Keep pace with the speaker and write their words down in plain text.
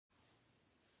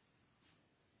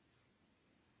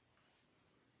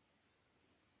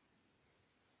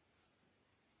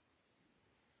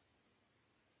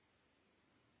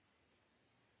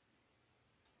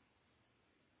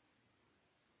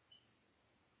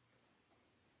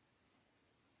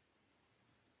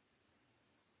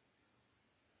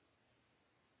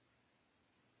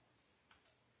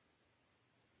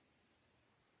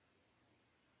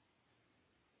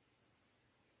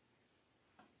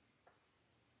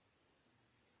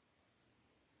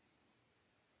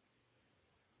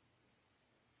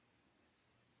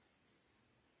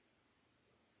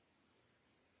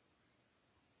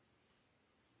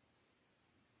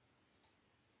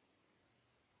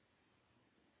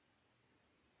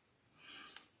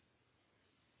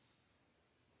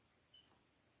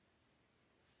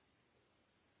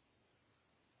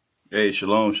Hey,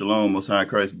 shalom, shalom. Most High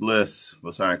Christ bless.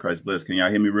 Most High Christ bless. Can y'all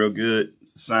hear me real good?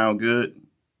 Does it sound good?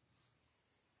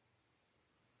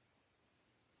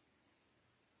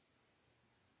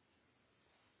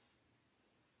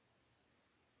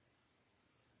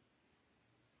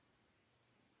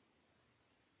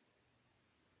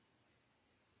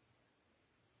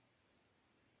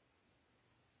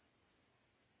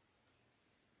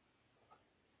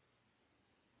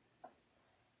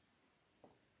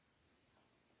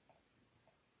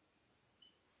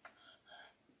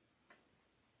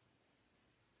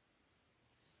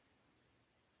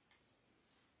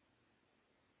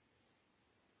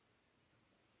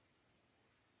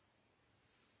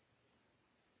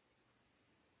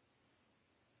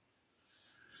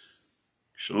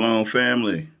 Shalom,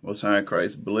 family. Most High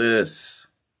Christ bless.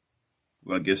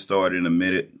 We're going to get started in a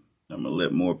minute. I'm going to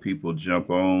let more people jump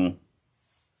on.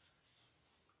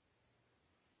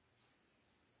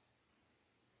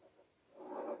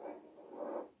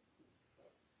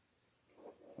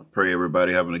 I pray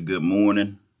everybody having a good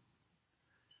morning.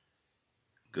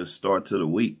 Good start to the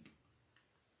week.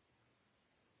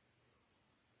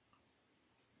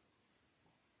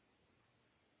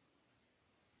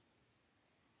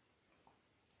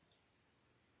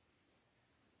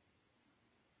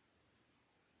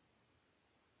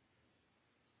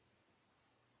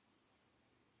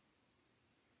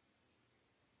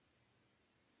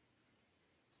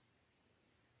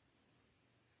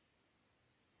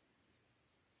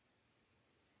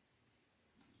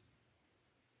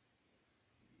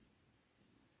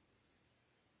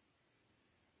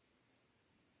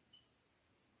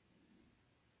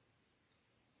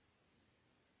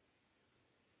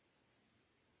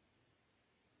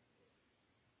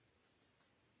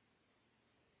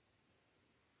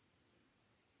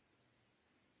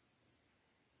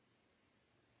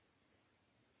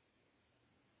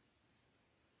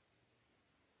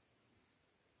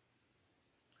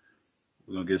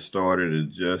 We're going to get started in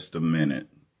just a minute.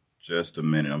 Just a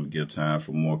minute. I'm going to give time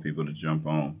for more people to jump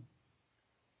on.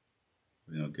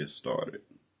 We're going to get started.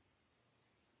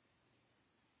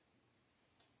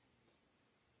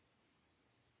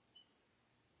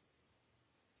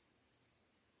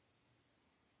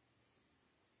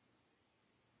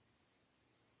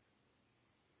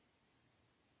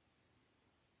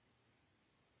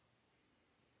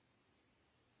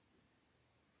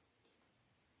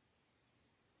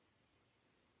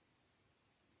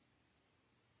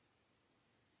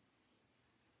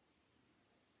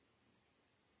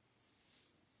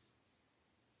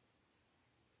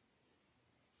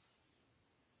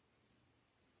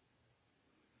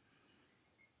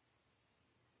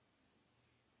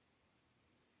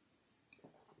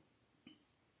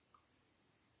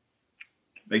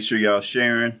 Make sure y'all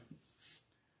sharing.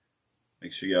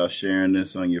 Make sure y'all sharing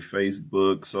this on your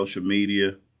Facebook, social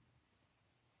media.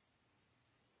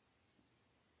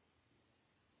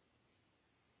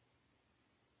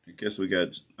 I guess we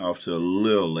got off to a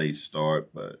little late start,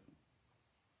 but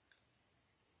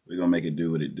we're going to make it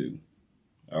do what it do.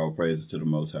 All praises to the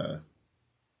Most High.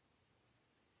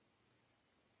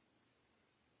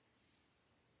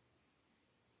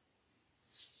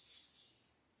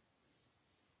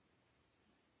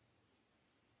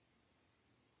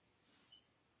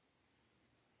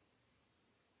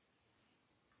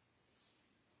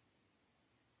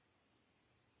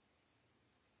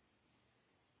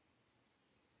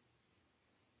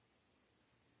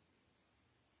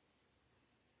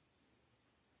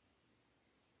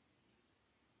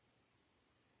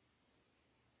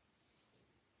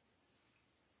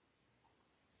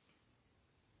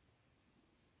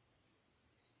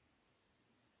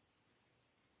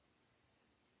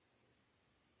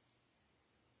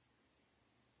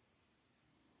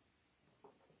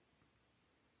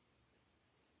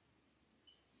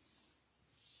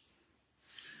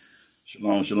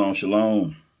 Shalom, shalom,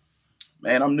 shalom.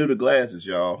 Man, I'm new to glasses,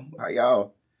 y'all. How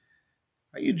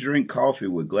you drink coffee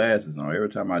with glasses on? Every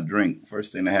time I drink,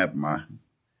 first thing that happens,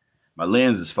 my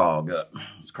lenses fog up.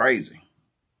 It's crazy.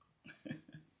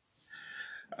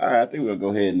 All right, I think we'll go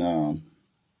ahead and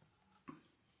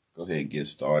get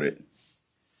started.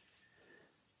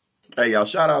 Hey, y'all,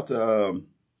 shout out to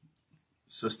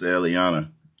Sister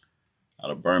Eliana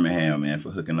out of Birmingham, man,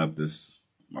 for hooking up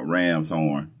my Rams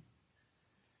horn.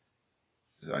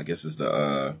 I guess it's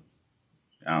the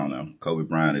I don't know, Kobe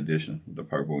Bryant edition, the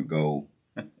purple and gold.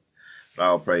 But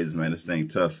all praises, man. This thing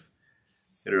tough.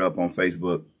 Hit it up on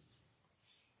Facebook.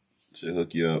 Should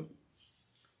hook you up.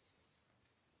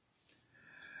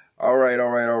 All right.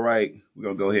 We're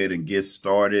going to go ahead and get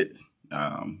started.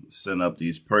 Send up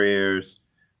these prayers.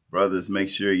 Brothers, make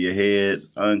sure your heads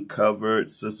uncovered.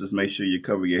 Sisters, make sure you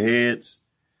cover your heads.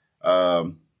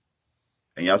 And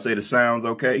y'all say the sound's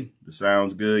okay? The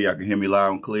sound's good. Y'all can hear me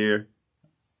loud and clear.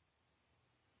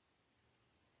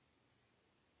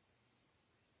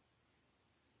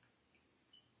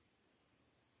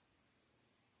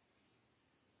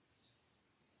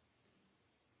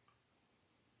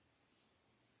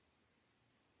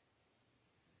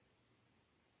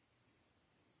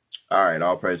 All right,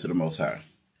 all praise to the Most High.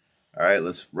 All right,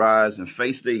 let's rise and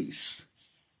face the east.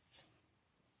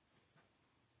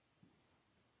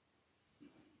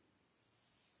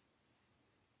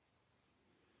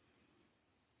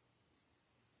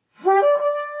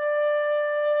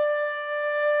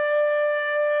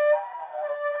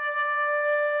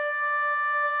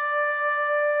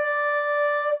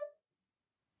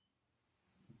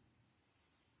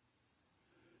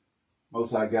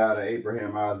 Most High God of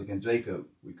Abraham, Isaac, and Jacob,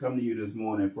 we come to you this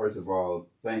morning, first of all,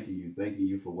 thanking you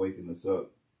for waking us up.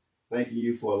 Thanking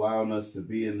you for allowing us to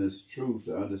be in this truth,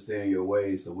 to understand your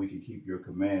ways so we can keep your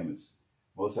commandments.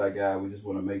 Most High God, we just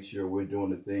want to make sure we're doing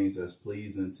the things that's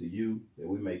pleasing to you, that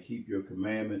we may keep your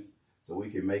commandments so we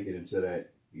can make it into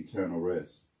that eternal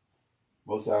rest.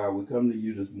 Most High, we come to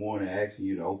you this morning asking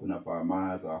you to open up our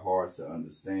minds, our hearts to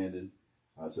understanding,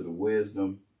 to the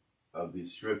wisdom of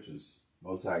these scriptures.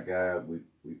 Most High God,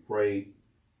 we pray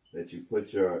that you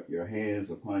put your hands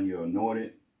upon your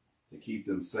anointed to keep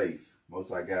them safe.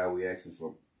 Most High God, we ask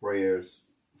for prayers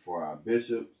for our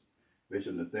bishops.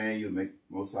 Bishop Nathaniel,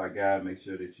 Most High God, make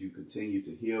sure that you continue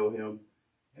to heal him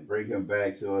and bring him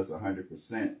back to us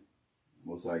 100%.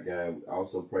 Most High God, we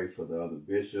also pray for the other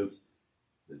bishops,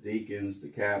 the deacons, the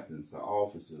captains, the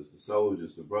officers, the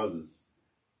soldiers, the brothers,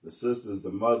 the sisters,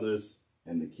 the mothers,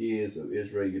 and the kids of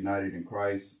Israel united in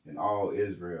Christ and all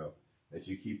Israel, that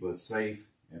you keep us safe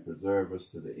and preserve us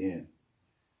to the end.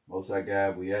 Most High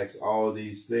God, we ask all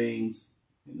these things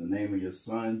in the name of your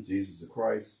Son, Jesus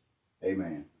Christ.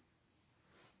 Amen.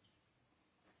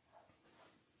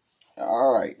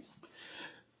 All right.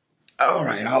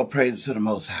 All praise to the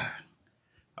Most High.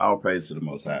 All praise to the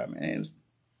Most High, man.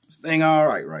 This thing all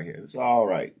right here. It's all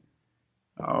right.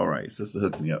 All right. Sister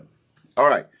hooked me up. All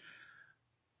right.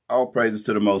 All praises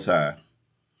to the Most High.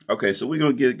 Okay, so we're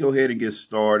gonna go ahead and get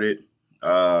started.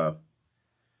 So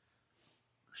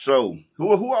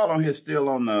who all on here still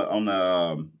on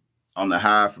the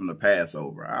high from the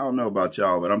Passover? I don't know about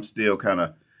y'all, but I'm still kind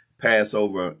of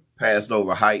Passover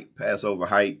hype.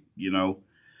 You know,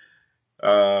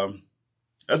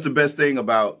 that's the best thing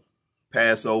about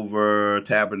Passover,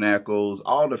 Tabernacles,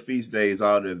 all the feast days,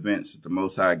 all the events that the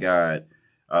Most High God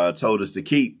told us to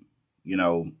keep. You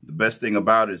know, the best thing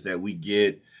about it is that we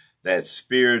get that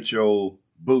spiritual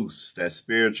boost, that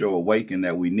spiritual awakening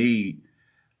that we need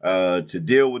to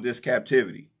deal with this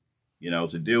captivity,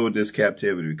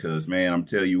 because, man, I'm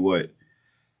telling you what,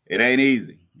 it ain't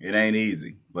easy. It ain't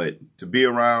easy. But to be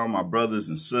around my brothers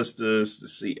and sisters, to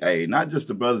see, not just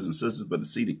the brothers and sisters, but to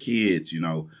see the kids,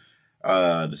 to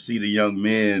see the young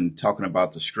men talking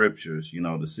about the scriptures,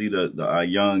 to see the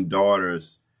young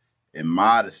daughters in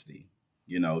modesty,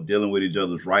 dealing with each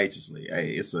other's righteously.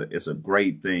 It's a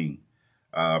great thing.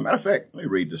 Matter of fact, let me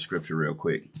read the scripture real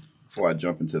quick before I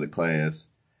jump into the class.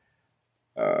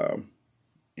 In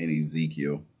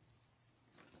Ezekiel.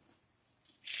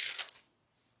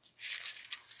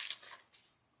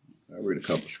 I'll read a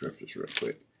couple scriptures real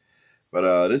quick.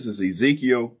 But this is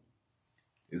Ezekiel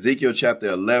chapter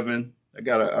 11. I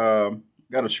got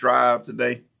a scribe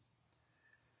today.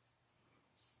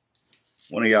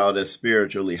 One of y'all that's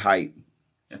spiritually hyped.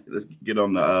 Let's get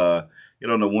on the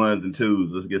ones and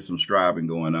twos. Let's get some scribing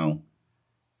going on,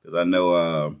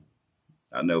 because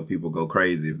I know people go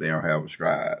crazy if they don't have a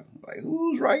scribe. Like,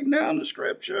 who's writing down the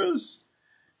scriptures?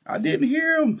 I didn't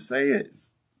hear him say it.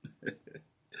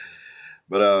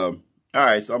 But all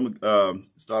right, so I'm gonna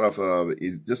start off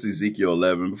just Ezekiel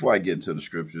 11 before I get into the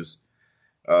scriptures.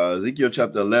 Ezekiel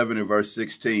chapter 11 and verse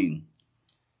 16.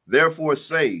 Therefore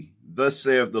say, thus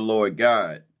saith the Lord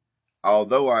God,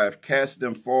 although I have cast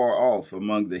them far off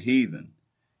among the heathen,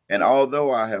 and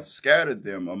although I have scattered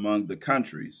them among the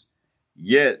countries,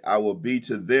 yet I will be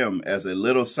to them as a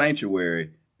little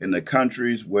sanctuary in the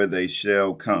countries where they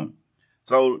shall come.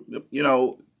 So,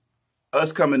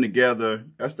 us coming together,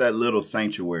 that's that little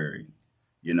sanctuary.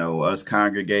 Us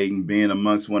congregating, being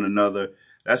amongst one another,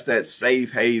 that's that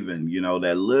safe haven,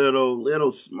 that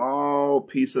little small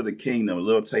piece of the kingdom, a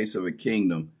little taste of a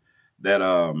kingdom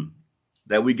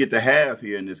that we get to have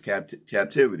here in this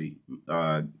captivity.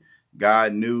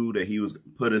 God knew that he was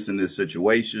put us in this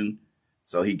situation,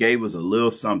 so he gave us a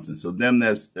little something. So them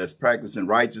that's practicing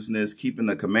righteousness, keeping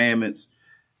the commandments,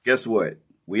 guess what?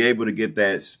 we able to get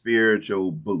that spiritual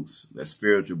boost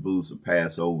of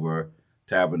Passover,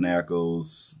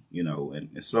 Tabernacles,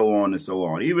 and so on and so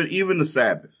on. Even the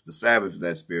Sabbath is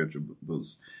that spiritual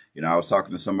boost. I was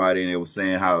talking to somebody and they were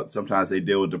saying how sometimes they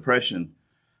deal with depression,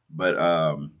 but,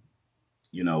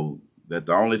 that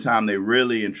the only time they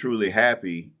really and truly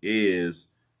happy is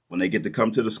when they get to come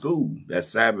to the school, that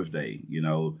Sabbath day,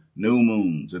 new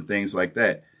moons and things like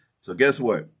that. So guess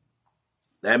what?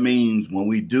 That means when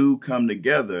we do come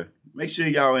together, make sure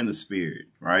y'all in the spirit,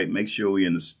 right? Make sure we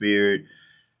in the spirit.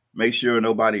 Make sure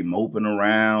nobody moping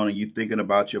around and you thinking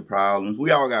about your problems.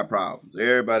 We all got problems.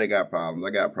 Everybody got problems.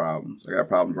 I got problems. I got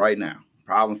problems right now.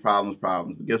 Problems.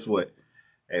 But guess what?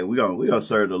 Hey, we're gonna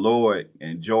serve the Lord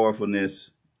in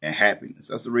joyfulness and happiness.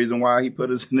 That's the reason why he put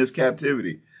us in this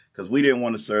captivity, because we didn't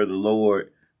want to serve the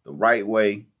Lord the right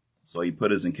way. So he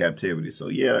put us in captivity. So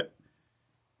yeah,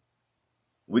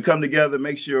 we come together,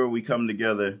 make sure we come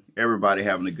together, everybody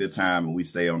having a good time, and we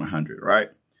stay on 100, right?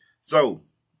 So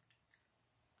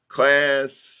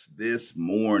class this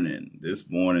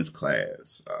morning's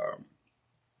class,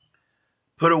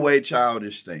 put away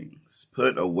childish things.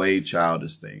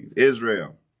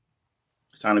 Israel,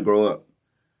 it's time to grow up.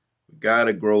 We got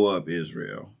to grow up,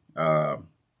 Israel.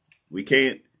 We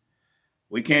can't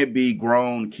be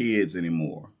grown kids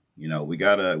anymore. We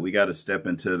gotta step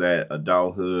into that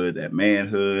adulthood, that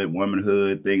manhood,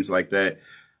 womanhood, things like that.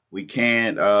 We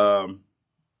can't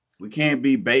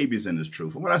be babies in this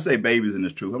truth. And when I say babies in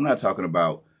this truth, I'm not talking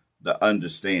about the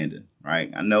understanding,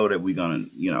 right? I know that we're gonna,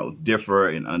 differ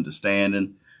in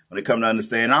understanding. When it comes to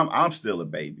understanding, I'm still a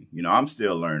baby. I'm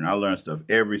still learning. I learn stuff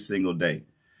every single day.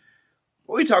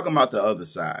 But we're talking about the other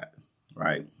side,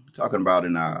 right? We're talking about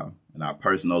in our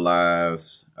personal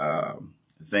lives,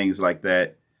 things like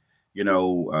that.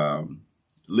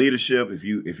 Leadership, if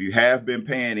you have been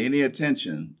paying any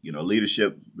attention,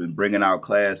 leadership been bringing out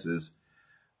classes,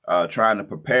 trying to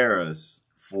prepare us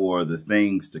for the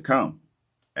things to come.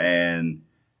 And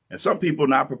some people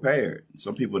not prepared.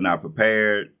 Some people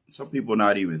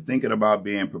not even thinking about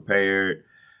being prepared.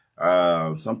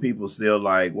 Some people still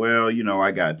like, well,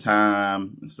 I got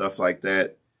time and stuff like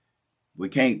that. We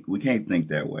can't think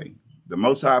that way. The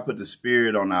Most High put the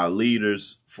Spirit on our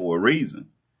leaders for a reason,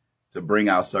 to bring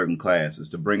out certain classes,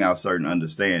 to bring out certain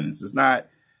understandings. It's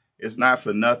not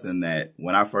for nothing that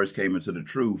when I first came into the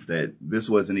truth that this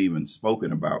wasn't even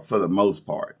spoken about for the most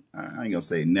part. I ain't gonna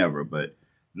say never, but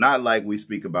not like we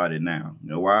speak about it now. You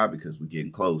know why? Because we're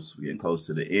getting close. We're getting close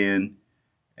to the end,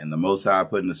 and the Most High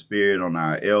putting the Spirit on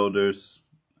our elders,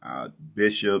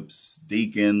 bishops,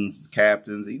 deacons,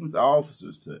 captains, even the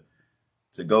officers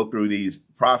to go through these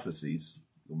prophecies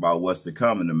about what's to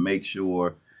come and to make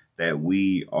sure that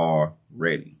we are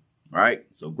ready, right?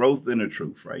 So growth in the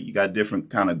truth, right? You got different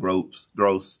kind of growths.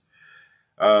 You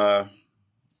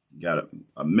got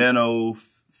a mental,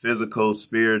 physical,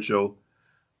 spiritual,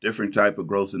 different type of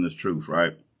growth in this truth,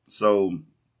 right? So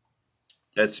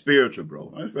that's spiritual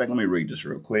growth. In fact, let me read this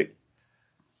real quick.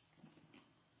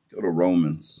 Go to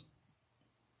Romans.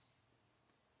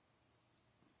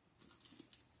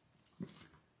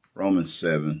 Romans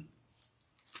 7.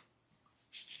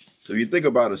 So if you think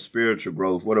about a spiritual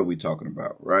growth, what are we talking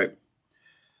about, right?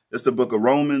 It's the book of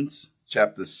Romans,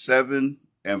 chapter 7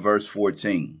 and verse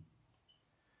 14.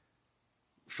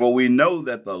 For we know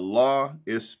that the law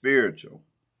is spiritual.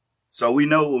 So we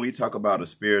know when we talk about a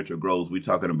spiritual growth, we're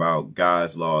talking about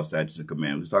God's law, statutes, and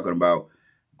commandments. We're talking about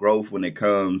growth when it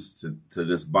comes to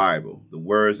this Bible, the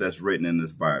words that's written in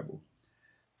this Bible.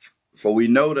 For we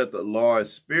know that the law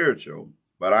is spiritual,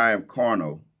 but I am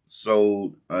carnal,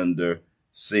 sold under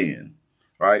sin,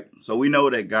 right? So we know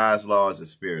that God's laws are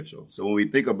spiritual. So when we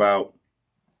think about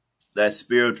that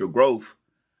spiritual growth,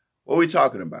 what are we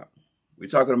talking about? We're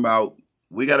talking about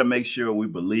we got to make sure we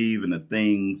believe in the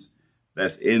things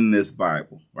that's in this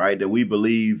Bible, right? That we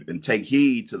believe and take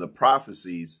heed to the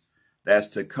prophecies that's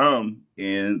to come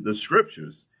in the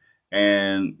scriptures.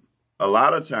 And a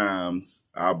lot of times,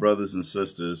 our brothers and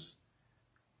sisters,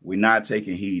 we're not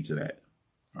taking heed to that,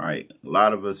 all right? A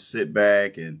lot of us sit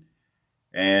back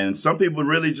and some people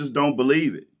really just don't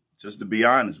believe it. Just to be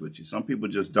honest with you, some people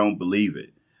just don't believe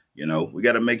it. We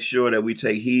got to make sure that we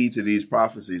take heed to these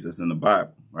prophecies that's in the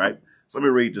Bible, right? So let me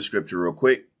read the scripture real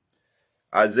quick.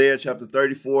 Isaiah chapter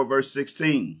 34, verse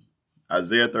 16.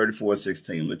 Isaiah 34,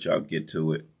 16. Let y'all get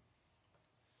to it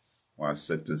while I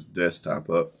set this desktop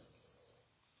up.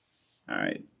 All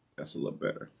right, that's a little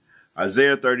better.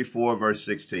 Isaiah 34, verse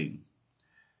 16.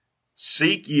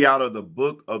 Seek ye out of the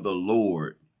book of the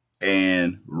Lord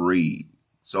and read.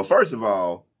 So first of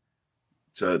all,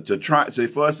 for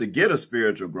us to get a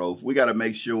spiritual growth, we got to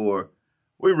make sure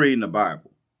we're reading the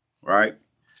Bible, right?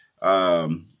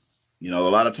 You know, a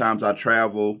lot of times I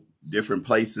travel different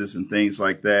places and things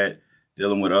like that,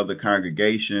 dealing with other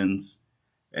congregations.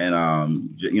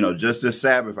 And, you know, just this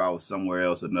Sabbath, I was somewhere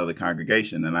else at another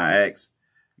congregation, and I asked,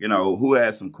 you know, who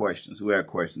had some questions? Who had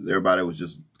questions? Everybody was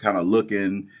just kind of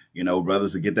looking, you know,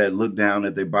 brothers to get that look down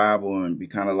at their Bible and be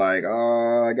kind of like,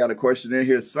 oh, I got a question in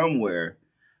here somewhere,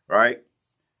 right?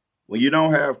 When you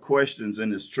don't have questions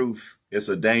in this truth, it's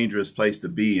a dangerous place to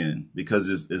be in, because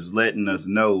it's letting us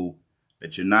know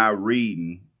that you're not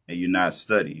reading and you're not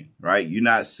studying, right? You're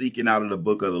not seeking out of the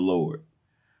book of the Lord.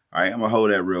 All right, I'm going to hold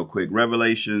that real quick.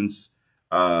 Revelations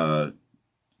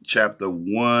chapter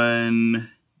 1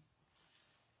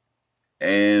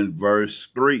 and verse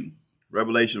 3.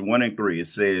 Revelation 1 and 3, it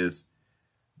says,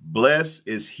 "Blessed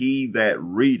is he that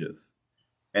readeth,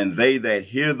 and they that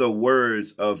hear the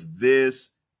words of this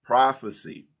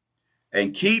prophecy,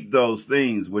 and keep those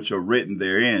things which are written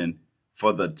therein,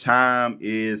 for the time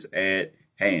is at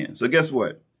hand." So guess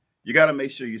what? You got to make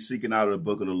sure you're seeking out of the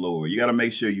book of the Lord. You got to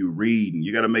make sure you're reading.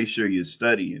 You got to make sure you're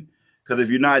studying. Because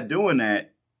if you're not doing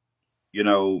that, you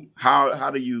know, how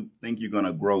do you think you're going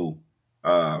to grow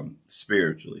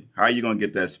spiritually? How are you going to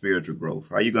get that spiritual growth?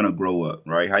 How are you going to grow up,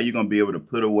 right? How are you going to be able to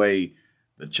put away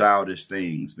the childish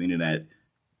things, meaning that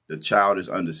the childish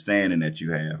understanding that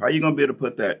you have? How are you going to be able to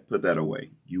put that away?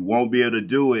 You won't be able to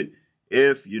do it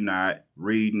if you're not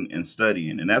reading and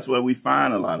studying. And that's what we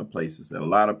find a lot of places, that a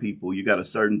lot of people, you got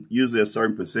usually a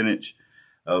certain percentage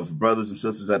of brothers and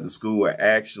sisters at the school are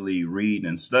actually reading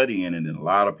and studying. And then a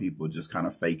lot of people just kind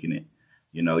of faking it.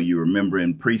 You know, you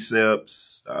remembering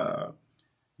precepts,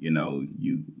 you know,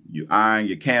 you iron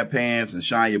your camp pants and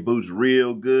shine your boots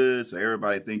real good, so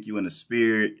everybody think you in the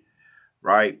spirit,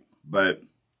 right? But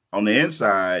on the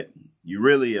inside, you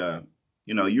really,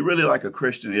 you know, you're really like a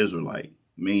Christian Israelite,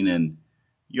 meaning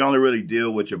you only really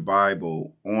deal with your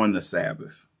Bible on the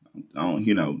Sabbath.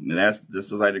 You know, this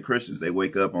is like the Christians. They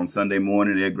wake up on Sunday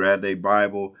morning, they grab their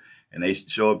Bible, and they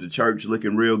show up to church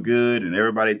looking real good, and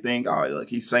everybody think, oh, look,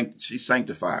 she's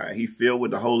sanctified. He filled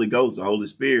with the Holy Ghost, the Holy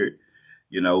Spirit,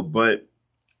 you know, but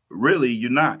really you're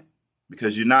not,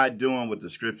 because you're not doing what the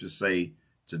scriptures say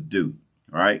to do.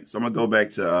 All right. So I'm going to go back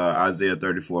to Isaiah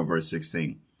 34, verse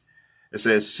 16. It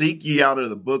says, "Seek ye out of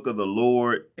the book of the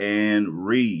Lord and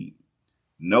read.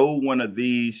 No one of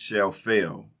these shall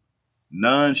fail.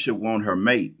 None should want her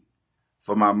mate.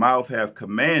 For my mouth have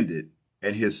commanded,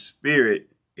 and his spirit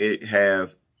it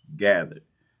have gathered."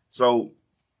 So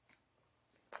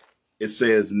it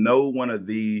says, no one of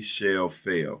these shall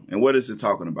fail. And what is it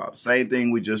talking about? Same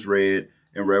thing we just read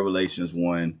in Revelations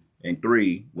 1 and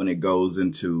 3 when it goes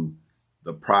into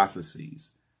the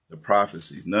prophecies. The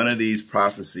prophecies. None of these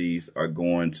prophecies are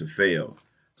going to fail.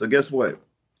 So guess what?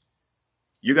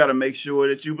 You got to make sure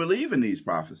that you believe in these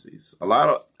prophecies.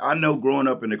 I know growing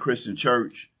up in the Christian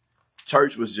church,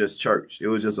 church was just church. It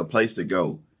was just a place to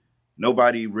go.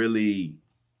 Nobody really,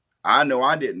 I know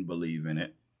I didn't believe in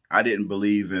it. I didn't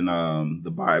believe in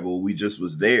the Bible. We just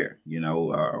was there. You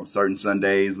know, on certain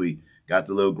Sundays, we got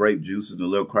the little grape juice and the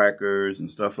little crackers and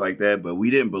stuff like that. But we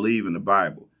didn't believe in the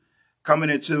Bible. Coming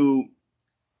into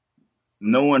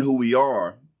knowing who we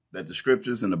are, that the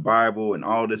scriptures and the Bible and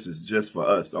all this is just for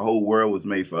us. The whole world was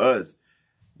made for us.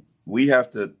 We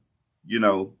have to, you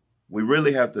know, we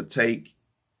really have to take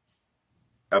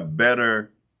a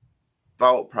better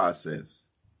thought process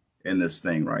in this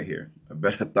thing right here. A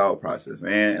better thought process,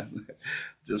 man.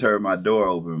 Just heard my door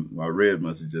open. My rib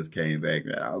must have just came back.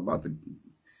 I was about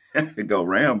to go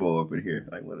Rambo up in here.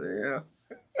 Like, what the hell?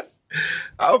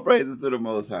 All praises to the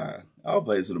Most High. All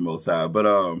praises to the Most High.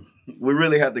 But we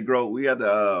really have to grow. We have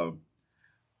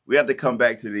to come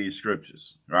back to these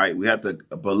scriptures, right? We have to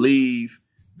believe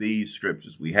these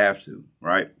scriptures. We have to,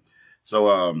 right?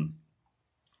 So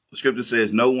the scripture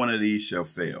says, no one of these shall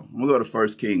fail. I'm gonna go to 1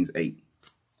 Kings 8.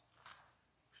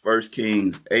 1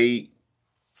 Kings 8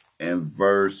 and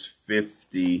verse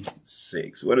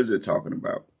 56. What is it talking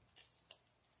about?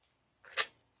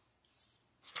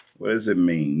 What does it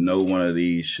mean? No one of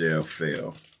these shall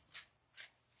fail.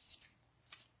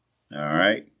 All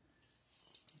right.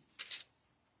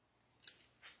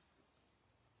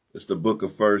 It's the book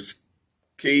of 1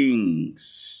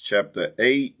 Kings, chapter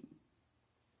 8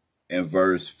 and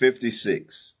verse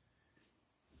 56.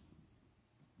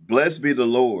 Blessed be the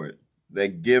Lord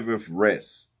that giveth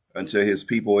rest unto his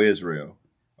people Israel,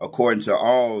 according to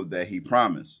all that he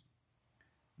promised.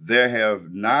 There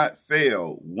have not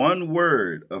failed one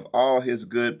word of all his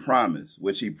good promise,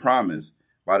 which he promised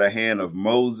by the hand of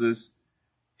Moses,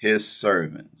 his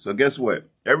servant. So guess what?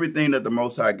 Everything that the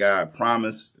Most High God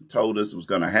promised, told us was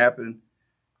going to happen,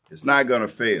 it's not going to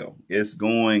fail. It's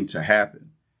going to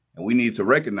happen. And we need to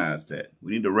recognize that.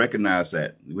 We need to recognize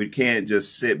that. We can't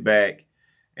just sit back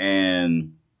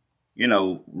and,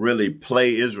 really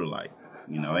play Israelite.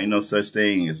 Ain't no such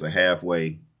thing as a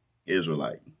halfway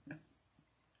Israelite.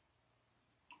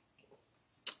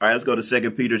 All right, let's go to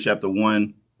 2 Peter chapter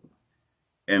 1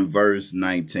 and verse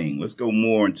 19. Let's go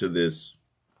more into these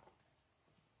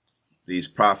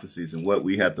prophecies and what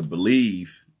we have to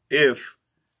believe if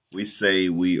we say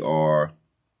we are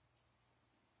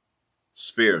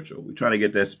spiritual. We're trying to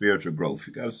get that spiritual growth.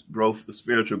 You got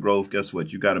spiritual growth. Guess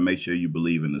what? You got to make sure you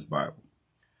believe in this Bible.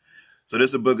 So this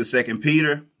is the book of 2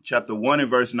 Peter, chapter 1 and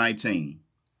verse 19.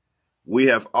 We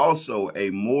have also a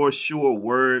more sure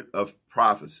word of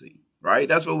prophecy, right?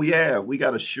 That's what we have. We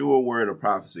got a sure word of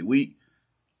prophecy.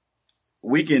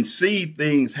 We can see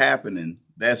things happening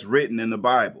that's written in the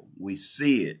Bible. We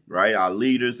see it, right? Our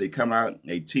leaders, they come out,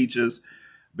 they teach us.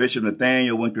 Bishop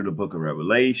Nathaniel went through the book of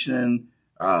Revelation.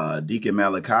 Deacon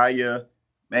Malachi,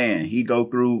 man, he go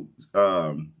through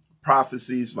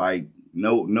prophecies like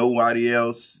nobody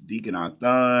else. Deacon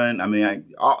Arthun, I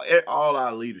mean, all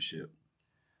our leadership,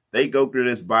 they go through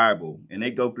this Bible and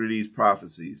they go through these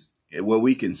prophecies where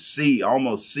we can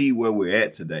almost see where we're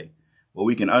at today, where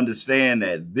we can understand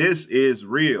that this is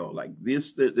real. Like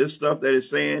this stuff that it's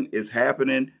saying is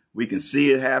happening. We can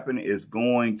see it happen. It's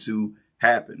going to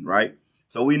happen, right?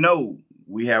 So we know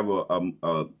we have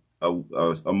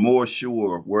a more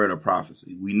sure word of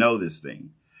prophecy. We know this thing,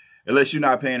 unless you're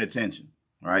not paying attention,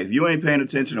 right? If you ain't paying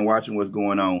attention and watching what's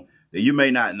going on, then you may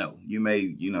not know. You may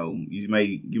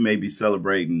be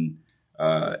celebrating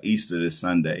Easter this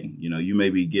Sunday. You may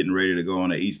be getting ready to go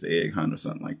on an Easter egg hunt or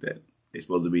something like that. They're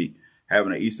supposed to be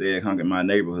having an Easter egg hunt in my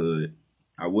neighborhood.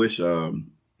 I wish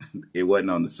it wasn't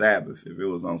on the Sabbath. If it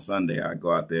was on Sunday, I'd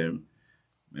go out there and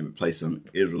maybe play some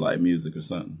Israelite music or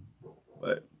something.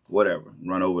 But whatever,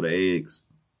 run over the eggs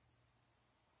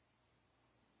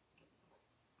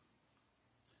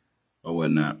or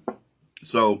whatnot.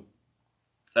 So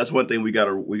that's one thing we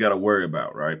gotta worry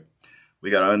about, right? We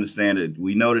gotta understand that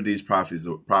we know that these prophecies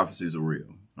are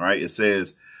real, right? It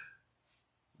says,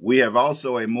 we have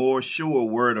also a more sure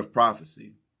word of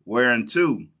prophecy,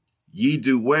 whereunto ye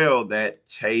do well that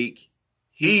take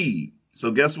heed.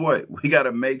 So guess what? We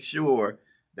gotta make sure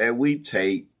that we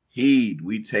take heed.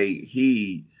 We take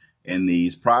heed in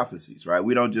these prophecies, right?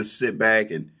 We don't just sit back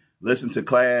and listen to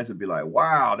class and be like,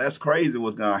 wow, that's crazy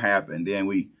what's going to happen. Then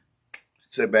we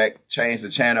sit back, change the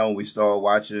channel, and we start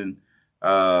watching,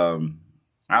 I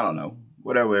don't know,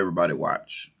 whatever everybody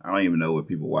watch. I don't even know what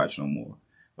people watch no more.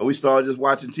 But we start just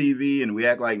watching TV and we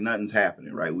act like nothing's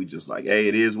happening, right? We just like, hey,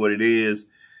 it is what it is.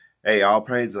 Hey, all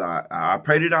praise. I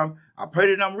pray that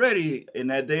I'm ready in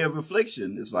that day of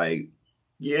affliction. It's like,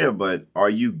 yeah, but are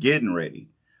you getting ready?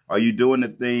 Are you doing the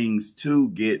things to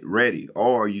get ready?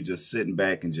 Or are you just sitting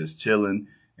back and just chilling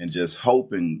and just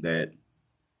hoping that,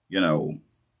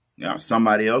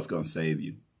 somebody else gonna save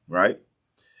you, right?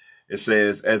 It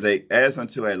says, as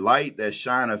unto a light that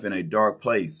shineth in a dark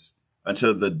place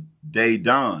until the day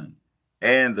dawn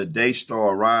and the day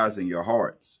star arise in your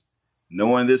hearts,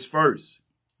 knowing this first,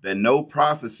 that no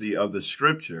prophecy of the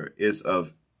scripture is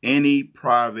of any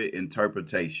private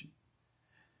interpretation.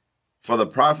 For the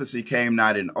prophecy came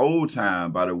not in old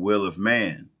time by the will of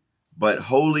man, but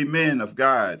holy men of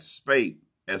God spake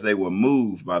as they were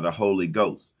moved by the Holy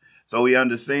Ghost. So we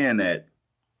understand that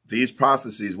these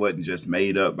prophecies wasn't just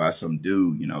made up by some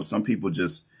dude. Some people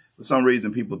just, for some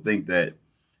reason, people think that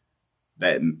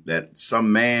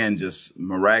some man just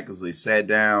miraculously sat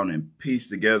down and pieced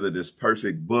together this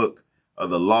perfect book of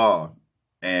the law,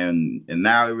 and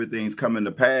now everything's coming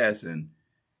to pass, and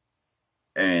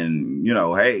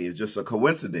hey, it's just a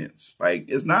coincidence. Like,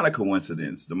 it's not a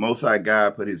coincidence. The Most High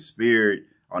God put his spirit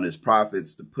on his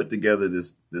prophets to put together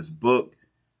this book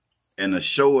and to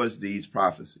show us these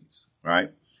prophecies,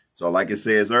 right? So like it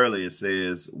says earlier, it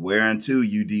says, whereunto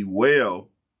you do well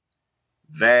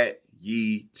that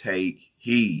ye take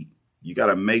heed. You got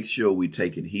to make sure we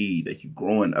taking heed, that you're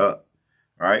growing up,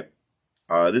 right?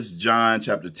 This is John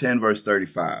chapter 10, verse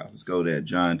 35. Let's go there,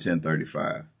 John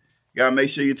 10:35. You got to make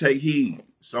sure you take heed.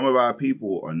 Some of our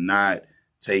people are not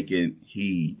taking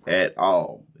heed at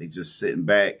all. They just sitting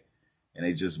back and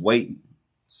they just waiting.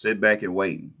 Sit back and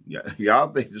waiting.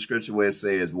 Y'all think the scripture where it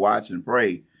says watch and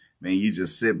pray, man, you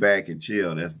just sit back and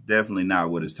chill. That's definitely not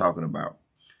what it's talking about.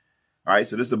 All right,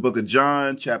 so this is the book of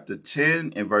John, chapter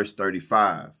 10 and verse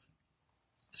 35. It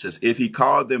says, if he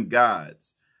called them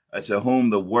gods, to whom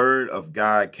the word of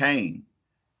God came,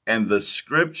 and the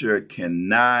scripture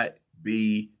cannot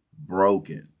be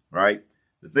broken, right?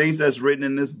 The things that's written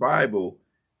in this Bible,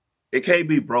 it can't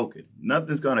be broken.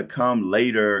 Nothing's going to come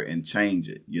later and change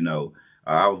it.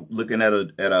 I was looking at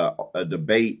a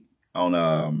debate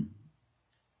on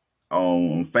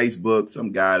Facebook.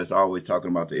 Some guy that's always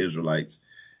talking about the Israelites.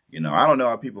 I don't know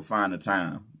how people find the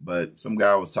time, but some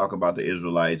guy was talking about the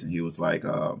Israelites, and he was like,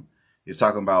 he's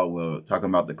talking about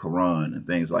the Quran and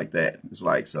things like that. It's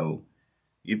like, so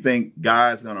you think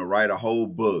God's gonna write a whole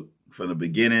book from the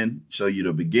beginning, show you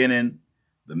the beginning,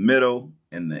 the middle,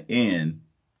 and the end,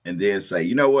 and then say,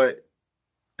 you know what?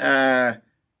 Let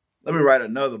me write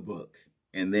another book,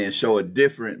 and then show a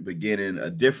different beginning,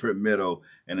 a different middle,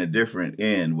 and a different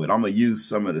end. But I'm gonna use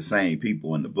some of the same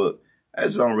people in the book. That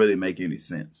just don't really make any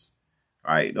sense.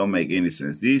 All right, don't make any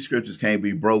sense. These scriptures can't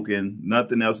be broken.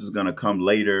 Nothing else is gonna come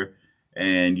later,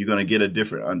 and you're gonna get a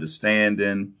different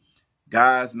understanding.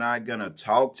 God's not gonna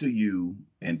talk to you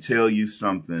and tell you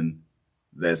something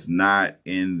that's not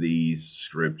in these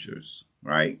scriptures.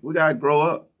 Right? We gotta grow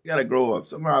up. We gotta grow up.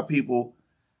 Some of our people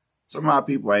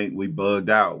ain't, we bugged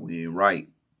out. We ain't right.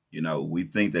 We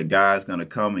think that God's going to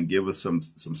come and give us some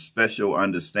special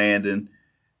understanding.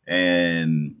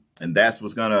 And that's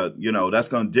what's going to, that's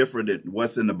going to differ than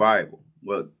what's in the Bible.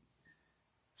 Well,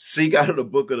 seek out of the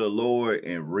book of the Lord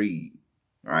and read.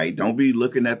 All right. Don't be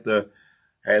looking at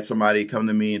had somebody come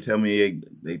to me and tell me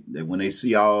they when they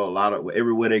see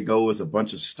everywhere they go is a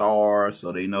bunch of stars.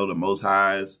 So they know the Most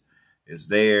High is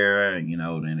there. And,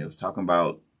 then it was talking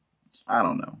about, I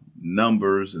don't know,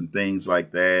 numbers and things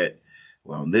like that.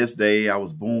 Well, on this day, I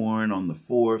was born on the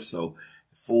 4th, so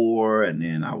 4, and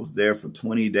then I was there for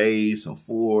 20 days, so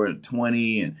 4 and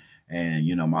 20,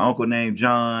 and my uncle named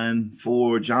John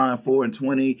 4 and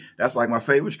 20. That's like my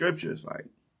favorite scripture. It's like,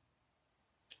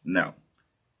 no.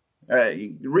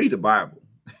 Read the Bible.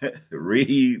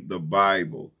 Read the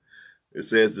Bible. It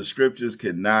says the scriptures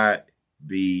cannot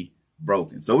be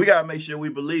broken. So we got to make sure we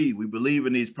believe. We believe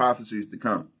in these prophecies to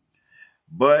come.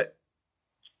 But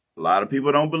a lot of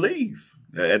people don't believe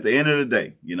at the end of the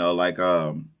day, like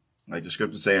the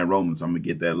scriptures say in Romans. I'm going to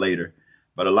get that later.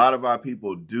 But a lot of our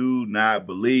people do not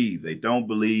believe. They don't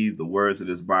believe the words of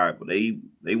this Bible.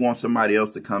 They want somebody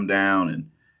else to come down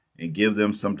and give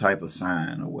them some type of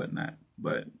sign or whatnot.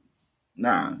 But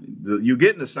nah, you're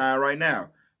getting a sign right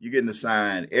now. You're getting a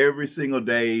sign every single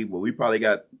day. Well, we probably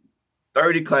got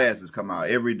 30 classes come out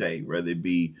every day, whether it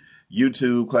be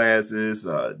YouTube classes,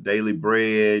 Daily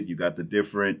Bread. You got the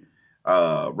different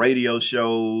radio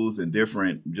shows and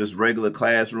different just regular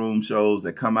classroom shows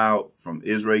that come out from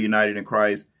Israel United in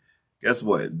Christ. Guess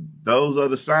what? Those are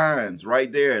the signs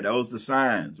right there. Those are the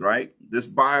signs, right? This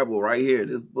Bible right here,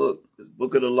 this book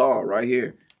of the law right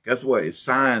here. Guess what? It's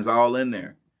signs all in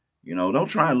there. Don't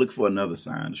try and look for another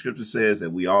sign. The scripture says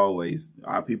that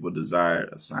our people desire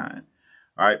a sign.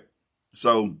 All right.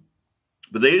 So,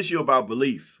 but the issue about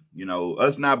belief,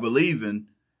 us not believing,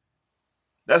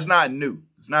 that's not new.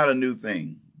 It's not a new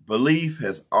thing. Belief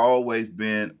has always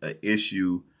been an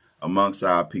issue amongst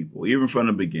our people, even from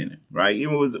the beginning, right?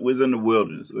 Even when it was in the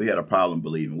wilderness, we had a problem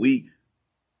believing.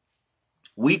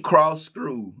 We crossed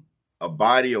through a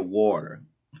body of water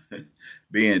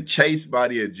being chased by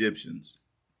the Egyptians,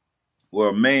 where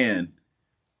a man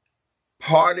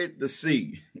parted the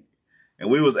sea, and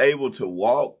we was able to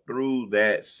walk through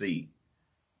that sea.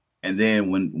 And then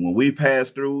when we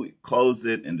passed through, it closed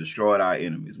it and destroyed our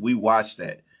enemies. We watched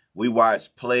that. We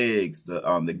watched plagues,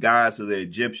 the gods of the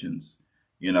Egyptians,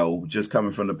 just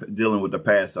coming from dealing with the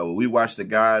Passover. We watched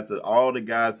all the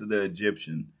gods of the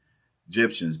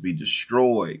Egyptians be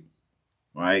destroyed,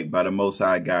 right, by the Most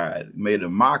High God. It made a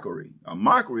mockery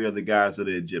of the gods of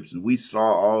the Egyptians. We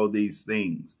saw all these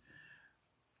things.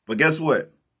 But guess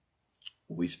what?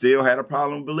 We still had a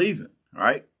problem believing,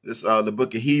 right? This the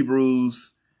book of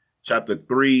Hebrews, chapter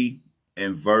 3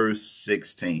 and verse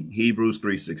 16. Hebrews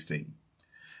 3:16.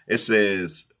 It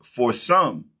says, "For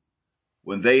some,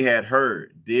 when they had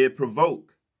heard, did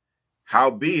provoke.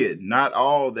 Howbeit, not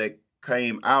all that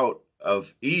came out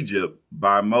of Egypt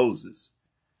by Moses.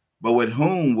 But with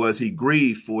whom was he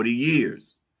grieved 40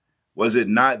 years? Was it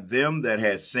not them that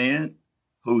had sinned,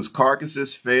 whose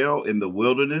carcasses fell in the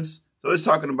wilderness?" So it's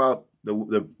talking about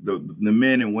the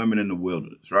men and women in the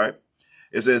wilderness, right?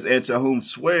 It says, "And to whom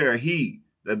sware he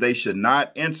that they should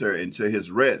not enter into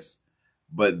his rest,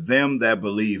 but them that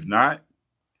believe not."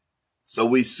 So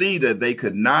we see that they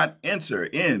could not enter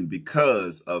in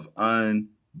because of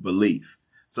unbelief.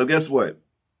 So guess what?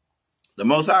 The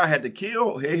Most High had to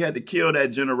kill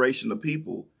that generation of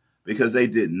people because they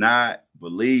did not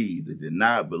believe. They did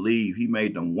not believe. He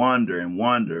made them wander and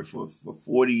wander for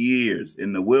 40 years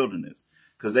in the wilderness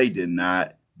because they did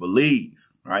not believe,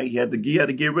 right? He had to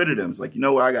get rid of them. It's like, you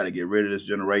know what? I got to get rid of this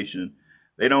generation.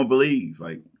 They don't believe.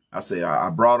 Like I said, I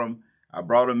brought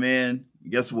them in.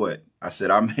 Guess what? I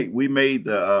said, we made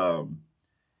the,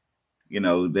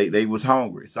 they was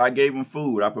hungry. So I gave them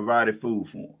food. I provided food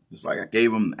for them. It's like I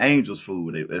gave them angels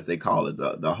food, as they call it,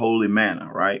 the holy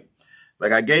manna, right?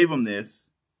 Like I gave them this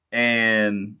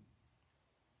and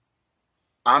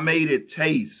I made it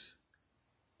taste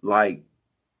like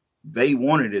they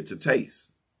wanted it to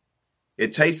taste.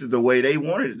 It tasted the way they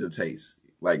wanted it to taste.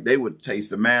 Like they would taste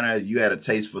the manna. You had a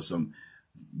taste for some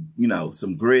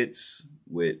grits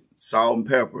with salt and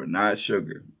pepper, not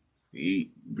sugar. You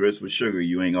eat grits with sugar,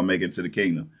 you ain't gonna make it to the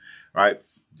kingdom, right?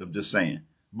 I'm just saying.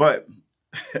 But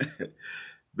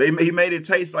he made it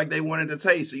taste like they wanted to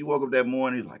taste. So you woke up that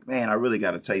morning, he's like, man, I really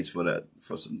got a taste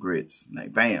for some grits. And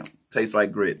like, bam, tastes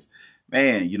like grits.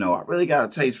 Man, I really got a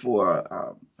taste for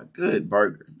a good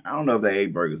burger. I don't know if they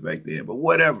ate burgers back then, but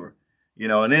whatever.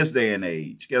 In this day and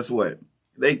age, guess what?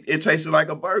 It tasted like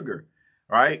a burger,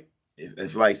 right?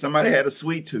 If like somebody had a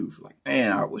sweet tooth, like,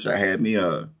 man, I wish I had me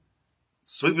a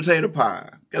sweet potato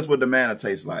pie. Guess what the manna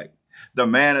tastes like? The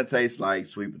manna tastes like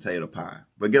sweet potato pie.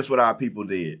 But guess what our people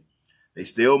did? They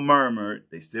still murmured.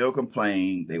 They still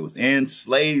complained. They was in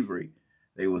slavery.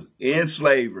 The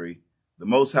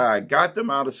Most High got them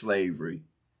out of slavery.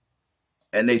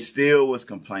 And they still was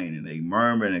complaining. They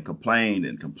murmured and complained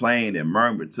and complained and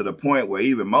murmured to the point where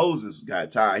even Moses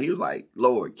got tired. He was like,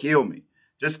 Lord, kill me.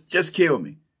 Just kill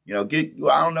me. I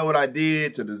don't know what I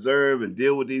did to deserve and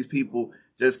deal with these people.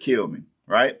 Just kill me.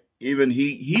 Right. Even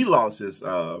he lost his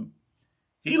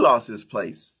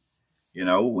place,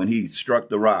 when he struck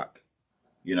the rock,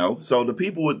 So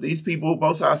these people,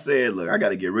 Most High said, look, I got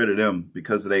to get rid of them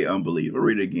because of their unbelief. I'll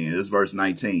read it again. It's verse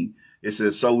 19. It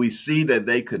says, so we see that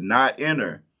they could not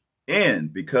enter in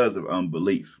because of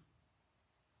unbelief.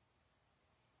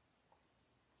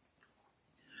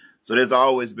 So there's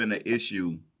always been an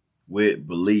issue with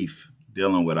belief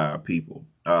dealing with our people.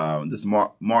 This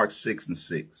Mark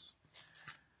 6:6.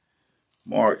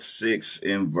 Mark 6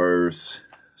 in verse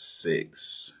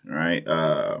 6, right?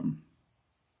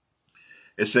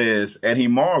 It says, and he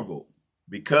marveled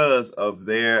because of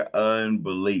their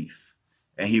unbelief.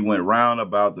 And he went round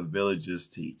about the villages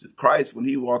teaching. Christ, when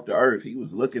he walked the earth, he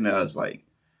was looking at us like,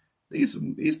 these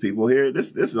people here,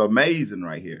 this is amazing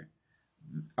right here.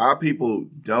 Our people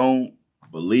don't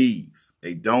believe.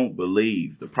 They don't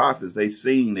believe. The prophets, they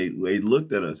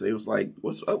looked at us. They was like,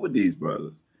 what's up with these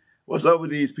brothers? What's up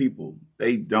with these people?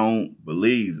 They don't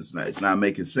believe. It's not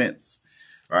making sense,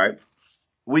 right?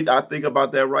 I think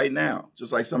about that right now.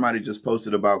 Just like somebody just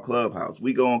posted about Clubhouse.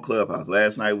 We go on Clubhouse.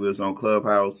 Last night we was on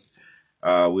Clubhouse.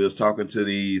 We was talking to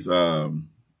these,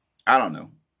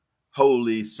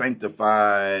 holy,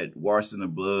 sanctified, washed in the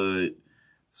blood,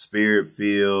 spirit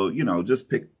filled, just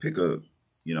pick a,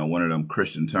 one of them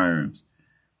Christian terms,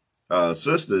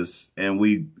 sisters. And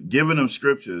we giving them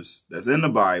scriptures that's in the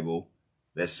Bible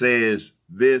that says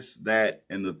this, that,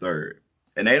 and the third.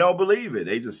 And they don't believe it.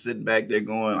 They just sitting back there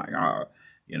going like,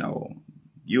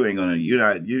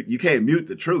 you can't mute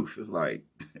the truth. It's like,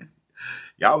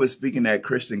 y'all was speaking that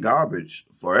Christian garbage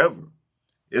forever.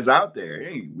 It's out there.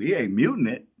 We ain't muting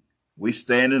it. We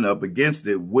standing up against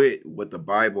it with what the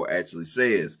Bible actually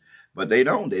says. But they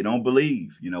don't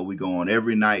believe. We go on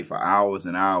every night for hours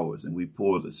and hours and we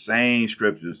pull the same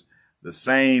scriptures, the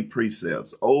same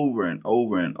precepts over and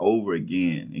over and over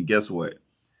again. And guess what?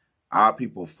 Our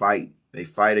people fight. They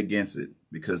fight against it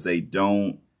because they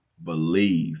don't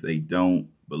believe. They don't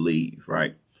believe,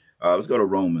 right? Let's go to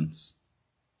Romans.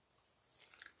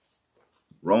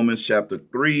 Romans chapter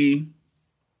 3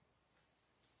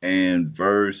 and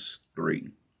verse 3.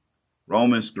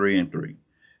 Romans 3 and 3.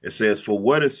 It says, for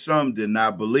what if some did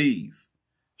not believe?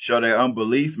 Shall their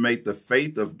unbelief make the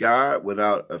faith of God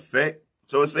without effect?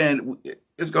 So it's saying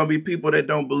it's going to be people that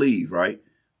don't believe, right?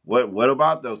 What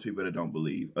about those people that don't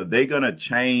believe? Are they going to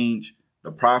change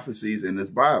the prophecies in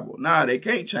this Bible? Nah, they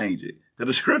can't change it. Because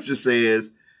the scripture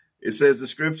says, the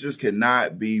scriptures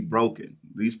cannot be broken.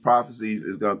 These prophecies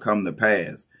is going to come to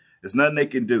pass. There's nothing they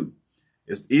can do.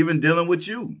 It's even dealing with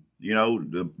you,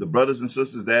 the brothers and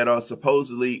sisters that are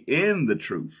supposedly in the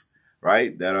truth,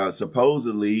 right? That are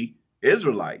supposedly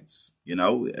Israelites,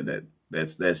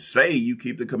 that say you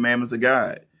keep the commandments of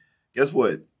God. Guess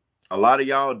what? A lot of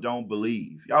y'all don't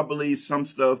believe. Y'all believe some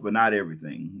stuff, but not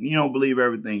everything. You don't believe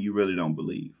everything you really don't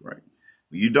believe, right?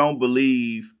 You don't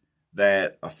believe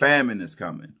that a famine is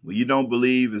coming, when you don't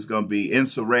believe it's going to be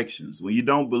insurrections, when you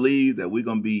don't believe that we're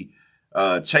going to be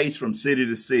chased from city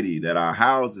to city, that our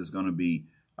house is going to be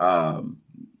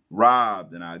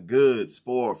robbed and our goods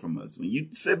spoiled from us. When you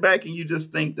sit back and you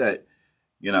just think that,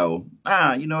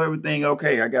 everything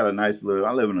okay. I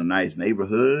live in a nice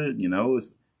neighborhood.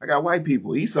 I got white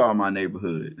people. Esau in my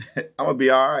neighborhood. I'm going to be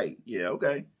all right. Yeah,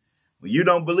 okay. When you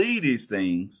don't believe these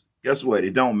things, guess what?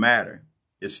 It don't matter.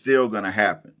 It's still going to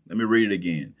happen. Let me read it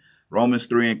again. Romans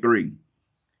 3:3.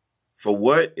 For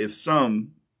what if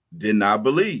some did not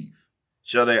believe?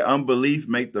 Shall their unbelief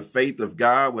make the faith of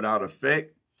God without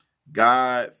effect?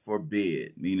 God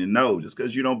forbid. Meaning, no, just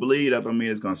because you don't believe, that don't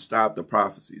mean it's going to stop the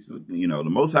prophecies. You know,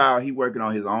 the Most High, he working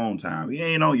on his own time. He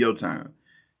ain't on your time.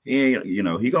 He ain't, you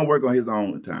know, he going to work on his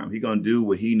own time. He going to do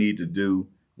what he need to do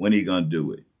when he going to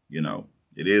do it. You know,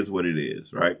 it is what it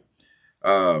is, right?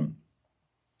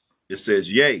 It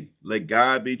says, yea, let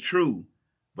God be true,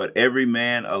 but every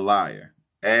man a liar,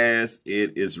 as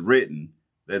it is written,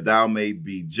 that thou may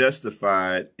be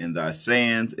justified in thy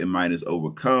sayings and mightest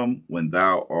overcome when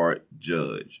thou art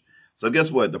judged. So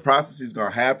guess what? The prophecy is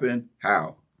going to happen.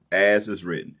 How? As is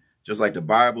written. Just like the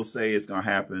Bible say it's going to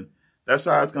happen. That's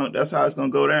how it's going to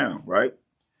go down, right?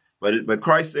 But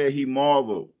Christ said he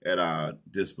marveled at our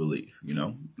disbelief, you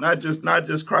know. Not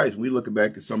just Christ. We look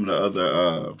back at some of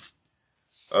the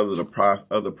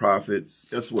other prophets.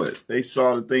 Guess what? They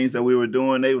saw the things that we were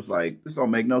doing. They was like, this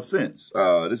don't make no sense.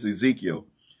 This is Ezekiel.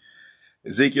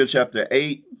 Ezekiel chapter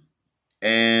 8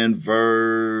 and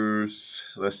verse,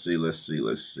 let's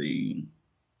see.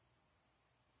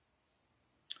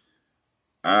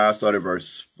 I started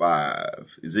verse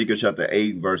 5. Ezekiel chapter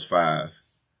 8, verse 5.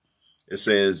 It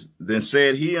says, then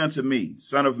said he unto me,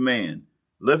 Son of man,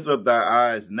 lift up thy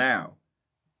eyes now,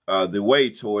 the way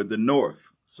toward the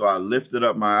north. So I lifted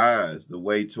up my eyes the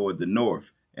way toward the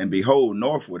north, and behold,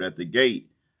 northward at the gate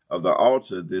of the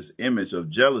altar, this image of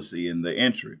jealousy in the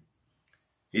entry.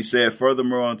 He said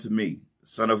furthermore unto me,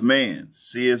 Son of man,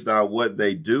 seest thou what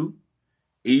they do?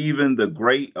 Even the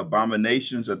great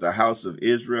abominations that the house of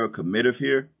Israel committeth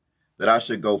here, that I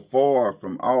should go far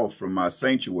from off from my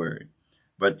sanctuary.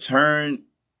 But turn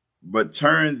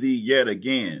thee yet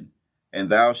again, and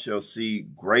thou shalt see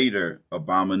greater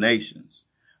abominations.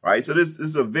 Right? So this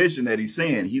is a vision that he's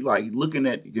seeing. He like looking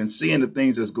at and seeing the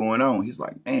things that's going on. He's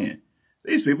like, man,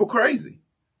 these people crazy.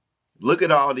 Look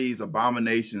at all these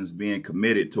abominations being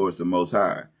committed towards the Most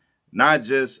High. Not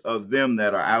just of them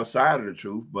that are outside of the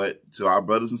truth, but to our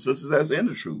brothers and sisters that's in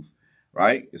the truth,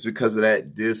 right? It's because of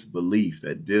that disbelief,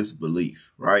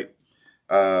 right?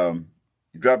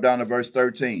 You drop down to verse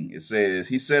 13. It says,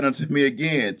 he said unto me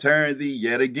again, turn thee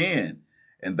yet again,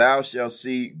 and thou shalt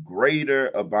see greater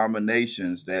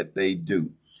abominations that they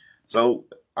do. So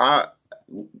our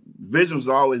visions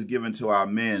are always given to our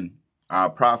men, our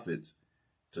prophets,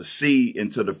 to see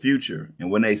into the future. And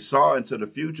when they saw into the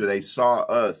future, they saw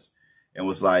us and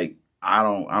was like, I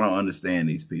don't understand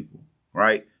these people,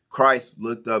 right? Christ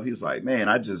looked up. He was like, man,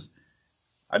 I just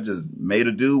made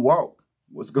a dude walk.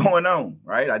 What's going on,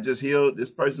 right? I just healed.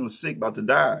 This person was sick, about to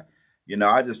die. You know,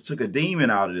 I just took a demon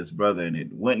out of this brother and it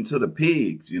went into the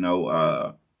pigs. You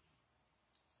know,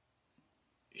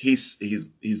 he's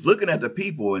looking at the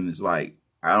people and it's like,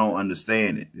 I don't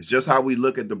understand it. It's just how we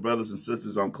look at the brothers and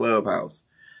sisters on Clubhouse,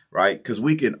 right? Because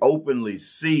we can openly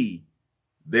see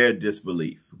their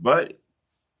disbelief. But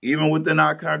even within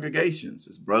our congregations,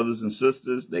 as brothers and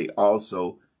sisters, they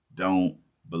also don't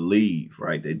believe,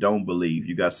 right? They don't believe.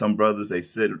 You got some brothers, they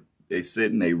sit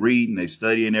and they read and they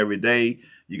studying every day.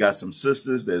 You got some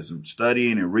sisters that's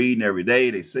studying and reading every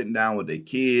day. They sitting down with their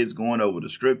kids, going over the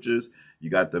scriptures. You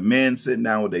got the men sitting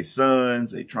down with their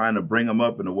sons. They trying to bring them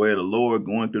up in the way of the Lord,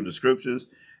 going through the scriptures.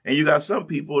 And you got some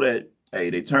people that, hey,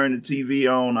 they turn the TV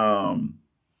on.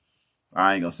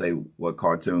 I ain't gonna say what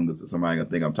cartoon because somebody gonna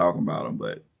think I'm talking about them,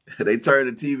 but they turn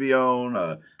the TV on,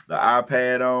 the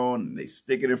iPad on, and they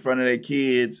stick it in front of their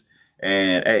kids.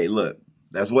 And hey, look,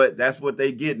 that's what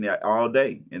they getting all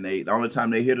day. And the only time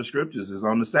they hear the scriptures is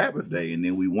on the Sabbath day. And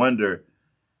then we wonder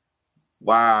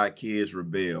why kids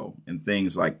rebel and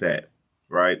things like that,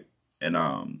 right? And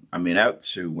I mean,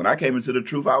 when I came into the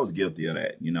truth, I was guilty of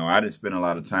that. You know, I didn't spend a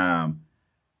lot of time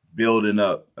building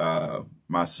up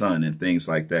my son and things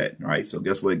like that, right? So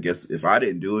guess what? If I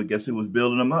didn't do it, guess who was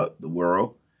building them up? The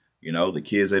world, you know, the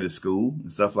kids at the school and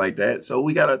stuff like that. So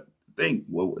we got to think,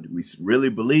 what we really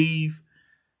believe?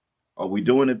 Are we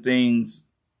doing the things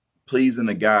pleasing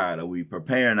to God? Are we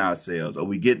preparing ourselves? Are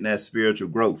we getting that spiritual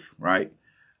growth, right?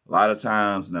 A lot of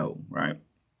times, no, right?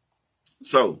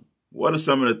 So what are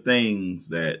some of the things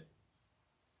that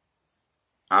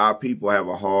our people have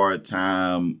a hard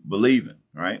time believing,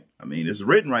 right? I mean, it's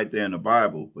written right there in the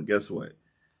Bible, but guess what?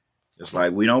 It's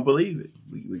like we don't believe it.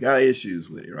 We got issues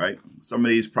with it, right? Some of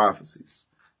these prophecies.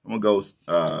 I'm going to go,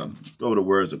 let's go to the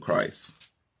words of Christ.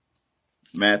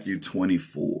 Matthew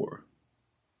 24.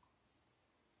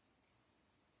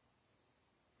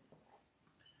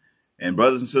 And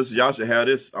brothers and sisters, y'all should have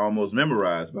this almost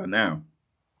memorized by now.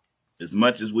 As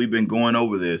much as we've been going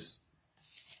over this,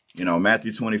 You know,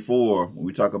 Matthew 24, when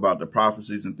we talk about the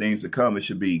prophecies and things to come, it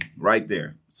should be right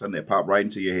there. Something that pop right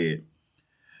into your head.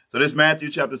 So this Matthew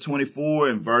chapter 24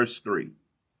 and verse 3.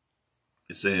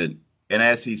 It said, and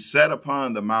as he sat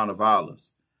upon the Mount of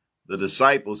Olives, the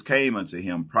disciples came unto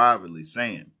him privately,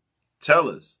 saying, tell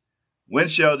us, when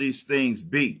shall these things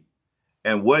be?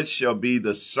 And what shall be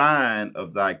the sign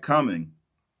of thy coming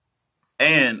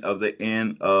and of the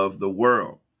end of the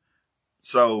world?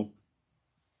 So,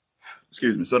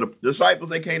 excuse me. So the disciples,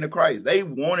 they came to Christ. They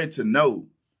wanted to know,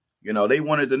 they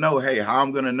wanted to know, hey, how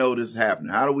I'm going to know this is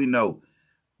happening? How do we know?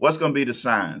 What's going to be the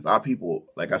signs? Our people,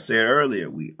 like I said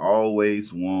earlier, we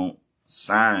always want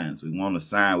signs. We want a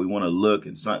sign. We want to look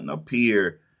and something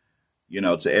appear,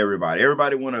 to everybody.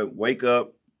 Everybody want to wake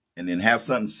up and then have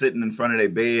something sitting in front of their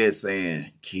bed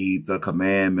saying, keep the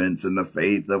commandments and the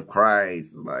faith of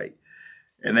Christ. Like,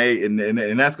 and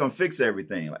that's going to fix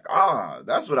everything. Like,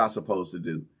 that's what I'm supposed to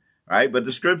do. Right. But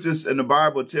the scriptures in the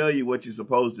Bible tell you what you're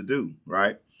supposed to do.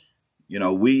 Right.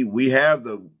 We have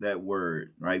that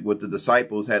word, right? What the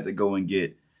disciples had to go and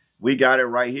get. We got it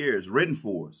right here. It's written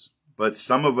for us. But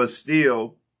some of us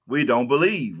still, we don't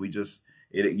believe. We just,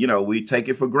 we take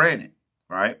it for granted.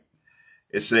 Right.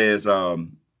 It says,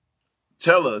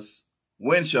 tell us,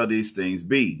 when shall these things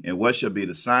be? And what shall be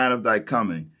the sign of thy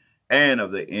coming and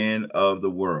of the end of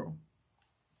the world?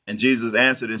 And Jesus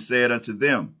answered and said unto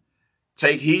them,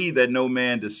 take heed that no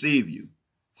man deceive you.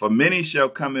 For many shall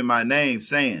come in my name,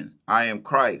 saying, I am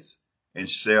Christ, and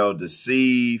shall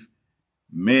deceive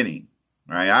many.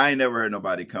 Right? I ain't never heard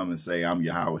nobody come and say, I'm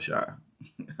Yahushua.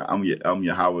 I'm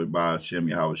Yahweh by Hashem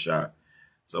Yahushua.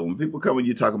 So when people come and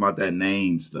you talk about that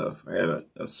name stuff, I had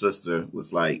a sister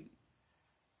was like,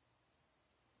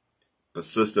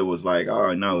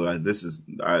 oh, no, this is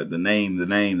the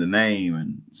name.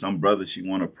 And some brother she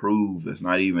want to prove that's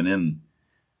not even in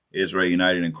Israel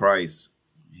United in Christ.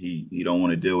 He don't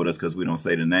want to deal with us because we don't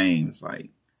say the name. It's like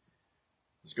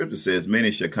the scripture says,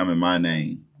 many shall come in my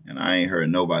name. And I ain't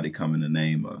heard nobody come in the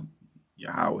name of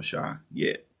Yahushua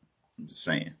yet. I'm just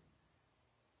saying,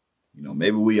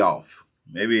 maybe we off.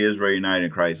 Maybe Israel United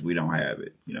in Christ, we don't have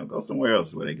it. Go somewhere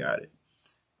else where they got it.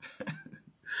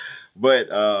 But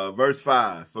verse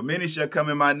 5, for many shall come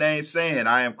in my name, saying,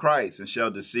 I am Christ, and shall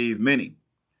deceive many.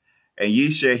 And ye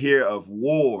shall hear of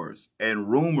wars and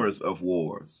rumors of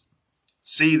wars.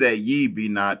 See that ye be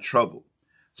not troubled.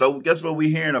 So guess what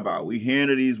we're hearing about? We're hearing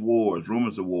of these wars,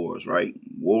 rumors of wars, right?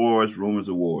 Wars, rumors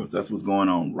of wars. That's what's going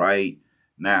on right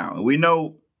now. And we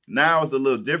know now it's a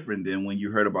little different than when you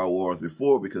heard about wars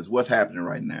before, because what's happening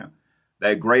right now?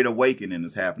 That great awakening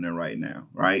is happening right now,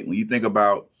 right? When you think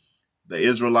about the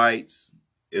Israelites,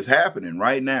 it's happening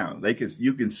right now.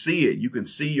 You can see it. You can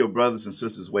see your brothers and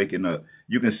sisters waking up.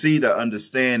 You can see the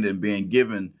understanding being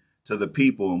given to the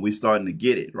people, and we starting to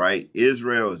get it, right?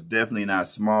 Israel is definitely not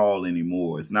small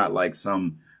anymore. It's not like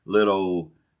some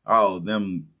little,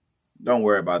 don't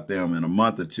worry about them. In a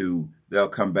month or two, they'll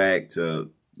come back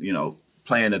to,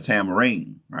 playing the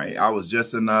tambourine, right? I was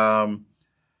just in, where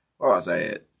was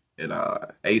I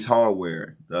at Ace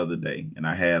Hardware the other day, and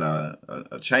I had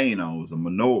a chain on. It was a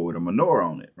menorah with a menorah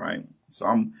on it, right? So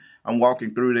I'm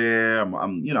walking through there.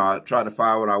 I tried to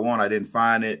find what I want. I didn't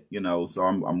find it, so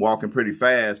I'm walking pretty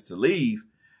fast to leave.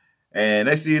 And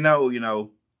next thing you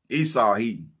know, Esau,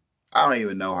 I don't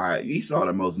even know how, Esau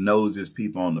the most nosiest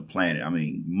people on the planet. I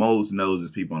mean, most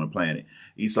nosiest people on the planet.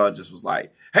 Esau just was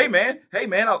like, hey man,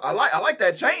 I like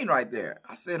that chain right there.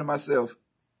 I said to myself,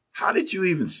 how did you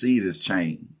even see this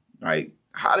chain, right?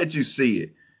 How did you see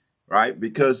it, right?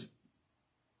 Because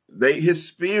his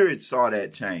spirit saw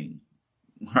that chain.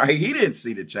 Right? He didn't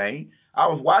see the chain. I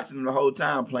was watching him the whole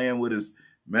time,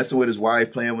 messing with his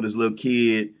wife, playing with his little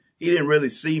kid. He didn't really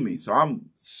see me. So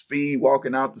I'm speed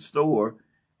walking out the store.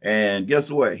 And guess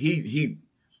what? He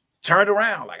turned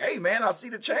around like, hey, man, I see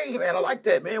the chain, man. I like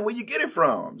that, man. Where you get it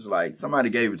from? It's like somebody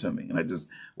gave it to me. And I just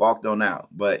walked on out.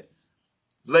 But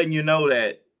just letting you know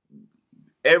that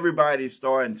everybody's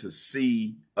starting to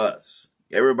see us.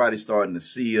 Everybody's starting to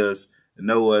see us, to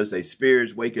know us. Their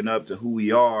spirits waking up to who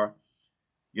we are.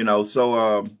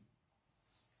 So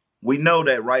we know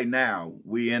that right now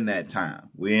we're in that time.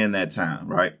 We're in that time,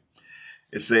 right?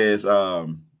 It says,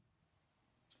 so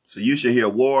you should hear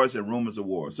wars and rumors of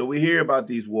wars. So we hear about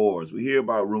these wars. We hear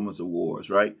about rumors of wars,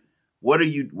 right? What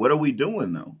are we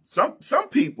doing though? Some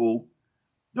people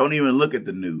don't even look at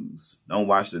the news. Don't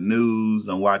watch the news.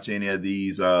 Don't watch any of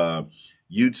these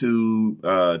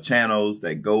YouTube channels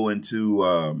that go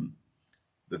into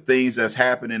the things that's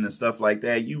happening and stuff like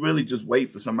that. You really just wait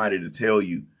for somebody to tell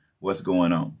you what's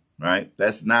going on, right?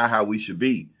 That's not how we should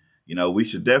be. We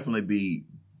should definitely be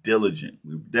diligent.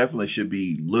 We definitely should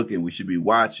be looking. We should be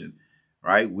watching,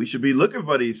 right? We should be looking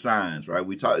for these signs, right?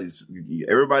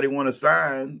 Everybody want a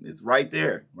sign. It's right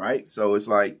there, right? So it's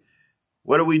like,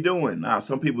 what are we doing? Now,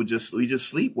 some people we just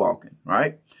sleepwalking,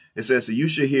 right? It says, so you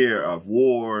should hear of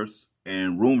wars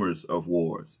and rumors of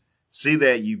wars. See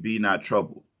that you be not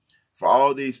troubled. For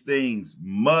all these things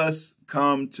must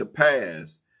come to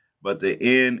pass, but the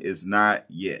end is not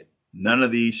yet. None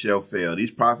of these shall fail.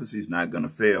 These prophecies not going to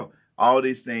fail. All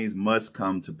these things must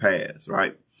come to pass,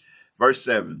 right? Verse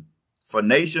 7, for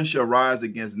nation shall rise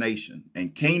against nation,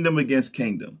 and kingdom against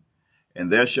kingdom,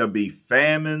 and there shall be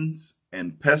famines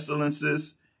and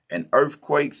pestilences and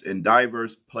earthquakes in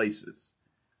diverse places.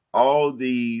 All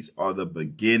these are the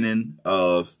beginning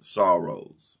of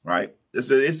sorrows, right? It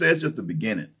says just the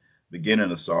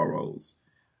beginning of sorrows,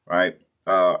 right?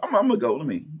 I'm gonna go.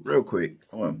 Real quick.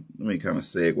 Let me kind of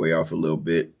segue off a little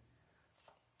bit.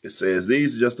 It says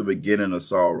these are just the beginning of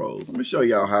sorrows. Let me show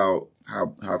y'all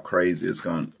how crazy it's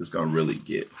gonna really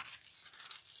get.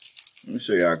 Let me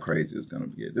show you how crazy it's gonna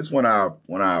get. This one of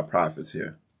our prophets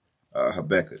here,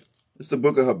 Habakkuk. It's the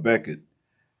book of Habakkuk,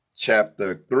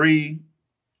 chapter 3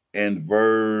 and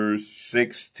verse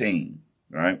 16.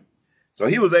 Right. So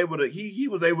he was able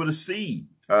to see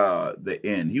the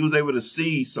end. He was able to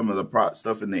see some of the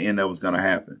stuff in the end that was going to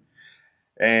happen.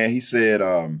 And he said,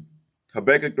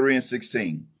 Habakkuk 3 and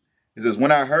 16, he says,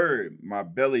 when I heard, my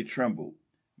belly trembled,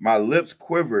 my lips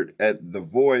quivered at the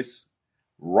voice,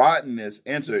 rottenness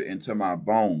entered into my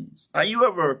bones. Now, you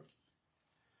ever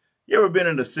been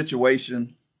in a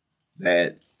situation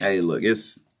that, hey, look,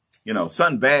 it's,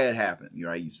 something bad happened,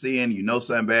 right? You know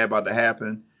something bad about to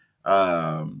happen.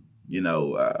 I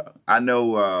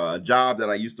know a job that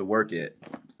I used to work at.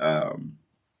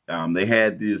 They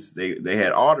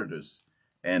had auditors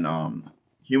and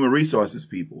human resources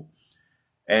people,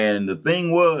 and the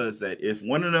thing was that if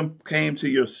one of them came to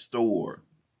your store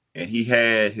and he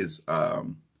had his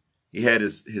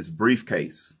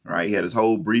briefcase, right? He had his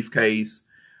whole briefcase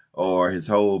or his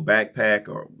whole backpack,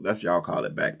 or that's y'all call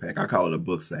it backpack. I call it a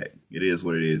book sack. It is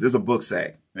what it is. It's a book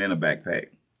sack and a backpack.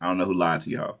 I don't know who lied to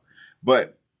y'all,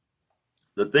 but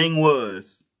the thing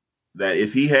was that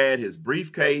if he had his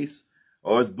briefcase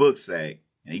or his book sack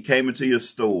and he came into your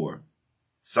store,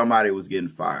 somebody was getting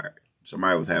fired.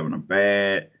 Somebody was having a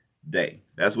bad day.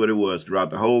 That's what it was throughout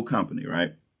the whole company,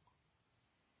 right?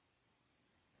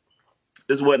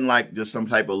 This wasn't like just some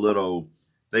type of little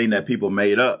thing that people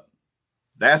made up.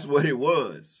 That's what it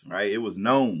was, right? It was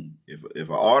known. If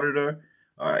an auditor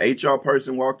or HR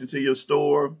person walked into your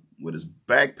store with his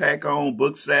backpack on,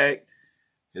 book sack,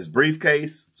 his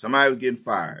briefcase, somebody was getting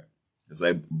fired. It's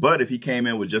like, but if he came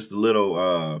in with just a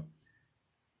little,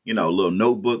 little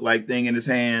notebook like thing in his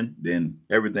hand, then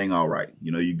everything all right.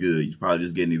 You good. You're probably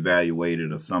just getting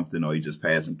evaluated or something, or you're just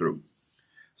passing through.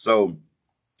 So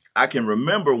I can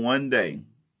remember one day,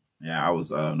 I was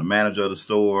the manager of the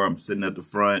store. I'm sitting at the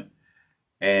front,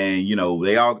 and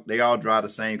they all drive the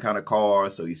same kind of car.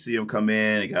 So you see them come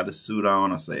in, they got a suit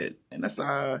on. I said, and that's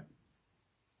our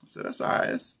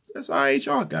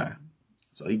HR guy.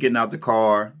 So he getting out the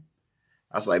car.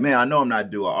 I was like, man, I know I'm not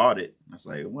due an audit. I was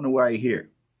like, I wonder why he here.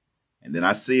 And then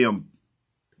I see him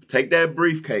take that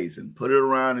briefcase and put it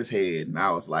around his head. And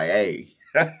I was like, hey,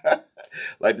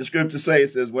 like the scripture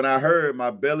says, it says, when I heard,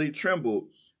 my belly trembled,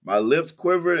 my lips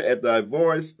quivered at thy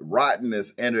voice,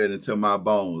 rottenness entered into my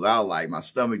bones. I was like, my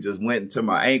stomach just went into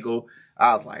my ankle.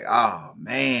 I was like, oh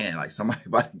man, like somebody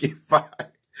about to get fired.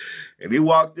 And he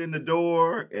walked in the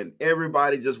door and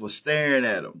everybody just was staring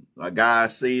at him. A guy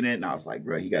seen it and I was like,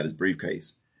 bro, he got his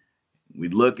briefcase. We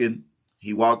looking.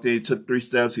 He walked in, took 3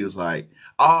 steps. He was like,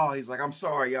 I'm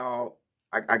sorry, y'all.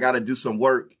 I got to do some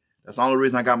work. That's the only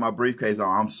reason I got my briefcase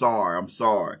on. I'm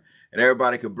sorry. And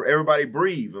everybody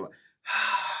breathe. Like,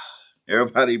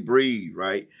 everybody breathe,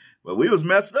 right? But we was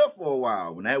messed up for a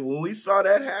while. When we saw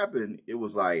that happen, it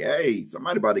was like, hey,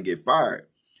 somebody about to get fired.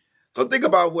 So think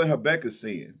about what Habakkuk's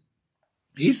seeing.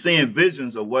 He's seeing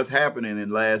visions of what's happening in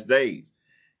last days,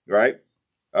 right?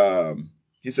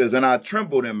 He says, and I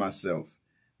trembled in myself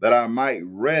that I might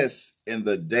rest in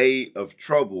the day of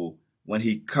trouble. When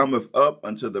he cometh up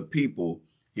unto the people,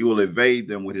 he will evade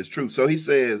them with his truth. So he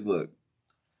says, look,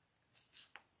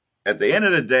 at the end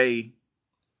of the day,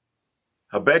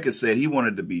 Habakkuk said he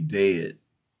wanted to be dead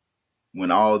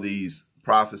when all these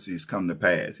prophecies come to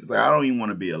pass. He's like, I don't even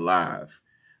want to be alive.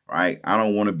 Right? I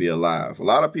don't want to be alive. A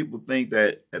lot of people think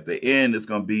that at the end it's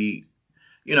going to be,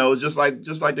 it's just like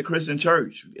the Christian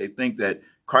church. They think that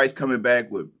Christ coming back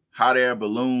with hot air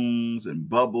balloons and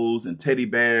bubbles and teddy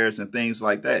bears and things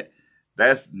like that.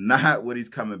 That's not what he's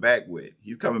coming back with.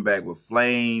 He's coming back with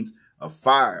flames, a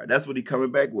fire. That's what he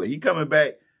coming back with. He coming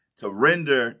back to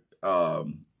render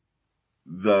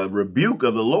the rebuke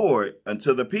of the Lord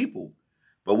unto the people.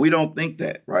 But we don't think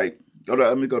that, right?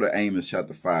 Let me go to Amos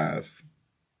chapter 5.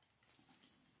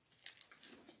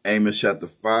 Amos chapter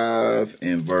 5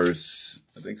 and verse,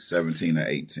 I think 17 or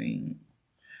 18.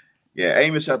 Yeah,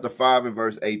 Amos chapter 5 and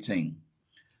verse 18.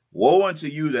 Woe unto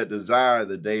you that desire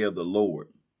the day of the Lord.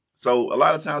 So a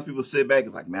lot of times people sit back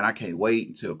and like, man, I can't wait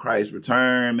until Christ's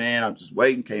return, man. I'm just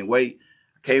waiting, can't wait.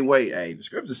 I can't wait. Hey, the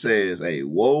scripture says, hey,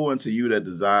 woe unto you that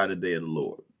desire the day of the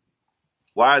Lord.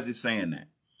 Why is he saying that?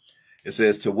 It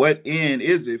says, to what end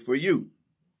is it for you?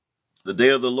 The day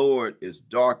of the Lord is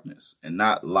darkness and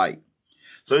not light.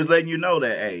 So he's letting you know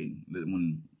that, hey,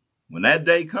 when that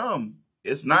day come,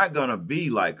 it's not going to be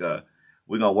like we're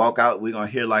going to walk out, we're going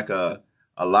to hear like a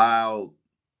loud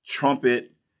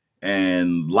trumpet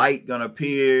and light going to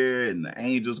appear and the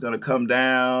angel's going to come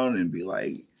down and be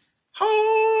like,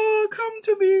 oh, come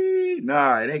to me.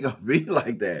 Nah, it ain't going to be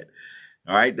like that.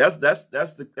 All right.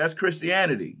 That's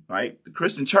Christianity, right? The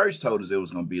Christian church told us it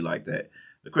was going to be like that.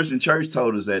 The Christian church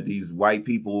told us that these white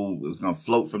people was going to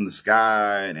float from the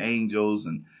sky and angels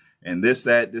and this,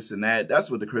 that, this, and that. That's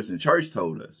what the Christian church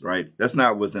told us, right? That's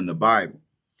not what's in the Bible.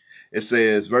 It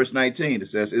says, verse 19, it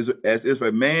says, as if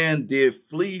a man did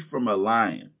flee from a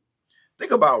lion.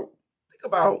 Think about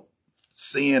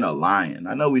seeing a lion.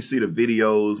 I know we see the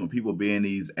videos when people be in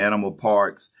these animal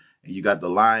parks and you got the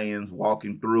lions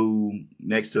walking through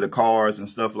next to the cars and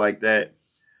stuff like that.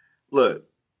 Look.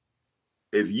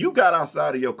 If you got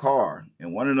outside of your car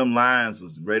and one of them lions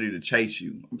was ready to chase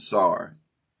you, I'm sorry.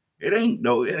 They ain't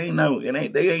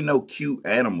no cute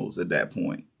animals at that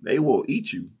point. They will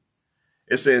eat you.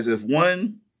 It says if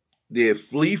one did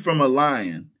flee from a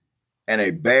lion and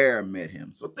a bear met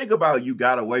him. So think about you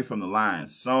got away from the lion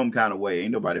some kind of way.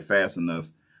 Ain't nobody fast enough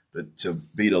to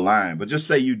beat a lion. But just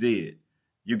say you did.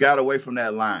 You got away from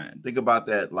that lion. Think about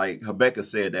that, like Habakkuk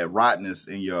said, that rottenness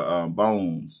in your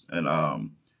bones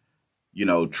and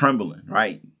trembling,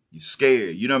 right? You're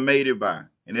scared. You done made it by.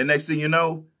 And then next thing you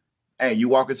know, hey, you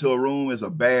walk into a room, there's a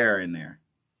bear in there,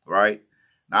 right?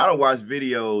 Now, I don't watch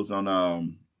videos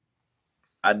on,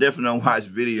 I definitely don't watch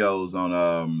videos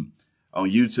on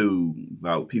YouTube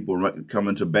about people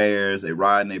coming to bears. They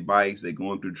riding their bikes, they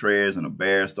going through trails, and a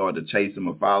bear start to chase them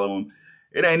or follow them.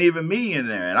 It ain't even me in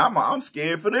there. And I'm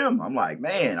scared for them. I'm like,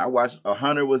 man, I watched a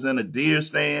hunter was in a deer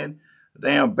stand. The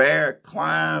damn bear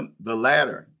climbed the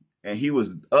ladder. And he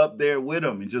was up there with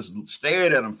him and just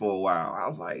stared at him for a while. I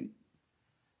was like,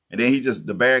 and then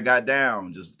the bear got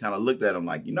down, just kind of looked at him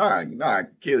like, I can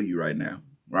kill you right now,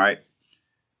 right?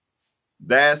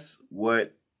 That's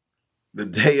what the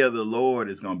day of the Lord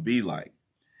is going to be like.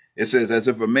 It says, as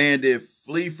if a man did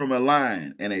flee from a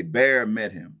lion and a bear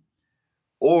met him,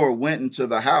 or went into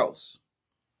the house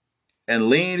and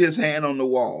leaned his hand on the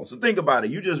wall. So think about it.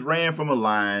 You just ran from a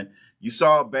lion. You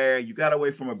saw a bear, you got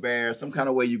away from a bear, some kind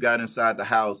of way you got inside the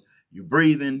house. You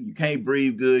breathing, you can't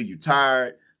breathe good, you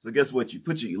tired. So guess what?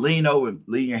 You lean over and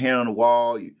lean your hand on the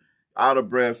wall, you out of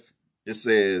breath. It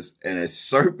says, and a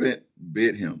serpent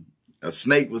bit him. A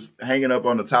snake was hanging up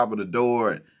on the top of the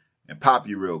door and pop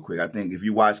you real quick. I think if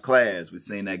you watch Class, we've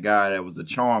seen that guy that was a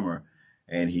charmer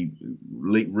and he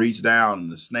reached down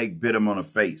and the snake bit him on the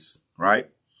face, right?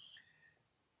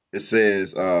 It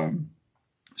says,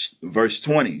 verse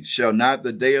 20, shall not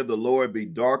the day of the Lord be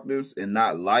darkness and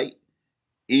not light,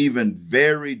 even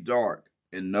very dark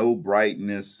and no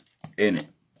brightness in it?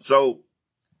 So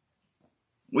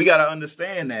we got to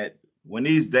understand that when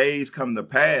these days come to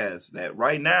pass, that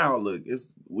right now, look, it's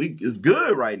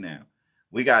good right now.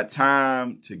 We got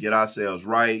time to get ourselves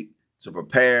right, to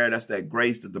prepare. That's that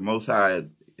grace that the Most High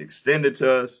has extended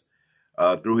to us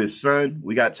through his son.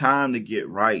 We got time to get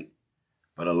right.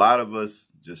 But a lot of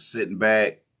us just sitting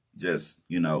back,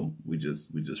 we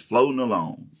just floating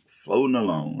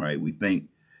along, right? We think,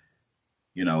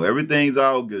 everything's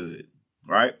all good,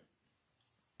 right?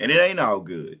 And it ain't all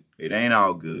good. It ain't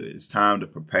all good. It's time to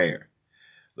prepare.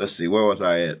 Let's see, where was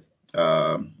I at?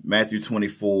 Matthew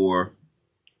 24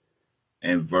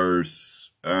 and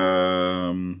verse,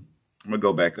 I'm going to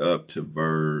go back up to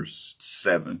verse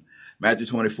 7. Matthew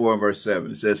 24 and verse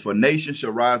 7. It says, for nation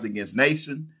shall rise against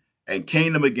nation and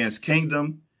kingdom against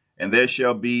kingdom, and there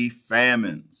shall be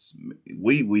famines.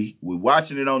 We're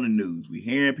watching it on the news. We're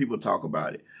hearing people talk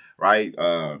about it, right?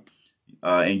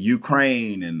 In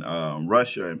Ukraine and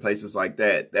Russia and places like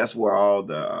that. That's where all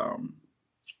the,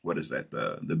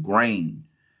 the grain,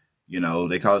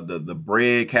 they call it the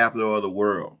bread capital of the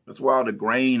world. That's where all the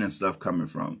grain and stuff coming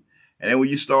from. And then when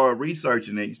you start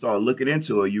researching it, you start looking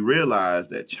into it, you realize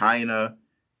that China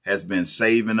has been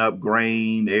saving up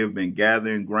grain. They've been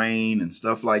gathering grain and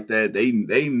stuff like that.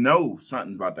 They know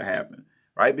something's about to happen,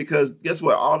 right? Because guess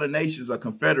what? All the nations are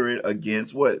confederate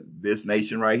against what? This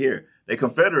nation right here. They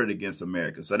confederate against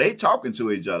America. So they talking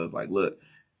to each other like, look,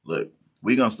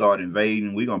 we're going to start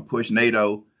invading. We're going to push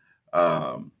NATO.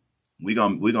 We're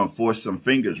gonna force some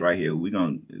fingers right here. We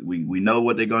know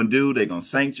what they're gonna do. They're gonna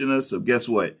sanction us. So guess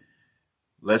what?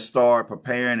 Let's start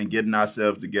preparing and getting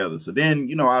ourselves together. So then,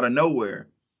 out of nowhere,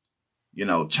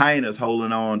 China's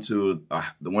holding on to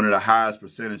one of the highest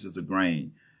percentages of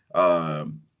grain.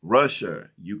 Russia,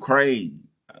 Ukraine,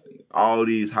 all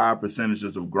these high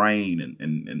percentages of grain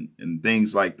and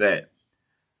things like that.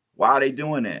 Why are they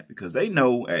doing that? Because they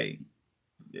know, hey,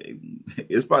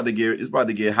 it's about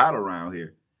to get hot around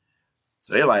here.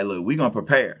 So they're like, look, we're going to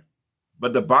prepare.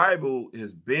 But the Bible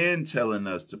has been telling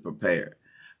us to prepare.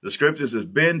 The scriptures has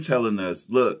been telling us,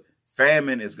 look,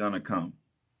 famine is going to come.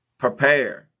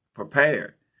 Prepare,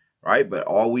 right? But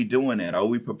are we doing that? Are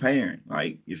we preparing?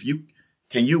 Like,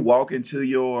 can you walk into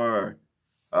your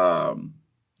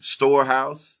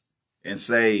storehouse and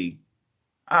say,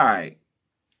 all right,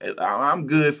 I'm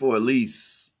good for at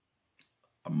least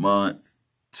a month,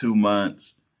 2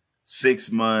 months,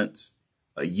 6 months,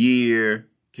 a year?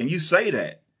 Can you say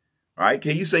that? Right?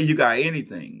 Can you say you got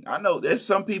anything? I know there's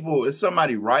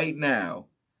somebody right now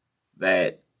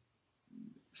that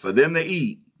for them to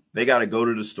eat, they got to go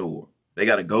to the store. They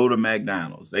got to go to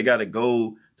McDonald's. They got to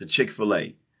go to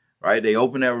Chick-fil-A, right? They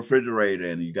open that refrigerator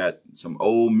and you got some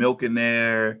old milk in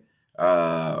there,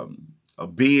 a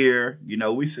beer.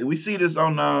 We see this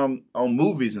on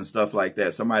movies and stuff like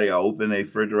that. Somebody will open a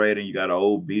refrigerator and you got an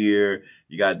old beer.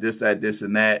 You got this, that, this,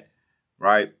 and that.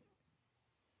 Right.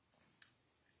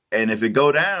 And if it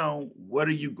go down, what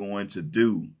are you going to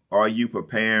do? Are you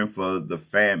preparing for the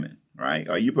famine? Right.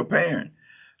 Are you preparing?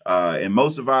 In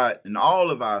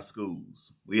all of our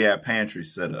schools, we have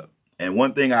pantries set up. And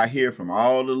one thing I hear from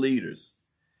all the leaders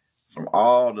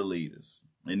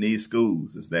in these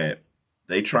schools is that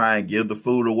they try and give the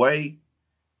food away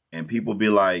and people be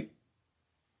like,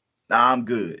 nah, I'm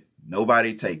good.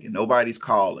 Nobody taking, nobody's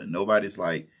calling. Nobody's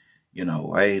like,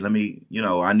 hey, let me,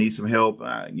 I need some help.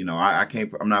 I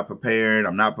can't, I'm not prepared.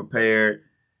 Let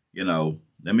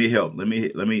me help. Let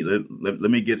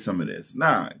me get some of this.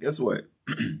 Nah, guess what?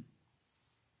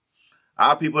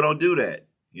 Our people don't do that.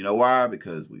 You know why?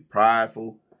 Because we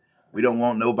prideful. We don't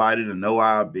want nobody to know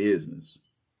our business.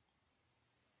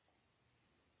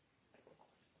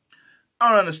 I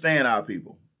don't understand our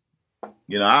people.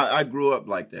 I grew up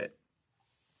like that.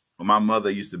 My mother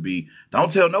used to be,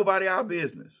 don't tell nobody our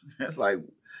business. It's like,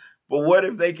 but what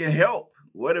if they can help?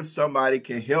 What if somebody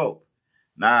can help?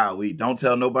 Nah, we don't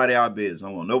tell nobody our business. I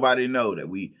don't want nobody to know that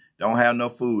we don't have no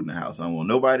food in the house. I don't want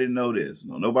nobody to know this.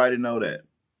 No, nobody to know that.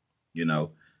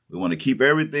 We want to keep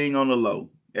everything on the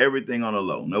low. Everything on the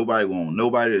low.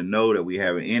 Nobody to know that we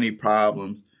having any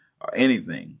problems or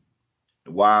anything.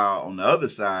 While on the other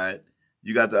side,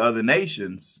 you got the other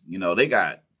nations, they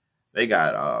got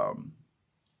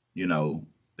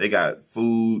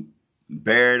food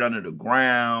buried under the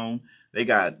ground. They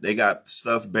got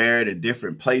stuff buried in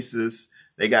different places.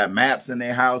 They got maps in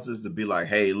their houses to be like,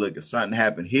 hey, look, if something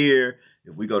happened here,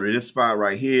 if we go to this spot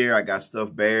right here, I got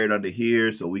stuff buried under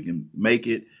here so we can make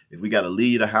it. If we got to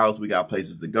leave the house, we got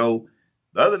places to go.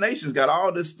 The other nations got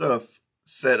all this stuff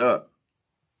set up.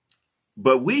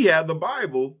 But we have the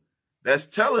Bible that's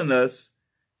telling us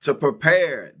to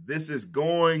prepare. This is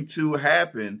going to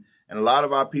happen. And a lot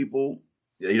of our people,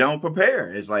 they don't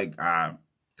prepare. It's like,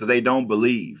 because they don't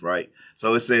believe, right?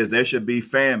 So it says there should be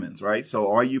famines, right? So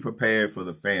are you prepared for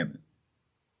the famine?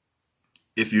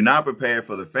 If you're not prepared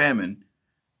for the famine,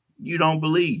 you don't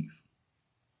believe.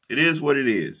 It is what it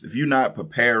is. If you're not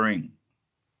preparing,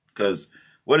 because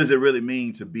what does it really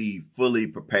mean to be fully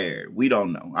prepared? We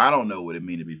don't know. I don't know what it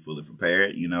means to be fully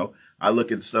prepared. I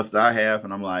look at the stuff that I have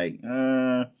and I'm like,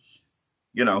 am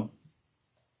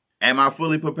I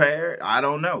fully prepared? I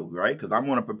don't know, right? Because I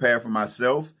want to prepare for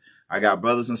myself. I got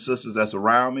brothers and sisters that's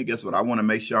around me. Guess what? I want to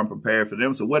make sure I'm prepared for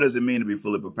them. So what does it mean to be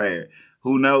fully prepared?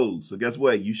 Who knows? So guess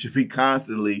what? You should be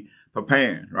constantly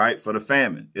preparing, right? For the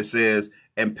famine. It says,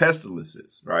 and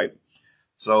pestilences, right?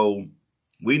 So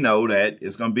we know that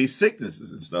it's going to be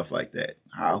sicknesses and stuff like that.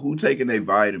 Who taking their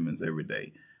vitamins every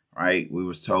day, right? We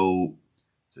was told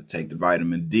to take the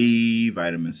vitamin D,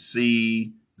 vitamin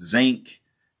C, zinc,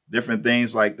 different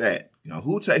things like that.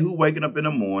 Who waking up in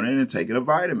the morning and taking their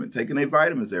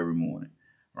vitamins every morning,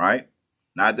 right?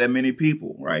 Not that many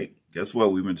people, right? Guess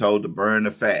what? We've been told to burn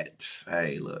the fat.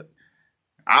 Hey, look,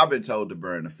 I've been told to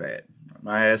burn the fat.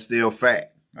 My ass still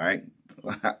fat, right?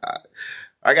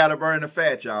 I got to burn the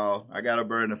fat, y'all. I got to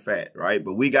burn the fat, right?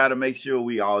 But we got to make sure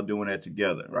we all doing that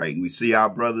together, right? We see our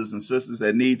brothers and sisters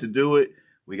that need to do it.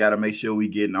 We got to make sure we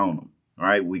getting on them, all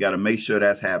right? We got to make sure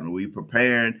that's happening. We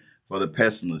preparing for the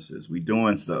pestilences. We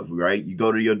doing stuff, right? You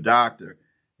go to your doctor.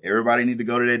 Everybody need to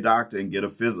go to their doctor and get a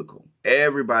physical.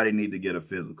 Everybody need to get a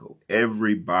physical.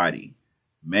 Everybody,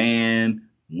 man,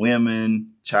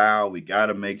 women, child, we got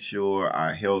to make sure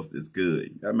our health is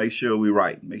good. Got to make sure we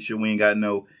right. Make sure we ain't got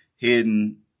no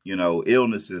hidden,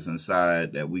 illnesses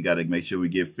inside that we got to make sure we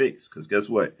get fixed. Because guess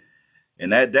what?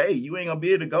 In that day, you ain't gonna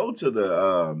be able to go to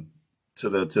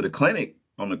the clinic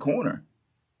on the corner,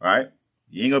 right?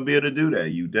 You ain't gonna be able to do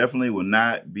that. You definitely will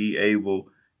not be able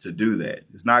to do that.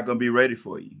 It's not gonna be ready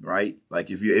for you, right?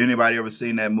 Like if anybody ever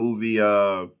seen that movie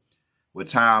with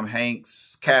Tom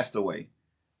Hanks, Castaway,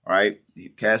 right?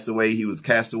 Castaway. He was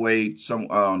castaway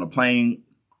on a plane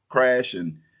crash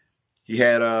and he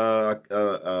had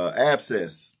a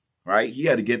abscess, right? He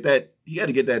had to get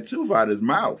that tooth out of his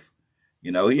mouth. He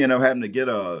ended up having to get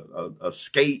a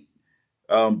skate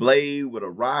blade with a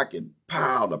rock and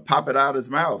to pop it out of his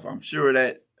mouth. I'm sure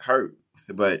that hurt.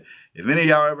 But if any of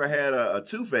y'all ever had a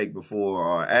toothache before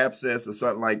or abscess or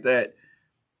something like that,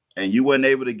 and you wasn't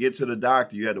able to get to the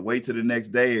doctor, you had to wait till the next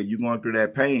day and you going through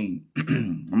that pain,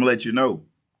 I'm gonna let you know,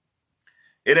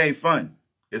 it ain't fun.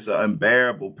 It's an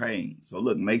unbearable pain. So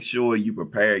look, make sure you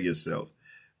prepare yourself,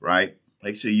 right?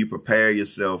 Make sure you prepare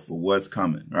yourself for what's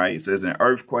coming, right? It says in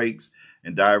earthquakes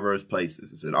and diverse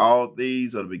places. It said all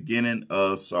these are the beginning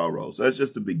of sorrow. So it's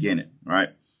just the beginning,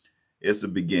 right? It's the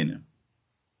beginning.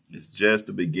 It's just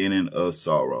the beginning of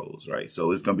sorrows, right?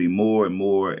 So it's going to be more and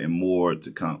more and more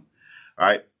to come. All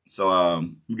right. So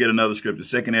we get another scripture,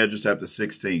 2nd Ezra chapter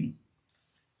 16.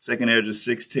 2nd Ezra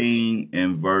 16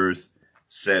 and verse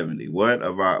 70. What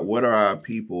are our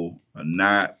people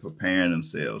not preparing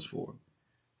themselves for?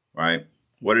 Right?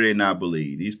 What do they not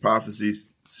believe? These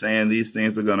prophecies saying these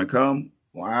things are going to come.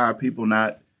 Why are people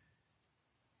not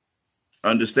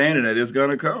understanding that it's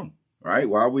going to come? Right?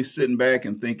 Why are we sitting back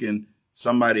and thinking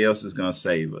somebody else is going to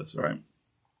save us? Right?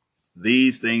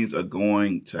 These things are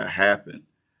going to happen.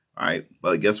 Right?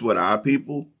 But guess what? Our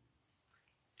people,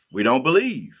 we don't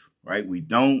believe. Right? We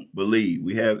don't believe.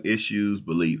 We have issues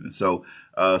believing. So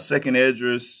 2nd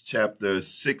Ezra chapter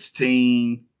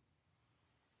 16.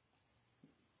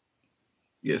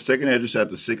 Yeah, 2nd Ezra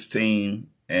chapter 16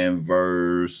 and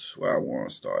verse, I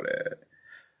want to start at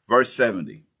verse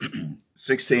 70.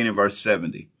 16 and verse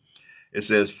 70. It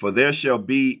says, for there shall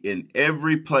be in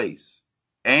every place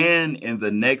and in the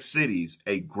next cities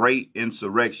a great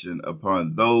insurrection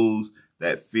upon those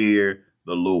that fear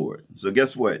the Lord. So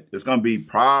guess what? It's going to be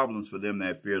problems for them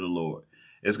that fear the Lord.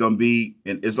 It's going to be,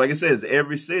 and it's like I said,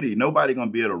 every city. Nobody going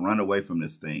to be able to run away from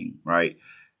this thing, right?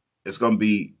 It's going to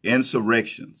be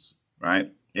insurrections,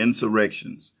 right?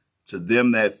 Insurrections to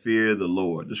them that fear the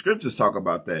Lord. The scriptures talk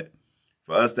about that.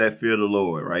 For us that fear the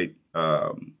Lord, right?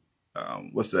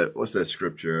 What's that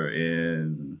scripture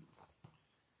in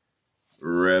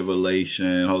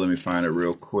Revelation? Hold on, let me find it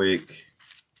real quick.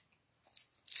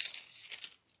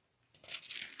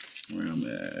 Where I'm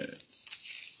at.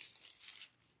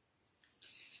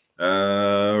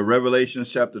 Revelation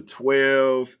chapter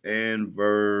 12 and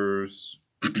verse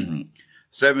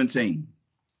 17.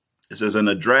 It says, and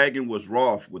the dragon was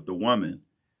wroth with the woman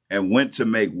and went to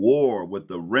make war with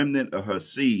the remnant of her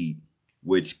seed,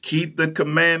 which keep the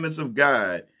commandments of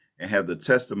God and have the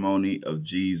testimony of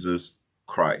Jesus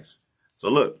Christ. So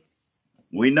look,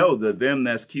 we know that them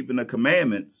that's keeping the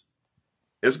commandments,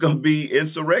 it's going to be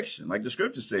insurrection. Like the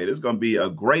scripture said, it's going to be a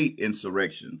great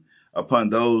insurrection upon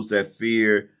those that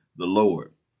fear the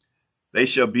Lord. They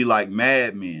shall be like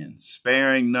madmen,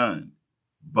 sparing none,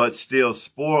 but still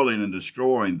spoiling and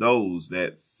destroying those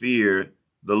that fear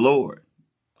the Lord.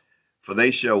 For they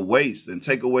shall waste and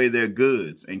take away their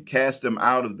goods and cast them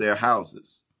out of their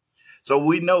houses. So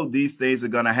we know these things are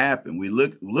going to happen. We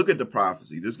look at the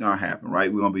prophecy. This is going to happen,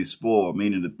 right? We're going to be spoiled,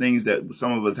 meaning the things that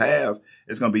some of us have,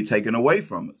 it's going to be taken away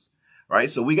from us, right?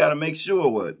 So we got to make sure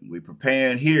what we're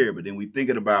preparing here, but then we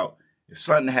thinking about if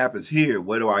something happens here,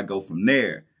 where do I go from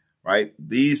there, right?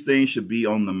 These things should be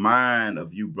on the mind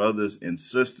of you brothers and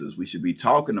sisters. We should be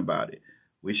talking about it.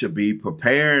 We should be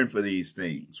preparing for these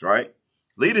things, right?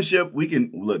 Leadership,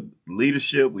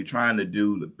 leadership, we're trying to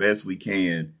do the best we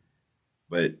can,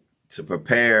 but to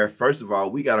prepare, first of all,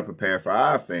 we got to prepare for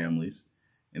our families.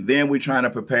 And then we're trying to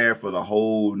prepare for the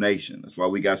whole nation. That's why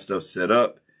we got stuff set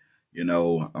up.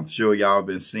 I'm sure y'all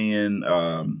been seeing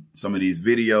some of these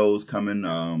videos coming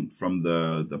from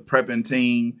the prepping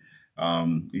team.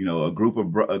 A group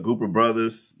of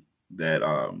brothers that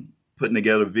putting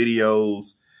together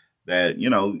videos that, you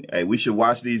know, hey, we should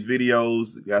watch these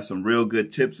videos. Got some real good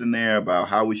tips in there about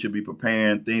how we should be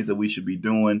preparing, things that we should be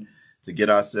doing to get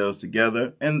ourselves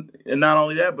together. And not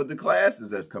only that, but the classes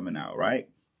that's coming out, right?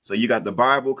 So you got the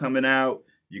Bible coming out.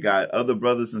 You got other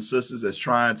brothers and sisters that's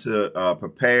trying to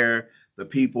prepare the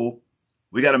people.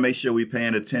 We got to make sure we're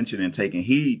paying attention and taking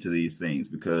heed to these things,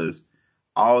 because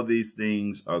all these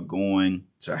things are going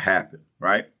to happen,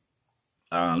 right?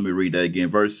 Let me read that again.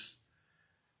 Verse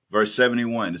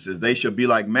 71, it says, they shall be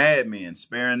like madmen,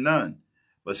 sparing none,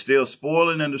 but still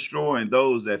spoiling and destroying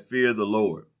those that fear the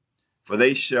Lord. For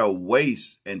they shall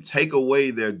waste and take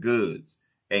away their goods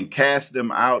and cast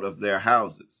them out of their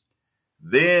houses.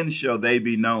 Then shall they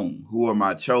be known who are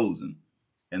my chosen,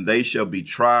 and they shall be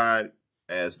tried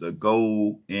as the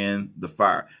gold in the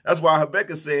fire. That's why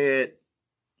Habakkuk said,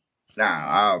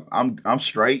 nah, I'm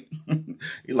straight.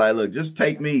 He's like, look, just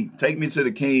take me to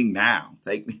the king now.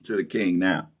 Take me to the king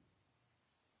now.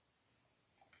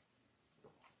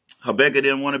 Habakkuk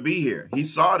didn't want to be here. He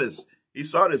saw this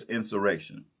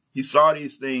insurrection. He saw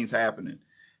these things happening.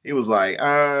 He was like,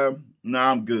 no,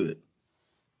 I'm good.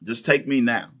 Just take me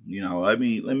now. You know, let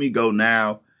me go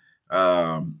now.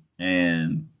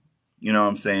 And you know what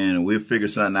I'm saying? We'll figure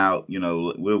something out. You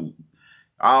know,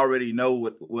 I already know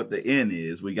what the end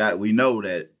is. We know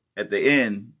that at the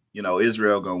end, you know,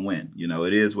 Israel gonna win. You know,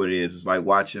 it is what it is. It's like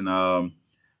watching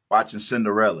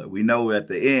Cinderella. We know at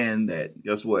the end that,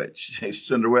 guess what?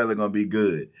 Cinderella gonna be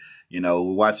good. You know,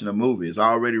 we're watching a movie. It's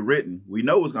already written. We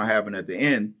know what's gonna happen at the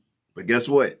end. But guess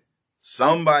what?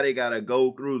 Somebody gotta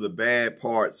go through the bad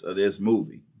parts of this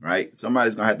movie, right?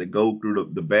 Somebody's gonna have to go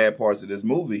through the bad parts of this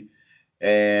movie.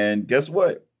 And guess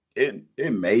what? It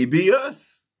may be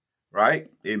us, right?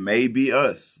 It may be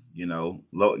us, you know,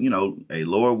 a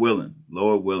Lord willing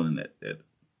that,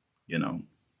 you know,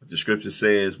 the scripture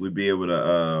says we'd be able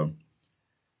to,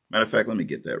 matter of fact, let me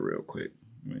get that real quick.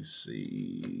 Let me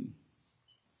see.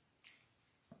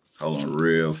 Hold on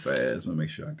real fast. Let me make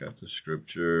sure I got the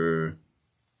scripture.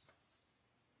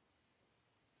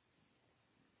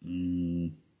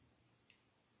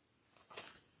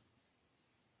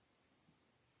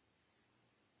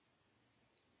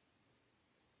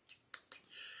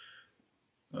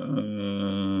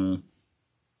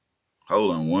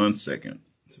 Hold on one second.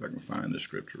 See if I can find the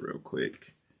scripture real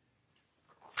quick.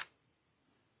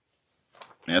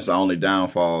 And that's the only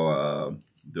downfall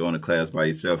doing a class by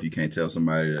yourself. You can't tell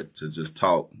somebody to just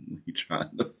talk. You're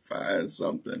trying to find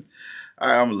something. All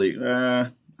right, I'm gonna leave.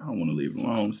 I don't want to leave it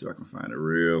alone. See if I can find it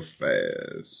real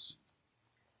fast.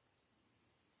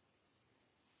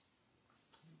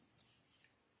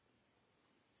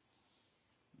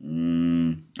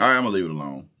 All right, I'm gonna leave it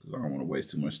alone because I don't want to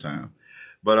waste too much time.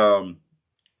 But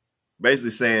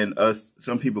basically saying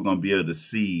some people gonna be able to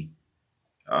see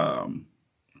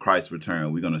Christ's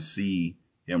return. We're gonna see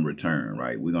him return,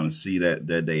 right? We're gonna see that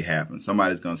day happen.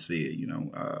 Somebody's gonna see it, you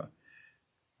know.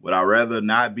 Would I rather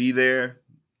not be there?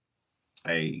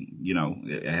 Hey, you know,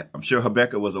 I'm sure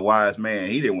Habakkuk was a wise man.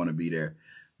 He didn't want to be there.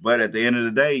 But at the end of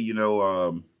the day, you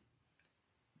know,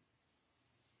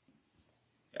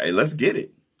 hey, let's get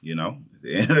it. You know, at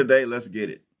the end of the day, let's get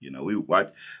it. You know,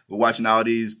 we're watching all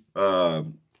these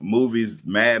movies,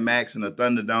 Mad Max and the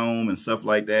Thunderdome and stuff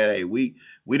like that. Hey, we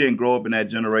didn't grow up in that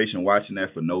generation watching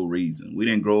that for no reason. We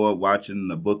didn't grow up watching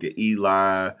the Book of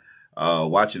Eli,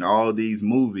 watching all these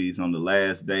movies on the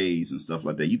last days and stuff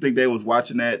like that. You think they was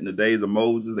watching that in the days of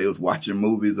Moses? They was watching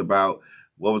movies about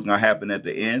what was going to happen at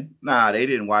the end? Nah, they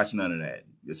didn't watch none of that.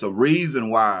 It's a reason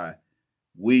why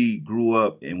we grew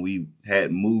up and we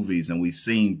had movies and we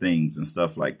seen things and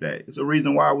stuff like that. It's a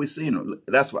reason why we seen them.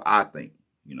 That's what I think.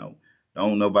 You know,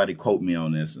 don't nobody quote me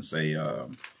on this and say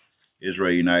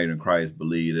Israel United in Christ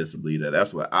believe this or believe that.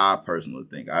 That's what I personally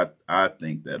think. I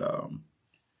think that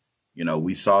you know,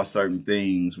 we saw certain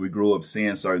things. We grew up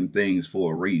seeing certain things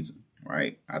for a reason,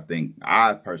 right? I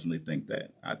personally think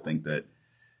that. I think that,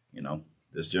 you know,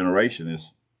 this generation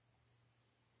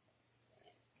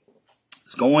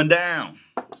it's going down.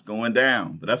 It's going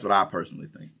down. But that's what I personally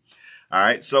think. All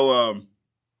right. So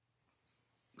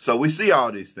so we see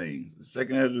all these things. 2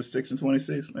 Ezra 6 and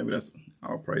 26. Maybe that's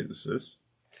all praises, sis.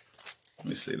 Let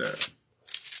me see that.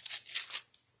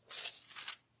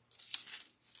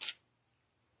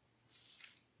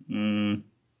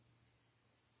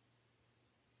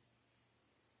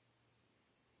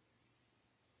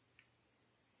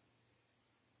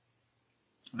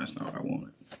 That's not what I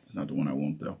wanted. It's not the one I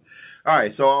want, though. All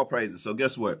right, so all praises. So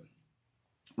guess what?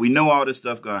 We know all this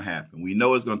stuff going to happen. We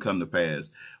know it's going to come to pass.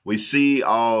 We see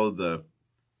all the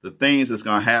things that's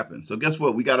going to happen. So guess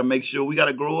what? We got to make sure we got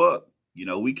to grow up. You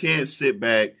know, we can't sit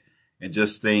back and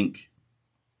just think,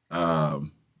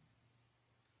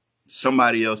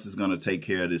 somebody else is going to take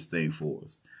care of this thing for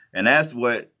us. And that's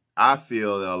what I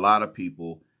feel that a lot of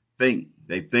people think.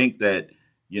 They think that,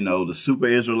 the super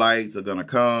Israelites are going to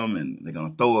come and they're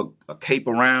going to throw a cape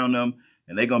around them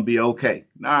and they're going to be okay.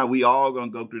 Nah, we all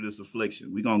going to go through this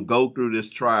affliction. We're going to go through this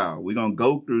trial. We're going to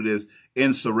go through this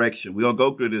insurrection. We're going to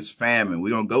go through this famine. We're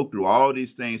going to go through all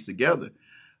these things together,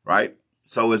 right?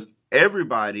 So it's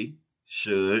everybody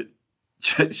should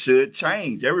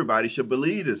change. Everybody should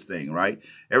believe this thing, right?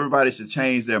 Everybody should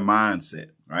change their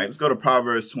mindset, right? Let's go to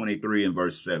Proverbs 23 and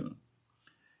verse 7.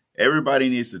 Everybody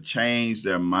needs to change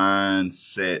their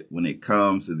mindset when it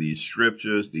comes to these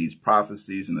scriptures, these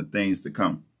prophecies, and the things to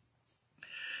come.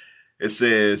 It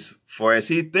says, for as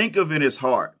he thinketh in his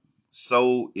heart,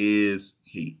 so is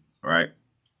he, right?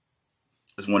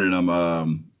 It's one of them,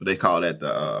 what they call that,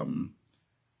 the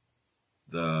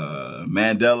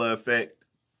Mandela effect,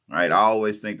 right? I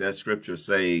always think that scripture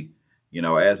say,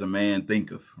 as a man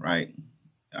thinketh, right?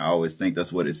 I always think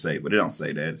that's what it say, but it don't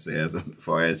say that. It says,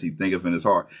 for as he thinketh in his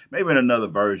heart. Maybe in another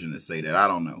version it say that. I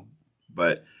don't know.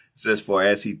 But it says, for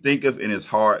as he thinketh in his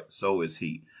heart, so is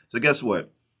he. So guess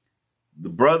what? The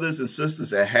brothers and sisters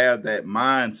that have that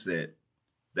mindset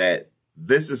that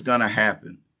this is going to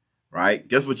happen, right?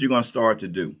 Guess what you're going to start to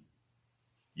do?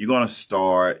 You're going to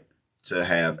start to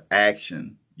have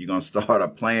action. You're going to start a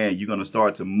plan. You're going to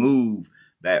start to move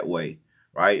that way.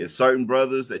 Right? It's certain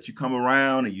brothers that you come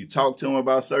around and you talk to them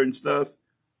about certain stuff.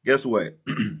 Guess what?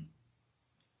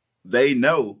 They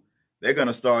know they're going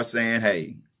to start saying,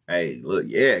 hey, look,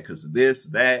 yeah, because this,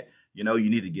 that, you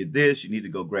need to get this. You need to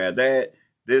go grab that,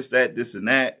 this, and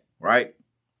that. Right?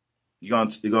 You're going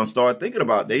to start thinking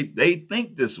about it. They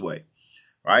think this way.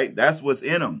 Right? That's what's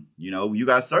in them. You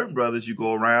got certain brothers, you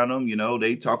go around them,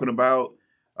 they talking about,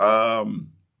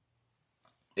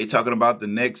 they talking about the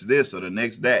next this or the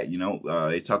next that,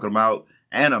 they talking about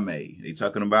anime. They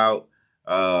talking about,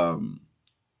 ain't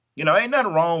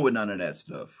nothing wrong with none of that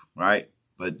stuff, right?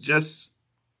 But just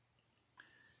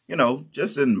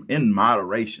in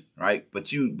moderation, right?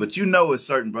 But it's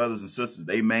certain brothers and sisters,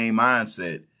 their main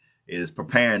mindset is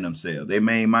preparing themselves. Their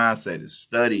main mindset is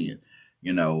studying,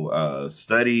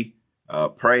 study,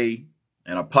 pray,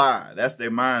 and apply. That's their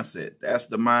mindset. That's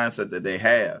the mindset that they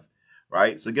have,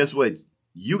 right? So guess what?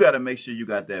 You got to make sure you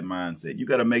got that mindset. You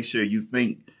got to make sure you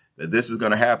think that this is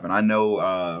going to happen. I know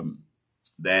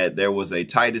that there was a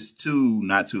Titus 2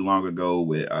 not too long ago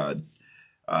with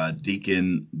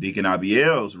Deacon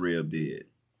Abiel's rib did.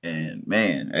 And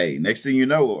man, hey, next thing you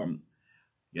know, I'm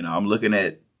looking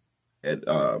at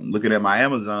my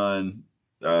Amazon,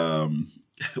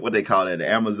 what they call it,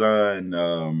 the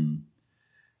Amazon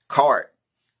cart.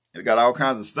 It got all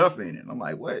kinds of stuff in it. I'm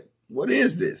like, what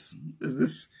is this?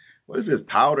 What is this,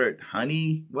 powdered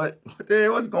honey? What the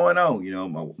hell, what's going on?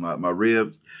 My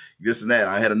ribs, this and that.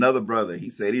 I had another brother. He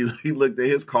said he looked at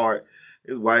his cart.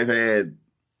 His wife had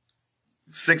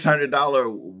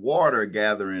 $600 water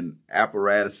gathering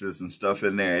apparatuses and stuff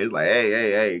in there. It's like,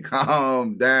 hey,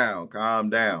 calm down,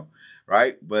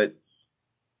 right? But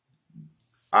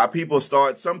some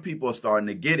people are starting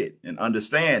to get it and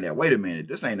understand that, wait a minute,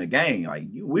 this ain't a game. Like,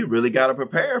 we really got to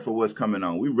prepare for what's coming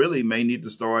on. We really may need to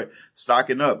start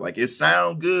stocking up. Like, it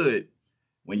sounds good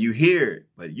when you hear it,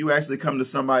 but you actually come to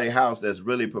somebody's house that's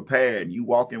really prepared and you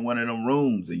walk in one of them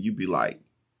rooms and you be like,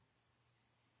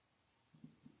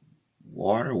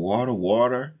 water,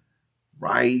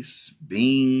 rice,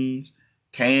 beans,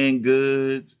 canned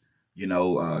goods,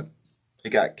 they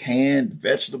got canned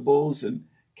vegetables and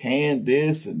canned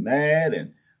this and that,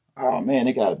 and oh man,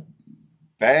 they got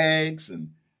bags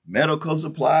and medical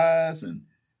supplies and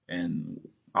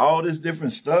all this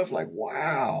different stuff. Like,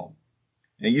 wow.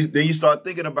 And then you start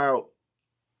thinking about,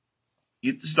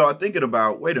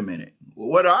 wait a minute, well,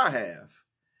 what do I have?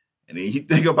 And then you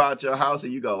think about your house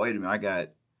and you go, wait a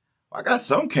minute, I got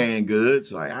some canned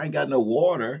goods. Like, I ain't got no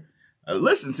water.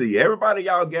 Listen to you, everybody,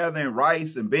 y'all gathering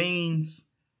rice and beans.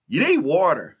 You need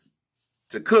water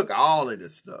to cook all of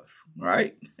this stuff,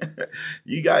 right?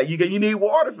 You need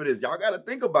water for this. Y'all got to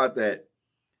think about that.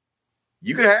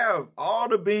 You can have all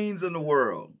the beans in the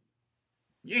world.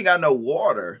 You ain't got no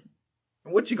water.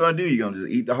 And what you gonna do? You gonna just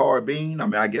eat the hard bean? I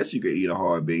mean, I guess you could eat a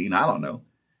hard bean. I don't know.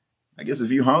 I guess if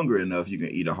you're hungry enough, you can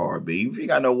eat a hard bean. If you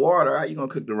got no water, how you gonna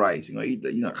cook the rice? You gonna eat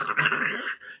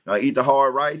the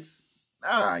hard rice?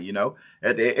 Nah,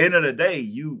 at the end of the day,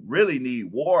 you really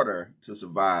need water to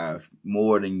survive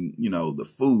more than, the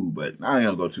food. But I ain't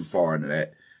gonna go too far into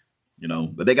that,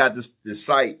 But they got this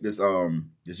site, this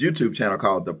YouTube channel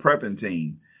called The Prepping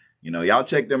Team. Y'all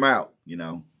check them out.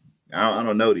 I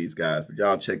don't know these guys, but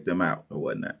y'all check them out or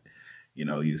whatnot.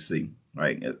 You see,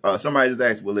 right? Somebody just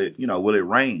asked, will it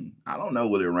rain? I don't know.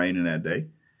 Will it rain in that day?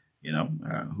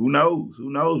 Who knows?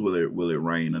 Who knows? Will it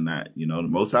rain or not? The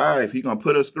Most High, if he going to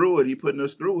put us through it, he putting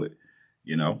us through it.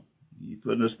 He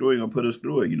putting us through, he going to put us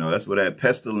through it. That's where that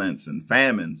pestilence and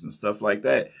famines and stuff like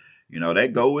that,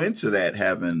 that go into that,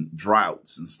 having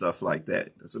droughts and stuff like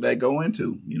that. That's what they go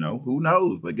into, who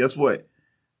knows? But guess what?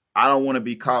 I don't want to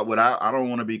be caught I don't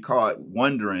want to be caught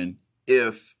wondering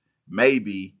if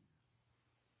maybe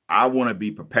I want to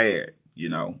be prepared,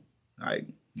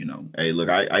 hey, look,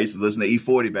 I used to listen to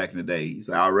E40 back in the day. He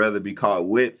said, I'd rather be caught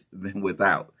with than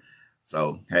without.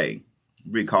 So, hey,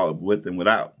 be caught with than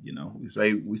without. We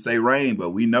say rain,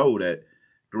 but we know that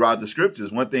throughout the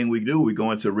scriptures, one thing we do, we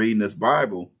go into reading this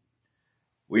Bible.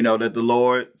 We know that the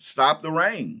Lord stopped the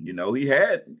rain. He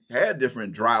had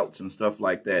different droughts and stuff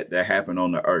like that happened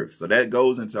on the earth. So that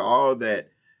goes into all that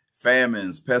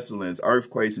famines, pestilence,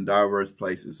 earthquakes in diverse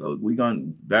places. So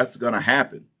that's going to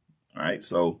happen. All right.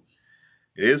 So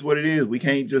it is what it is. We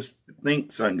can't just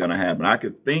think something going to happen. I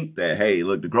could think that, hey,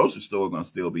 look, the grocery store going to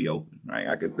still be open. Right.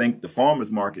 I could think the farmer's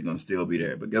market going to still be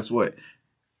there. But guess what?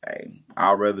 Hey,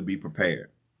 I'd rather be prepared.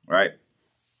 Right.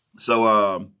 So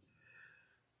I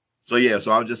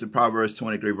was just in Proverbs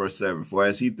 23, verse 7. For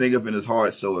as he thinketh in his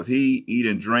heart, so if he eat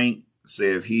and drink,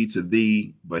 saith he to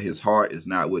thee, but his heart is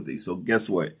not with thee. So guess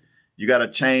what? You got to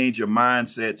change your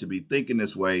mindset to be thinking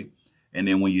this way. And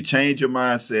then when you change your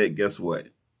mindset, guess what?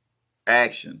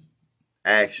 Action,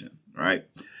 right?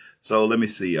 So let me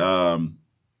see. 1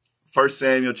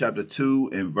 Samuel chapter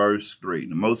 2 and verse 3.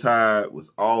 The Most High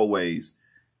was always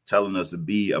telling us to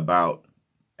be about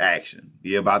action.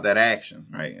 Be about that action,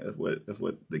 right? That's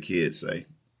what the kids say.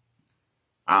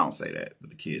 I don't say that, but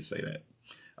the kids say that.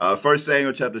 1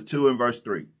 Samuel chapter 2 and verse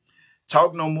 3.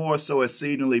 Talk no more so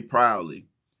exceedingly proudly.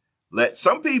 Let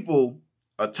some people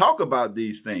talk about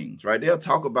these things, right? They'll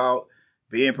talk about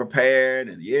being prepared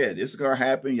and yeah, this is going to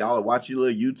happen. Y'all will watch your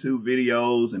little YouTube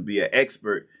videos and be an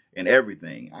expert in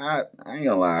everything. I ain't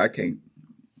gonna lie.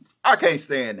 I can't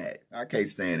stand that. I can't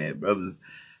stand that. Brothers,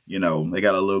 they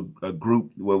got a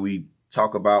group where we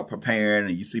talk about preparing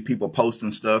and you see people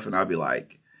posting stuff and I'll be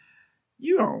like,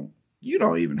 you don't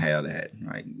even have that.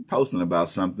 Right? You're posting about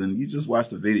something. You just watch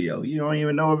the video. You don't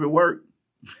even know if it worked.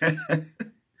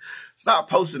 Stop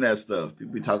posting that stuff.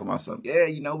 People be talking about something. Yeah,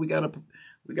 we gotta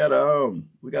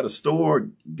store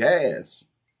gas.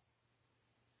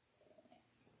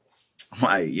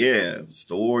 Like, yeah,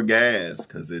 store gas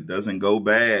because it doesn't go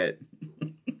bad.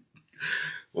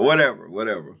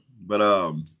 whatever.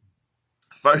 But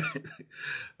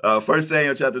First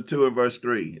Samuel chapter 2 and verse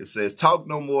 3, it says, talk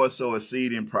no more so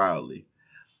exceeding proudly.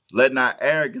 Let not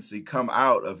arrogancy come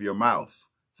out of your mouth.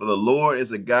 For the Lord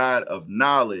is a God of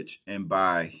knowledge, and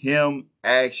by him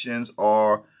actions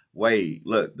are weighed.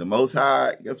 Look, the Most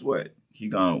High, guess what? He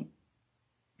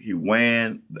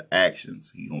weighing the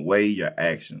actions. He gonna weigh your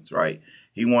actions, right?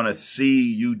 He want to see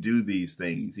you do these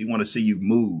things. He want to see you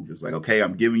move. It's like, okay,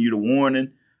 I'm giving you the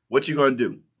warning. What you gonna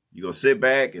do? You gonna sit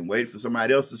back and wait for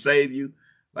somebody else to save you?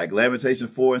 Like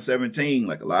Lamentations 4 and 17,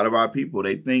 like a lot of our people,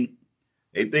 they think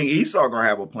Esau gonna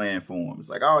have a plan for them. It's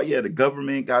like, oh yeah, the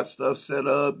government got stuff set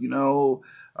up,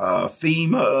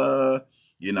 FEMA,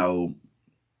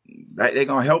 they're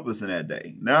gonna help us in that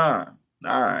day. Nah,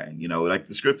 like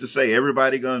the scriptures say,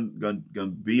 everybody gonna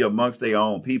be amongst their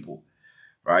own people,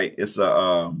 right?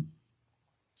 I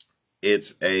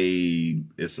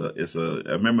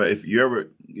remember if you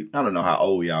ever, I don't know how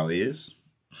old y'all is.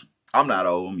 I'm not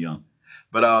old, I'm young,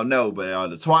 but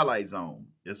the Twilight Zone.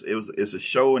 It's a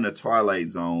show in the Twilight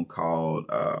Zone called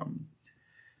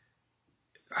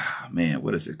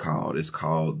what is it called? It's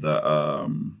called the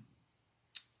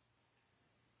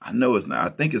I know it's not. I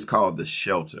think it's called The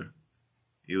Shelter.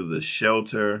 Either The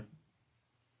Shelter.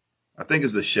 I think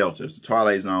it's The Shelter. It's the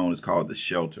Twilight Zone is called The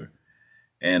Shelter.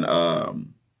 And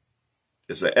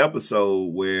it's an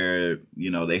episode where,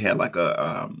 they had like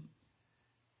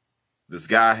this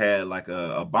guy had like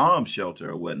a bomb shelter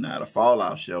or whatnot, a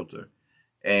fallout shelter.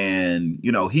 And,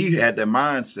 he had the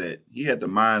mindset. He had the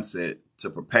mindset to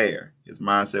prepare. His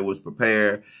mindset was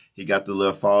prepare. He got the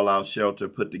little fallout shelter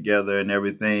put together and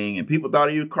everything. And people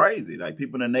thought he was crazy. Like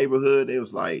people in the neighborhood, they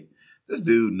was like, this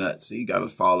dude nuts. He got a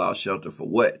fallout shelter for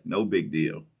what? No big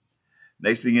deal.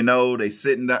 Next thing you know, they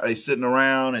sitting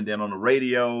around, and then on the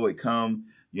radio, it come,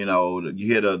 you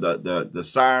hear the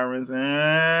sirens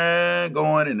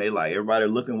going, and they like everybody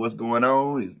looking what's going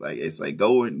on. It's like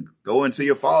go into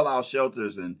your fallout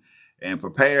shelters and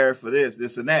prepare for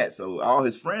this and that. So all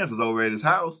his friends was over at his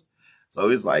house. So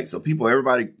it's like,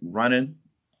 everybody running,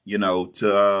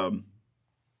 to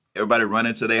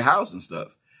their house and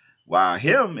stuff. While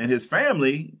him and his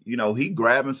family, you know, he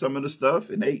grabbing some of the stuff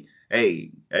and they,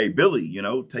 hey, Billy, you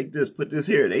know, take this, put this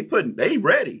here. They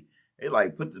ready. They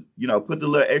like put the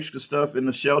little extra stuff in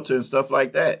the shelter and stuff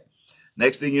like that.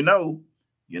 Next thing you know,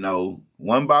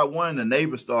 one by one, the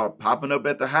neighbors start popping up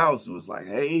at the house and was like,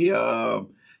 hey,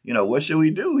 what should we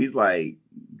do? He's like,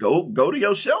 go to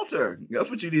your shelter.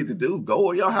 That's what you need to do.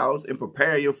 Go to your house and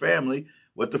prepare your family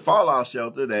with the fallout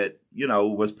shelter that,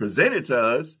 was presented to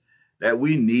us that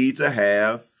we need to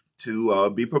have to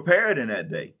be prepared in that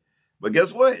day. But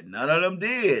guess what? None of them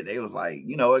did. They was like,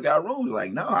 it got room.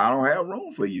 Like, no, I don't have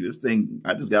room for you. This thing,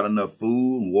 I just got enough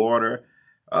food and water,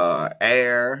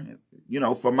 air,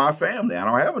 for my family. I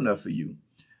don't have enough for you.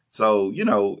 So,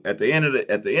 at the end of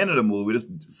the movie, this,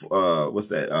 what's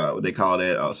that? What they call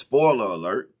that? Spoiler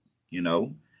alert.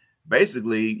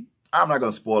 Basically, I'm not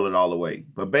going to spoil it all the way,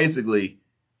 but basically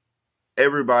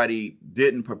everybody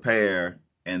didn't prepare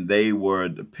and they were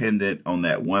dependent on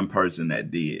that one person that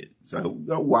did. So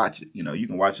go watch it. You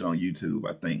can watch it on YouTube.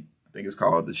 I think it's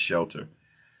called The Shelter.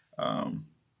 Yeah,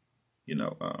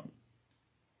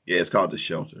 it's called The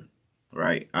Shelter,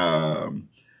 right?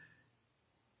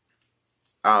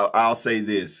 I'll say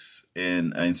this,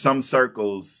 in some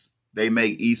circles, they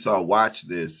make Esau watch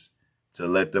this to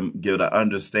let them get an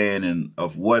understanding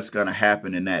of what's going to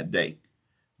happen in that day,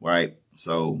 right?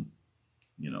 So,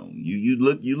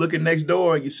 you looking next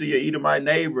door and you see your Edomite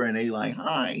neighbor and they like,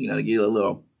 hi, they get a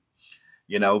little,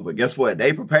 but guess what?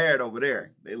 They prepared over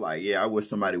there. They like, yeah, I wish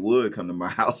somebody would come to my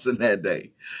house in that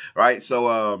day, right? So,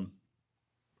 all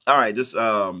right, just,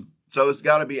 so it's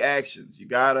got to be actions. You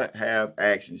got to have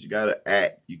actions. You got to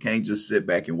act. You can't just sit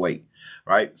back and wait,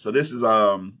 right? So this is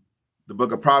the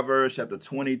book of Proverbs, chapter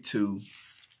 22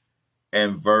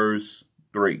 and verse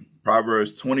 3.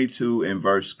 Proverbs 22 and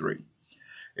verse 3.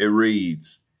 It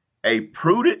reads, a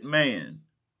prudent man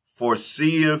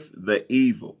foreseeth the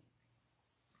evil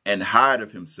and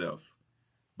hideth himself,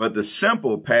 but the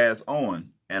simple pass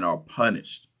on and are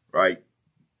punished, right?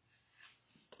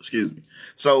 Excuse me.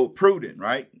 So prudent,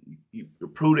 right? A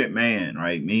prudent man,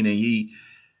 right? Meaning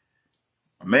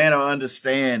a man of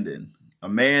understanding, a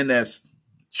man that's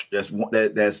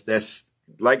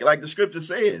like the scripture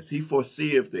says, he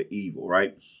foreseeth the evil,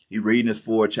 right? He reading his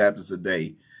 4 chapters a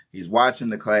day. He's watching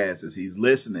the classes. He's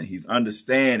listening. He's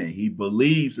understanding. He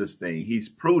believes this thing. He's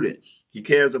prudent. He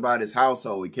cares about his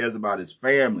household. He cares about his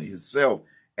family, himself,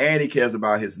 and he cares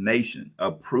about his nation. A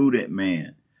prudent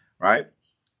man, right?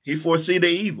 He foresee the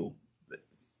evil.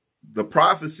 The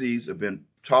prophecies have been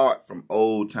taught from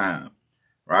old time,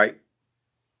 right?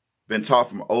 Been taught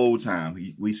from old time.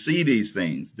 We see these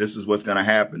things. This is what's going to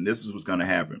happen. This is what's going to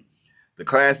happen. The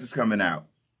class is coming out.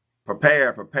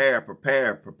 Prepare,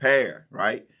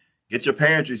 right? Get your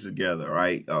pantries together,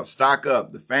 right? Stock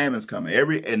up. The famine's coming.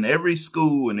 Every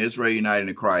school in Israel United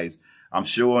in Christ, I'm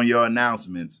sure on your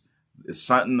announcements, it's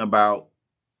something about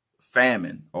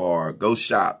famine or go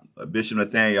shop. Bishop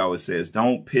Nathaniel always says,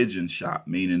 don't pigeon shop,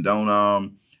 meaning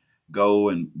don't go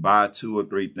and buy 2 or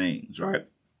 3 things, right?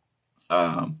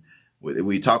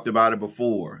 We talked about it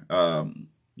before, dealing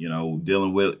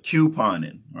with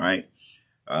couponing, right?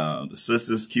 The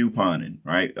sisters couponing,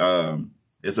 right?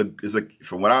 It's a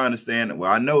from what I understand,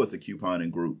 well, I know it's a couponing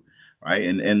group, right?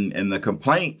 And the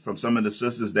complaint from some of the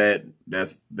sisters that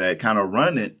kind of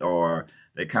run it or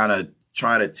they kind of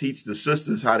try to teach the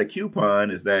sisters how to coupon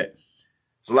is that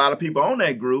it's a lot of people on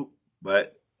that group,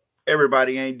 but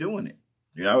everybody ain't doing it.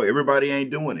 Everybody ain't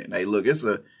doing it. Hey, look, it's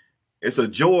a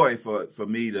joy for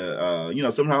me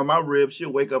to, sometimes my rib,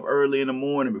 she'll wake up early in the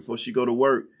morning before she go to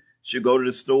work. She'll go to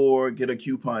the store, get a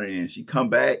coupon in. She come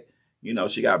back,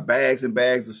 she got bags and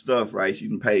bags of stuff, right? She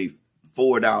can pay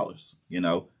 $4,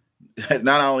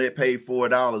 not only paid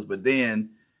 $4, but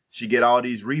then she get all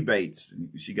these rebates.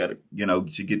 She got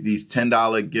she get these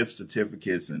 $10 gift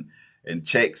certificates and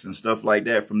checks and stuff like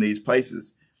that from these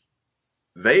places.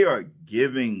 They are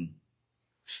giving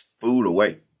food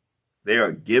away. They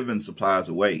are giving supplies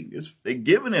away. They're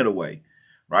giving it away,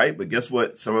 right? But guess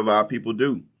what? Some of our people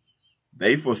do.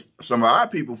 Some of our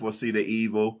people foresee the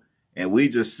evil, and we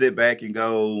just sit back and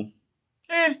go,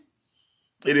 it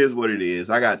is what it is.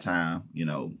 I got time.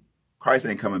 Christ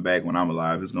ain't coming back when I'm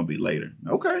alive. It's going to be later.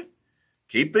 Okay.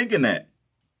 Keep thinking that.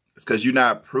 It's because you're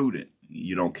not prudent.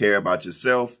 You don't care about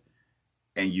yourself,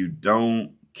 and you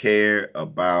don't care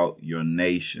about your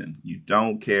nation. You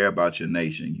don't care about your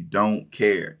nation. You don't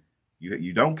care.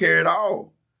 You don't care at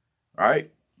all,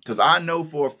 right? Because I know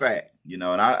for a fact, and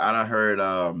I done heard,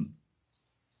 I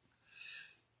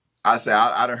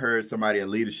done heard somebody in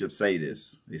leadership say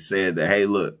this. They said that, hey,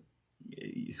 look,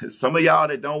 some of y'all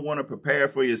that don't want to prepare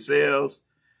for yourselves,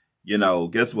 You know,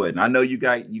 guess what? And I know you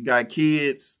got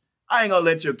kids. I ain't gonna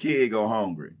let your kid go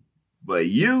hungry, but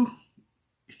you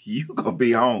gonna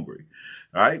be hungry,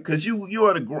 right? Because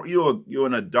you're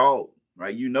an adult,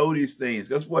 right? You know these things.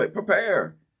 Guess what?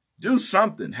 Prepare, do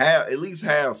something. At least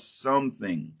have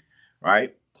something,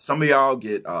 right? Some of y'all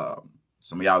get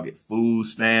food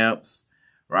stamps,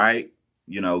 right?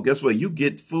 You know, guess what? You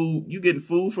getting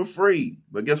food for free.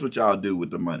 But guess what y'all do with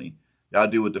the money? Y'all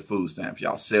do with the food stamps.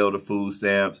 Y'all sell the food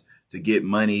stamps to get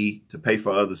money to pay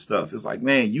for other stuff. It's like,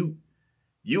 man, you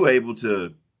able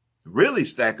to really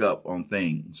stack up on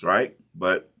things, right?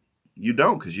 But you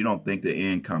don't, because you don't think the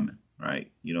end coming,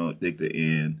 right? You don't think the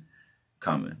end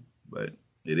coming. But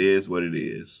it is what it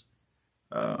is.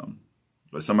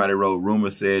 But somebody wrote, rumor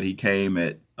said he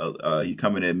coming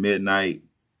at midnight.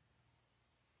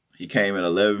 He came at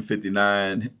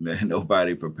 11:59. Man,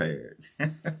 nobody prepared.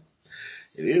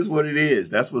 It is what it is.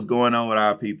 That's what's going on with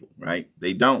our people, right?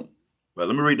 They don't. But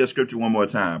let me read that scripture one more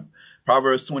time.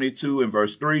 Proverbs 22 and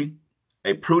verse 3.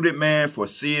 A prudent man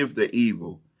foreseeth the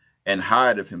evil and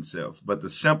hideth himself, but the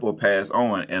simple pass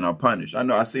on and are punished. I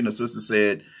know I seen a sister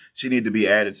said she need to be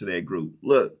added to that group.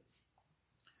 Look,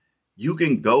 you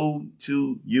can go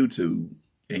to YouTube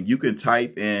and you can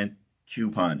type in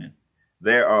couponing.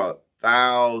 There are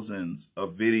thousands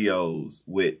of videos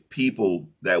with people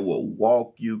that will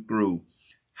walk you through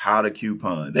how to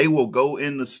coupon. They will go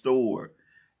in the store.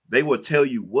 They will tell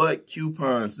you what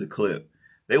coupons to clip.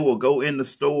 They will go in the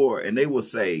store and they will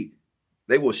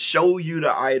show you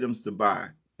the items to buy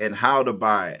and how to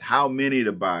buy it, how many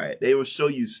to buy it. They will show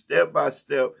you step by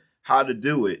step how to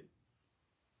do it.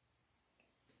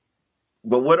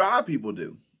 But what do our people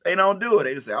do? They don't do it.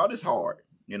 They just say, oh, this is hard,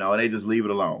 you know, and they just leave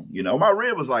it alone. You know, my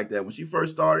rib was like that when she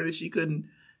first started it. She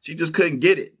just couldn't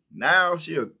get it. Now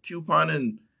she a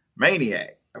couponing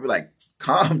maniac. I'd be like,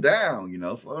 calm down, you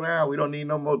know, slow down. We don't need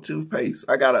no more toothpaste.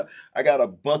 I got a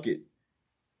bucket.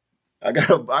 I got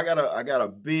a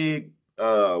big,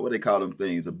 what they call them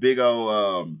things? A big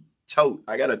old tote.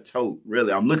 I got a tote,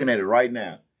 really. I'm looking at it right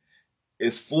now.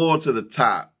 It's full to the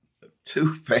top of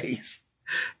toothpaste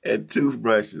and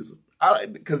toothbrushes.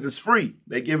 Because it's free.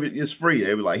 It's free.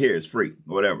 They be like, here, it's free,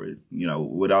 or whatever, you know,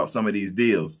 without some of these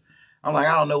deals. I'm like,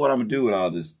 I don't know what I'm going to do with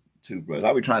all this toothbrush.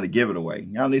 I'll be trying to give it away.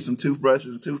 Y'all need some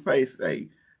toothbrushes and toothpaste? Hey,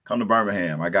 come to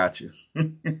Birmingham. I got you.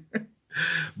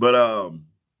 But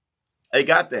they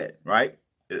got that, right?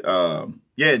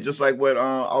 Yeah, just like what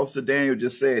Officer Daniel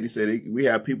just said. He said we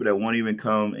have people that won't even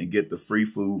come and get the free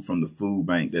food from the food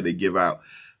bank that they give out.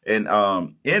 And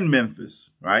in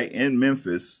Memphis, right? In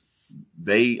Memphis,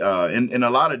 they in a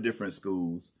lot of different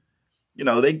schools, you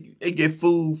know, they get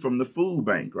food from the food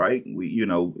bank, right? You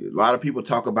know, a lot of people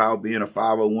talk about being a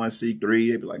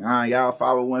 501c3. They be like, y'all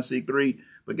 501c3.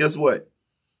 But guess what?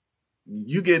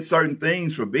 You get certain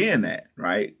things for being that,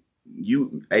 right?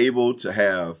 You able to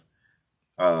have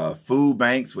food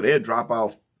banks where they'll drop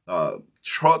off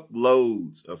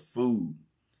truckloads of food,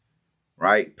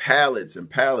 right? Pallets and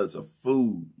pallets of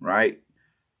food, right?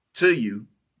 To you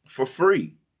for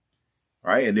free,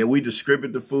 right? And then we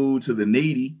distribute the food to the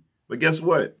needy. But guess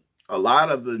what? A lot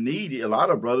of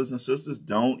brothers and sisters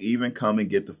don't even come and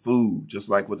get the food, just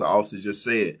like what the officer just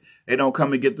said. They don't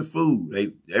come and get the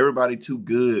food. Everybody too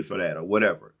good for that or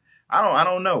whatever. I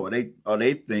don't know.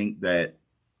 They think that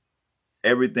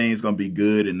everything's going to be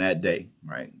good in that day,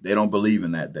 right? They don't believe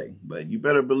in that day, but you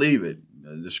better believe it.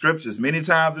 The scriptures, many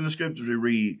times in the scriptures we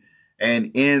read,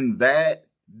 and in that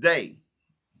day,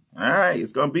 all right,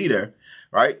 it's going to be there,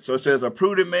 right? So it says, a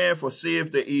prudent man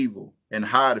foreseeth the evil and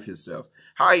hideth himself.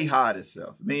 How he hide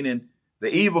himself? Meaning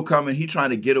the evil coming, he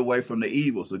trying to get away from the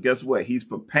evil. So guess what? He's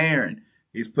preparing.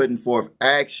 He's putting forth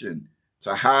action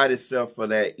to hide himself for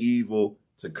that evil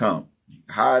to come.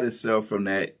 Hide himself from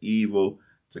that evil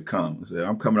to come. I said,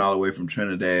 I'm coming all the way from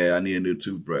Trinidad. I need a new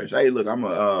toothbrush. Hey, look,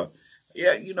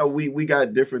 yeah, you know, we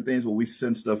got different things where we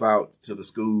send stuff out to the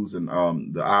schools and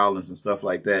the islands and stuff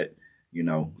like that, you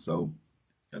know. So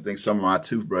I think some of my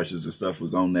toothbrushes and stuff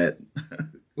was on that,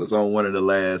 was on one of the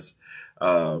last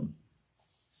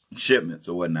shipments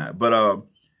or whatnot. But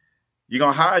you're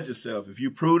going to hide yourself. If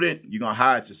you're prudent, you're going to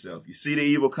hide yourself. You see the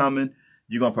evil coming,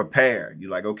 you're going to prepare.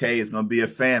 You're like, okay, it's going to be a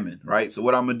famine, right? So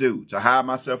what I'm going to do to hide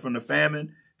myself from the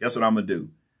famine, guess what I'm going to do?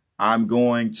 I'm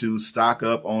going to stock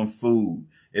up on food.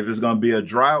 If it's going to be a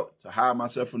drought, to hide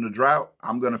myself from the drought,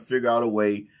 I'm going to figure out a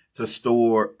way to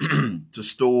store to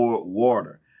store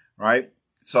water, right?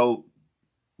 So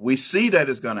we see that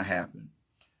it's going to happen,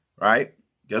 right?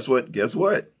 Guess what? Guess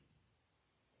what?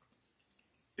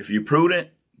 If you're prudent,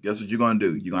 guess what you're going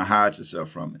to do? You're going to hide yourself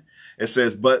from it. It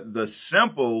says, but the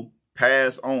simple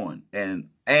pass on and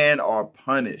are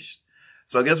punished.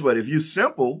 So guess what? If you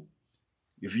simple,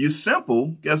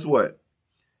 guess what?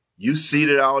 You see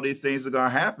that all these things are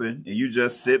going to happen, and you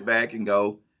just sit back and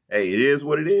go, hey, it is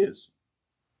what it is.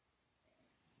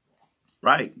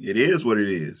 Right? It is what it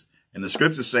is. And the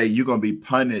scriptures say you're going to be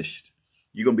punished.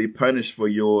 You're going to be punished for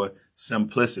your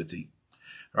simplicity.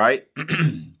 Right?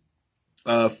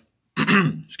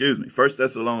 Excuse me. 1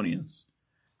 Thessalonians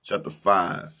chapter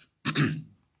 5.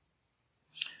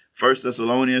 1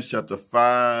 Thessalonians chapter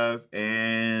 5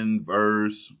 and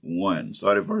verse 1.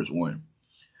 Start at verse 1.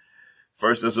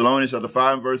 1 Thessalonians chapter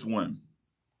 5 and verse 1.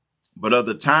 But of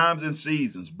the times and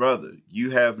seasons, brother,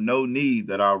 you have no need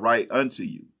that I write unto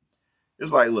you.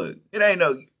 It's like, look, it ain't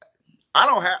no,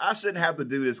 I shouldn't have to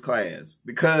do this class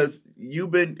because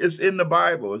it's in the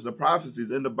Bible. It's the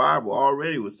prophecies in the Bible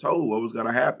already was told what was going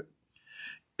to happen.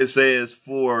 It says,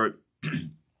 for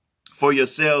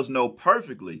yourselves know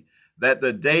perfectly that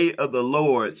the day of the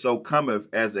Lord so cometh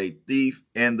as a thief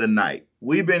in the night.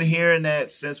 We've been hearing that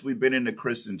since we've been in the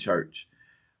Christian church.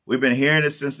 We've been hearing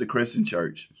it since the Christian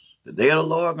church. The day of the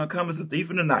Lord gonna come as a thief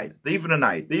in the night, thief in the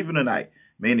night, thief in the night.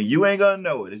 Meaning you ain't gonna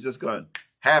know it. It's just gonna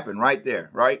happen right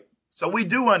there, right? So we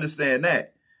do understand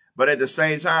that. But at the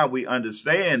same time, we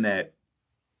understand that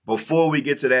before we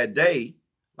get to that day,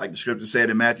 like the scripture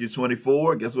said in Matthew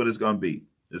 24, guess what it's gonna be?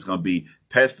 It's gonna be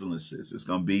pestilences. It's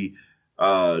gonna be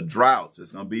droughts.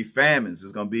 It's going to be famines.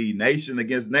 It's going to be nation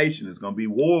against nation. It's going to be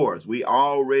wars. We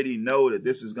already know that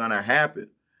this is going to happen,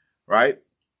 right?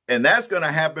 And that's going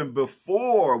to happen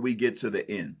before we get to the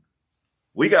end.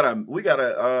 We gotta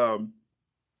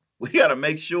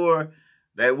make sure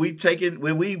that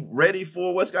we ready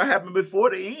for what's going to happen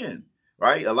before the end,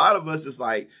 right? A lot of us is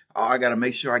like, oh, I got to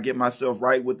make sure I get myself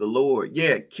right with the Lord.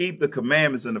 Yeah, keep the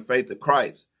commandments and the faith of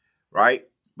Christ, right?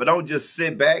 But don't just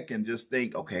sit back and just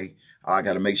think, okay, I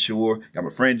got to make sure, got my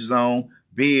fringes on,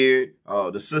 beard,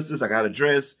 the sisters, I got a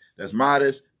dress that's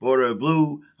modest, border of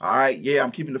blue. All right, yeah, I'm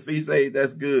keeping the feast day.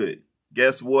 That's good.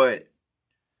 Guess what?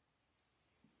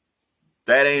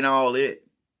 That ain't all it.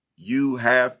 You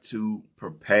have to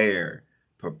prepare,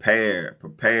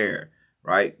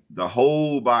 right? The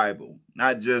whole Bible,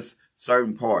 not just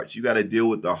certain parts. You got to deal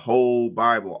with the whole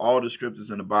Bible, all the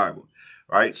scriptures in the Bible,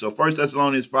 right? So 1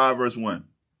 Thessalonians 5 verse 1.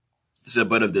 It said,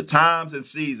 but of the times and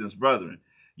seasons, brethren,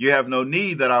 you have no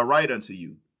need that I write unto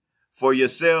you. For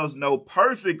yourselves know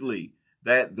perfectly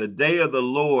that the day of the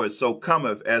Lord so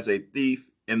cometh as a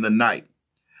thief in the night.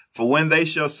 For when they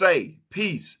shall say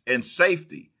peace and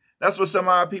safety, that's what some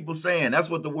of our people saying.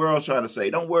 That's what the world's trying to say.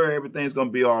 Don't worry, everything's going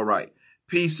to be all right.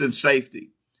 Peace and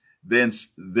safety. Then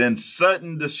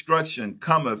sudden destruction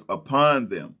cometh upon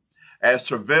them, as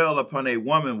travail upon a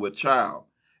woman with child,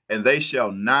 and they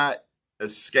shall not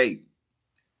escape.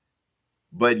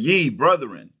 But ye,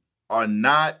 brethren, are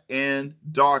not in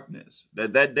darkness,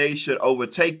 that day should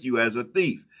overtake you as a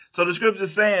thief. So the scripture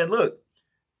is saying, look,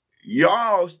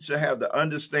 y'all should have the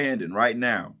understanding right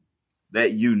now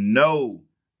that you know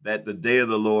that the day of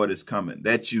the Lord is coming,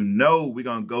 that you know we're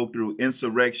going to go through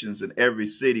insurrections in every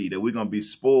city, that we're going to be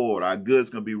spoiled, our goods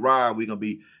going to be robbed, we're going to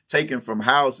be taken from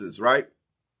houses, right?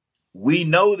 We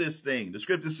know this thing. The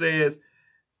scripture says,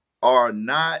 are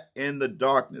not in the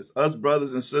darkness. Us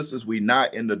brothers and sisters, we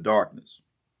not in the darkness.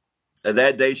 And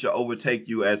that day shall overtake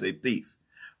you as a thief,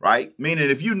 right? Meaning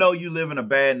if you know you live in a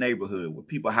bad neighborhood where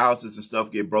people's houses and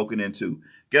stuff get broken into,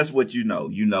 guess what you know?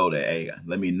 You know that, hey,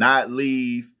 let me not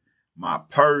leave my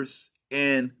purse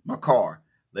in my car.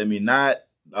 Let me not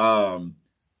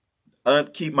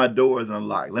keep my doors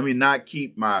unlocked. Let me not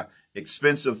keep my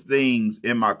expensive things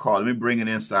in my car. Let me bring it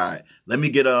inside. Let me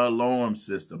get an alarm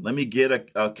system. Let me get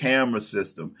a camera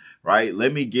system, right?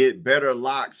 Let me get better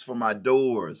locks for my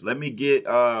doors. Let me get,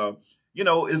 how many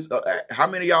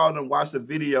of y'all done watched the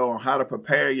video on how to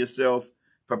prepare yourself,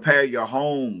 prepare your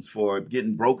homes for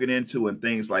getting broken into and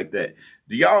things like that?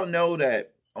 Do y'all know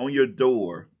that on your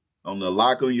door, on the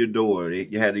lock on your door, they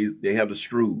have the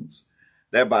screws,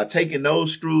 that by taking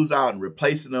those screws out and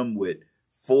replacing them with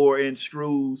 4-inch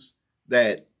screws,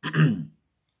 that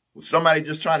somebody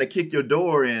just trying to kick your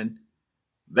door in,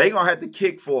 they gonna have to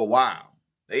kick for a while.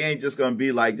 They ain't just gonna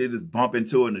be like they just bump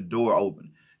into it and the door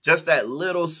open. Just that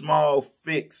little small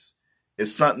fix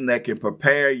is something that can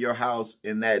prepare your house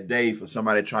in that day for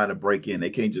somebody trying to break in. They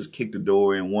can't just kick the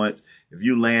door in once. If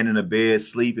you laying in a bed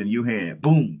sleeping, you hearing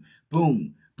boom,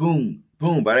 boom, boom,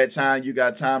 boom. By that time, you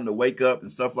got time to wake up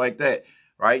and stuff like that.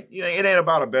 Right? You know, it ain't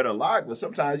about a better lock, but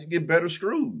sometimes you get better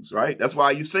screws, right? That's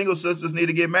why you single sisters need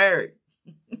to get married.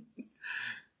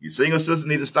 You single sisters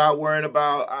need to stop worrying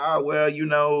about,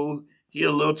 he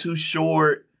a little too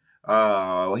short.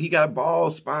 He got a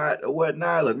bald spot or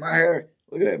whatnot. Look, my hair,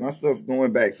 look at that. My stuff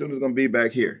going back. Soon as it's going to be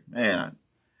back here. Man,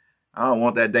 I don't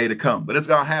want that day to come, but it's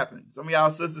going to happen. Some of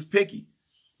y'all sisters picky,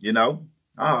 you know.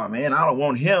 Oh, man, I don't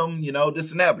want him, you know,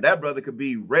 this and that. But that brother could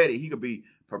be ready. He could be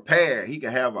prepared. He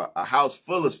could have a house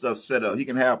full of stuff set up. He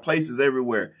can have places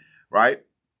everywhere, right?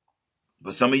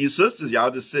 But some of you sisters, y'all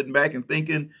just sitting back and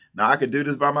thinking, no, I could do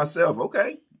this by myself.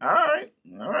 Okay. All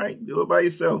right. Do it by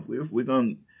yourself.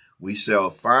 We shall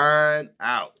find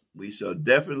out. We shall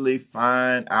definitely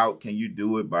find out. Can you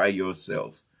do it by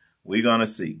yourself? We're going to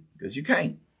see, because you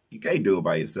can't. You can't do it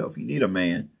by yourself. You need a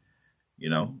man, you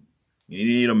know. You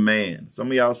need a man. Some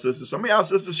of y'all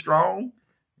sisters strong,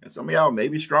 and some of y'all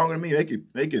maybe stronger than me.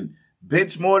 They can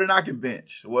bench more than I can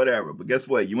bench, whatever. But guess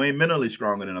what? You ain't mentally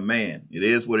stronger than a man. It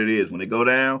is what it is. When they go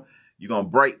down, you're going to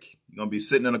break. You're going to be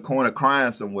sitting in a corner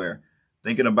crying somewhere,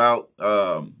 thinking about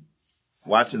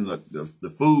watching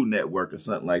the Food Network or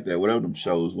something like that, whatever them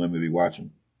shows women be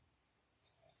watching.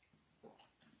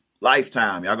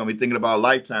 Lifetime. Y'all going to be thinking about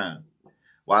Lifetime.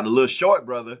 While the little short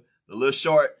brother,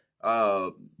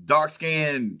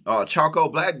 dark-skinned, charcoal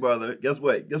black brother, guess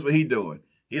what? Guess what he doing?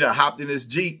 He done hopped in his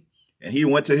Jeep and he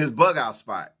went to his bug out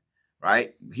spot,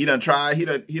 right? He done tried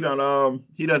to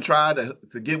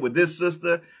get with this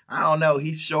sister. I don't know.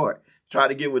 He's short. Try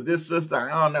to get with this sister.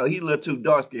 I don't know. He a little too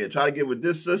dark-skinned. Try to get with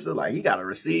this sister. Like, he got a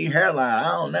receding hairline.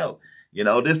 I don't know. You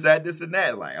know, this, and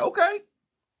that. Like, okay.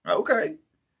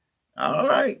 All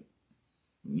right.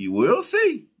 You will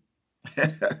see.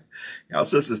 Y'all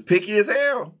sisters picky as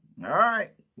hell. All right,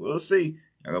 we'll see.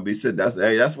 I'm gonna be sitting.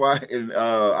 That's why in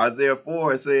Isaiah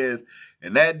 4 it says,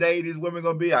 "In that day, these women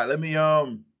gonna be. Let me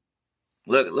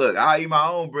look. I'll eat my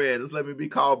own bread. Just let me be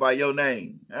called by your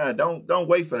name. Don't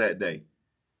wait for that day.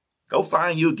 Go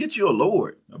find you. Get you a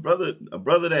Lord, a brother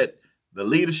that the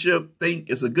leadership think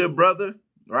is a good brother.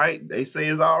 Right? They say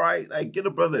is all right. Like, get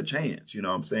a brother a chance. You know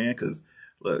what I'm saying? Because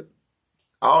look,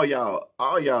 all y'all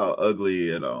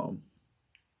ugly at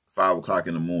 5 o'clock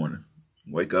in the morning.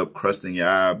 Wake up, crust in your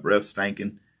eye, breath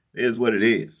stinking. It is what it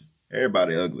is.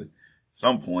 Everybody ugly. At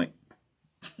some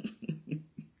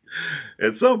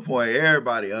point,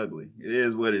 everybody ugly. It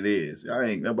is what it is.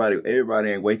 Everybody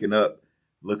ain't waking up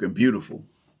looking beautiful.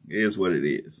 It is what it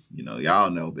is. You know, y'all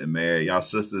know, been married. Y'all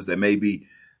sisters that may be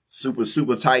super,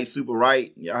 super tight, super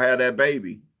right. Y'all have that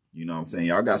baby. You know what I'm saying?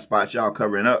 Y'all got spots y'all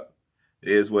covering up. It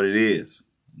is what it is.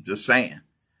 I'm just saying.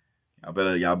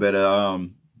 Y'all better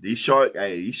these short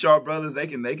brothers, they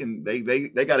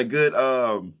got a good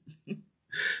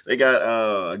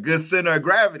a good center of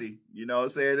gravity. You know what I'm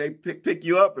saying? They pick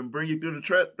you up and bring you through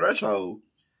the threshold.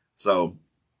 So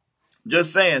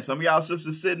just saying, some of y'all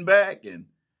sisters sitting back and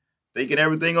thinking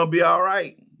everything gonna be all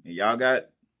right. And y'all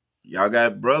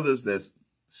got brothers that's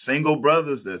single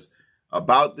brothers that's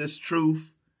about this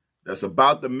truth, that's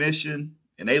about the mission,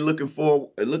 and they looking for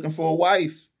a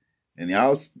wife. And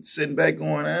y'all sitting back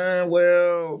going,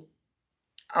 well,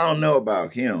 I don't know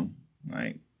about him.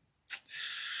 Like,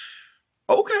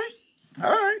 okay.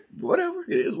 All right. Whatever.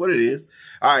 It is what it is.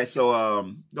 All right.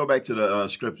 So go back to the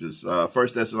scriptures. 1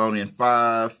 Thessalonians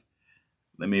 5.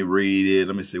 Let me read it.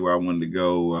 Let me see where I wanted to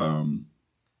go.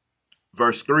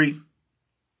 Verse 3.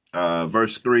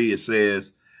 Verse 3, it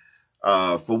says,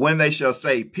 for when they shall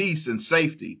say peace and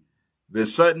safety, then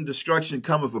sudden destruction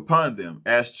cometh upon them,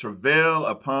 as travail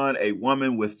upon a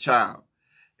woman with child,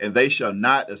 and they shall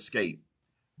not escape.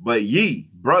 But ye,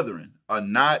 brethren, are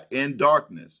not in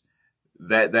darkness,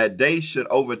 that day should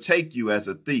overtake you as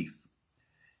a thief.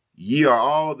 Ye are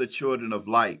all the children of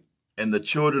light, and the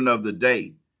children of the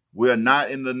day. We are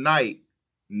not in the night,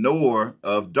 nor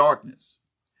of darkness.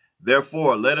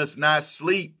 Therefore, let us not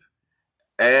sleep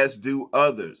as do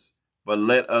others, but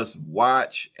let us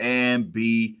watch and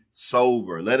be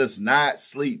sober. Let us not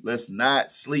sleep. Let's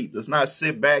not sleep. Let's not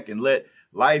sit back and let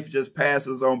life just pass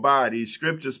us on by. These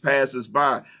scriptures pass us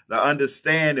by. The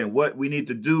understanding what we need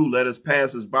to do, let us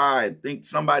pass us by and think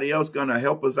somebody else going to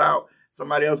help us out.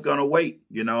 Somebody else going to wait.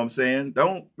 You know what I'm saying?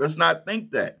 Let's not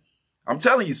think that. I'm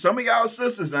telling you, some of y'all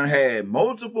sisters done had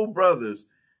multiple brothers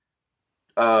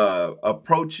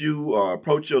approach you or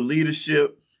approach your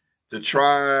leadership to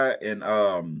try and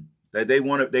that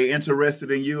they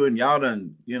interested in you, and y'all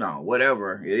done, you know,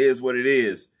 whatever. It is what it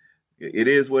is. It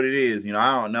is what it is. You know,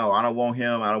 I don't know. I don't want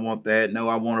him. I don't want that. No,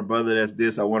 I want a brother that's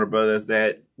this. I want a brother that's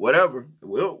that. Whatever.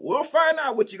 We'll find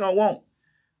out what you're gonna want.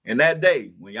 And that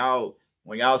day, when y'all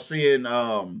seeing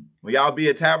when y'all be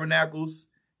at Tabernacles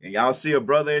and y'all see a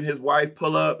brother and his wife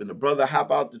pull up and the brother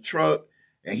hop out the truck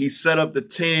and he set up the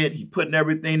tent, he putting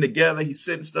everything together, he's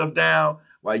setting stuff down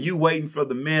while you waiting for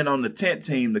the men on the tent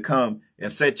team to come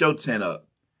and set your tent up.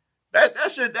 That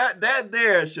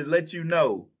there should let you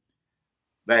know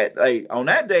that, like, on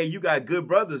that day, you got good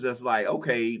brothers that's like,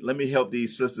 okay, let me help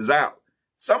these sisters out.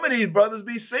 Some of these brothers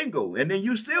be single, and then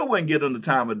you still wouldn't get them the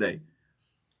time of day.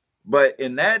 But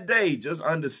in that day, just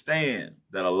understand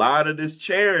that a lot of this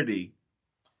charity,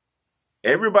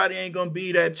 everybody ain't gonna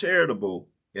be that charitable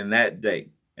in that day.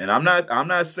 And I'm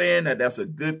not saying that that's a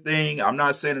good thing. I'm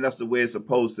not saying that that's the way it's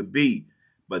supposed to be,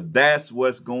 but that's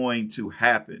what's going to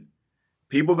happen.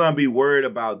 People are going to be worried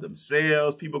about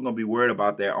themselves. People are going to be worried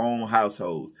about their own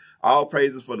households. All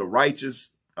praises for the righteous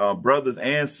brothers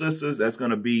and sisters that's going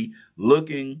to be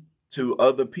looking to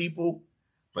other people.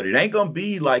 But it ain't going to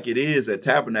be like it is at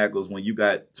Tabernacles when you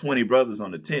got 20 brothers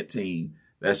on the tent team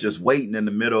that's just waiting in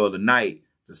the middle of the night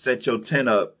to set your tent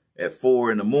up at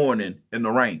 4 a.m. in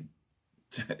the rain.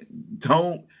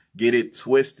 Don't get it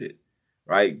twisted,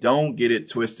 right? Don't get it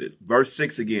twisted. Verse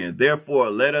 6 again. Therefore,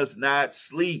 let us not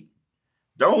sleep.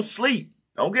 Don't sleep.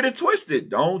 Don't get it twisted.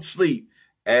 Don't sleep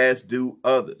as do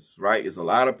others, right? It's a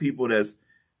lot of people that's,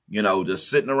 just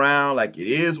sitting around like it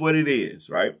is what it is,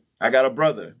 right? I got a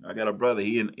brother.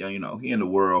 He in the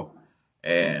world,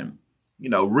 and,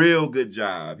 real good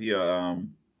job. He's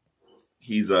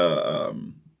what's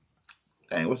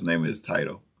the name of his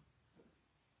title?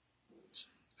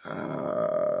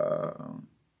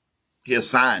 He's a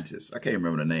scientist. I can't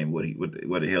remember the name.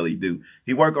 What the hell he do?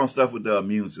 He work on stuff with the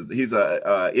immune system. He's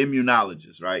a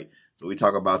immunologist, right? So we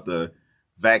talk about the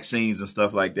vaccines and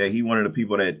stuff like that. He one of the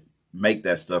people that make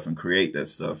that stuff and create that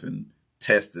stuff and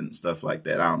test and stuff like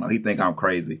that. I don't know. He think I'm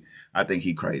crazy. I think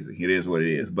he crazy. It is what it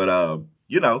is. But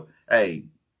hey,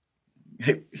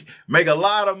 make a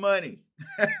lot of money.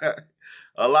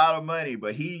 A lot of money,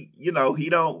 but he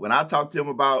don't, when I talk to him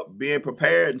about being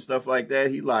prepared and stuff like that,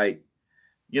 he like,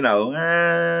 what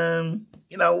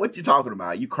you talking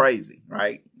about? You crazy,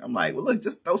 right? I'm like, well, look,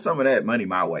 just throw some of that money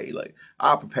my way. Like,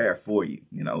 I'll prepare for you,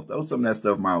 throw some of that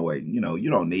stuff my way. You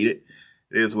don't need it.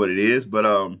 It is what it is. But,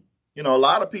 a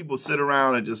lot of people sit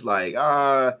around and just like,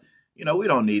 we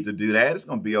don't need to do that. It's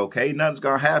going to be okay. Nothing's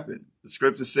going to happen. The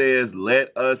scripture says,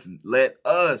 let us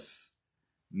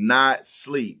not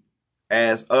sleep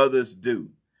as others do,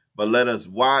 but let us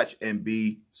watch and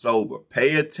be sober.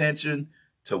 Pay attention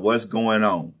to what's going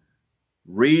on.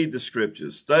 Read the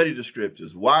scriptures, study the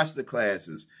scriptures, watch the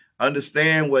classes,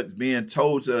 understand what's being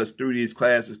told to us through these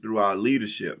classes, through our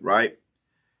leadership, right?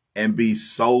 And be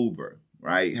sober,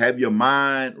 right? Have your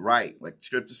mind right. Like the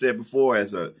scripture said before,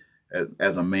 as a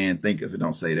man thinketh. It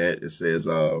don't say that. It says,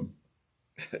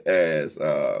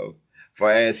 for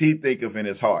as he thinketh in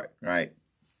his heart, right?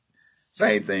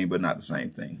 Same thing, but not the same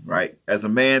thing, right? As a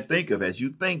man thinketh, as you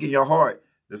think in your heart,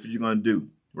 that's what you're going to do,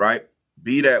 right?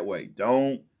 Be that way.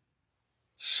 Don't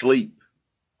sleep.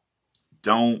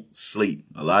 Don't sleep.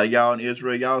 A lot of y'all in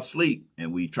Israel, y'all sleep,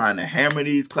 and we trying to hammer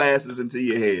these classes into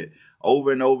your head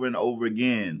over and over and over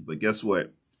again. But guess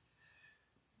what?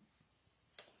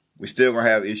 We still going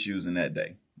to have issues in that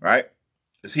day, right?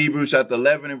 It's Hebrews chapter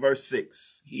 11 and verse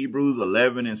 6. Hebrews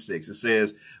 11 and 6. It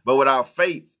says, but without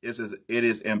faith, it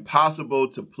is impossible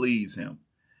to please him.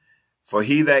 For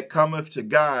he that cometh to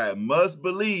God must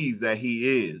believe that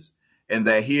he is, and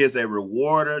that he is a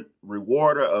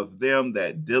rewarder of them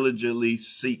that diligently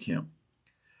seek him.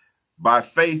 By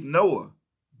faith, Noah,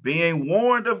 being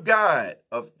warned of God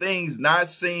of things not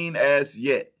seen as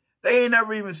yet. They ain't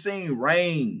never even seen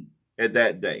rain at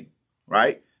that day,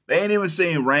 right? They ain't even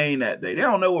seen rain that day. They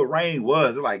don't know what rain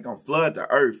was. They're like, gonna flood the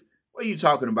earth. What are you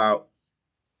talking about?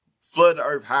 Flood the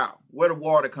earth how? Where the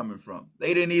water coming from?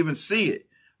 They didn't even see it,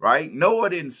 right? Noah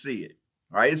didn't see it,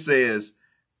 right? It says,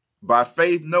 by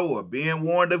faith Noah, being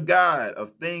warned of God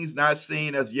of things not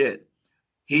seen as yet,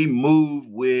 he moved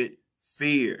with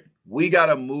fear. We got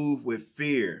to move with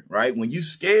fear, right? When you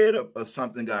scared of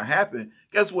something going to happen,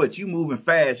 guess what? You moving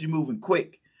fast. You moving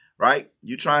quick, right?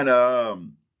 You trying to,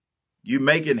 you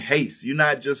making haste. You're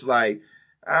not just like,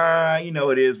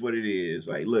 it is what it is.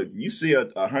 Like, look, you see a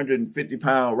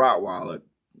 150-pound Rottweiler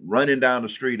running down the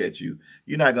street at you.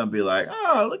 You're not going to be like,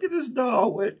 oh, look at this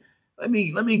dog. Let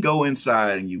me go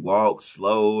inside, and you walk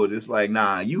slow. It's like,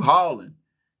 nah, you hauling.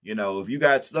 If you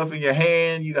got stuff in your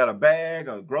hand, you got a bag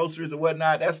or groceries or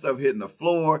whatnot, that stuff hitting the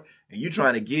floor, and you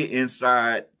trying to get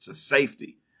inside to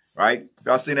safety, right? If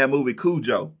y'all seen that movie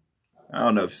Cujo, I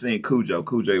don't know if you've seen Cujo.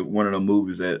 Cujo, one of the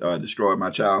movies that destroyed my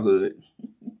childhood.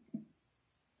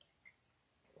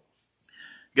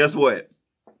 Guess what?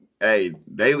 Hey,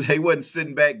 they wasn't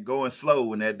sitting back going slow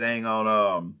when that dang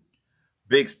on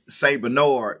big Saint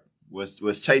Bernard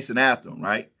was chasing after him,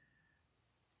 right?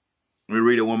 Let me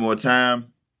read it one more time.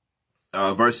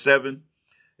 Verse 7,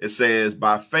 it says,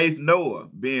 by faith Noah,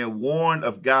 being warned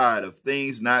of God of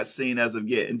things not seen as of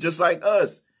yet. And just like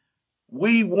us,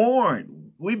 we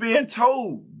warned, we being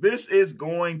told this is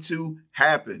going to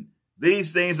happen.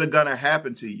 these things are going to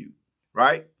happen to you,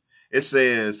 right? It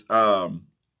says, I'm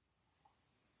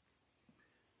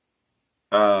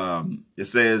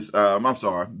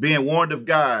sorry, being warned of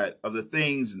God of the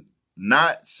things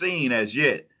not seen as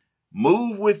yet,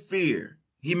 move with fear.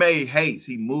 He made haste.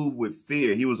 He moved with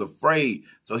fear. He was afraid,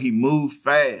 so he moved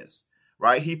fast,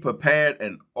 right? He prepared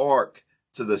an ark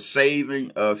to the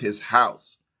saving of his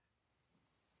house.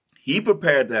 He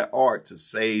prepared that ark to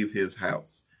save his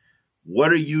house.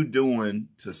 What are you doing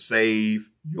to save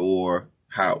your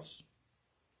house?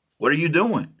 What are you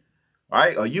doing?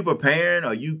 Right? Are you preparing?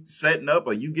 Are you setting up?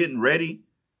 Are you getting ready?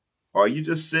 Or are you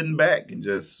just sitting back and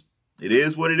just, it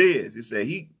is what it is? He said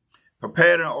he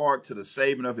prepared an ark to the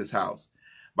saving of his house,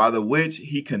 by the which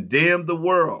he condemned the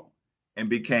world and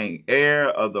became heir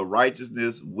of the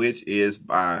righteousness which is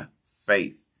by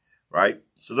faith, right?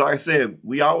 So like I said,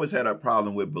 we always had a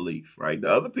problem with belief, right? The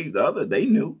other people, they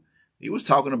knew. He was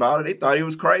talking about it. They thought he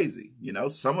was crazy. You know,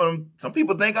 some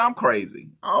people think I'm crazy.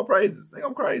 All praises, think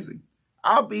I'm crazy.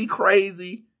 I'll be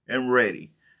crazy and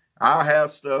ready. I'll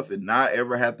have stuff and not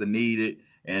ever have to need it.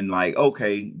 And like,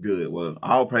 okay, good. Well,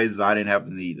 all praises, I didn't have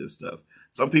to need this stuff.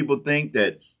 Some people think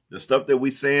that the stuff that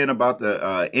we saying about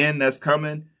the end that's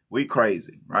coming, we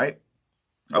crazy, right?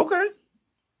 Okay.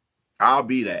 I'll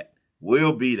be that.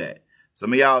 We'll be that.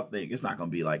 Some of y'all think it's not going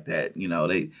to be like that. You know,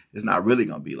 it's not really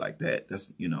going to be like that.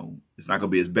 That's, you know, it's not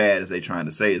going to be as bad as they trying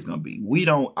to say it's going to be.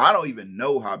 I don't even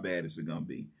know how bad it's going to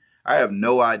be. I have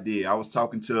no idea. I was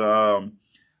talking to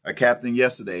a captain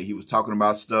yesterday. He was talking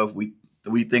about stuff. We're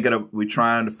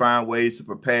trying to find ways to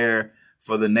prepare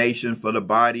for the nation, for the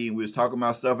body. And we was talking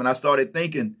about stuff. And I started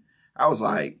thinking, I was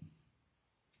like,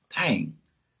 dang,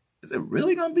 is it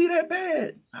really going to be that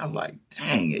bad? I was like,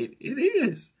 dang, it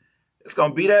is. It's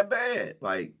going to be that bad.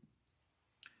 Like,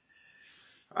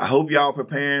 I hope y'all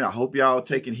preparing. I hope y'all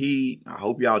taking heed. I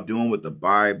hope y'all doing what the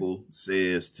Bible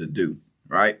says to do,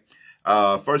 right?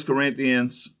 1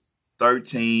 Corinthians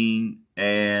 13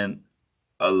 and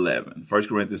 11. 1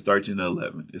 Corinthians 13 and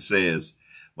 11. It says,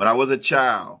 when I was a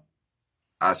child,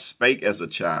 I spake as a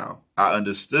child. I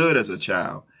understood as a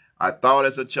child. I thought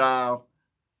as a child.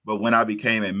 But when I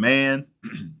became a man,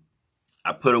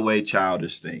 I put away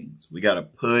childish things. We got to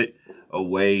put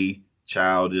away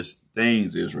childish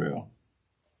things, Israel.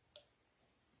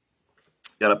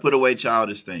 Got to put away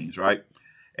childish things, right?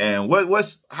 And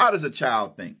how does a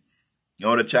child think? You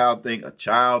know what a child think? A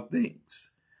child thinks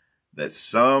that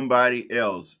somebody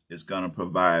else is going to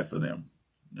provide for them.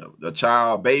 You know,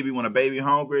 when a baby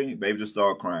hungry, baby just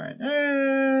start crying.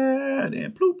 And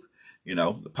then ploop, you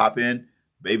know, pop in,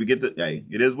 baby hey,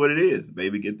 it is what it is.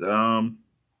 Baby get the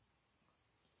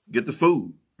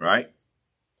food, right?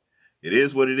 It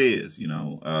is what it is, you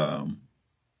know.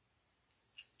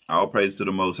 All praise to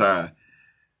the Most High.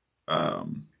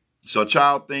 So a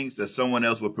child thinks that someone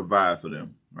else will provide for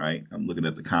them, right? I'm looking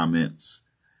at the comments.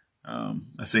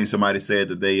 I seen somebody said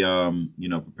that they,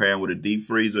 preparing with a deep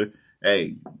freezer.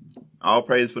 Hey, all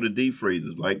praise for the deep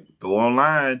freezers. Like, go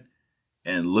online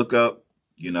and look up,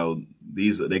 you know,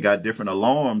 they got different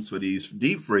alarms for these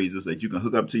deep freezers that you can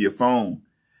hook up to your phone.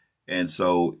 And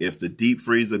so if the deep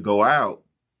freezer go out,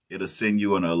 it'll send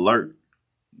you an alert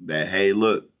that, hey,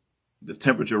 look, the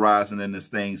temperature rising in this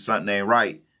thing, something ain't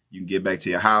right. You can get back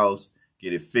to your house,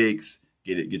 get it fixed,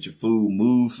 get your food,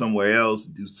 move somewhere else,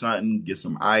 do something, get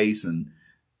some ice and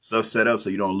stuff set up so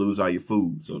you don't lose all your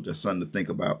food. So that's something to think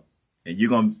about.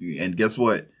 And guess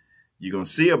what? You're going to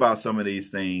see about some of these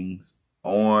things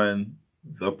on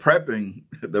the prepping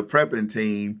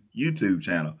team YouTube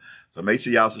channel. So make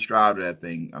sure y'all subscribe to that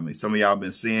thing. I mean, some of y'all been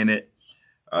seeing it.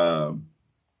 The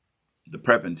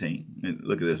prepping team. And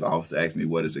look at this. Officer asked me,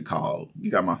 what is it called? You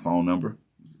got my phone number.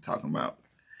 Talking about.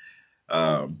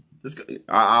 I'll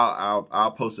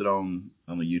post it on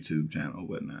the YouTube channel and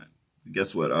whatnot.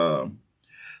 Guess what?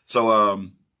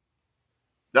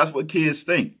 That's what kids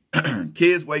think.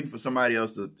 Kids waiting for somebody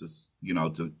else to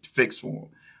fix for them,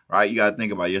 right? You got to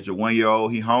think about it. You got your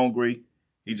 1-year-old, he hungry.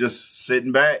 He just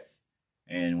sitting back.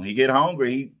 And when he get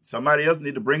hungry, somebody else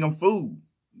need to bring him food.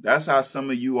 That's how some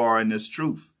of you are in this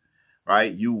truth,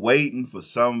 right? You waiting for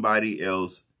somebody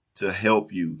else to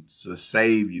help you, to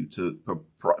save you, to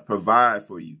provide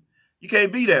for you. You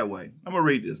can't be that way. I'm going to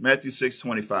read this. Matthew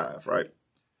 6:25, right?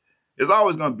 There's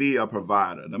always going to be a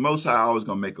provider. The Most High always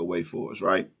going to make a way for us,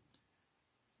 right?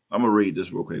 I'm going to read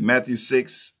this real quick. Matthew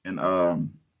 6 and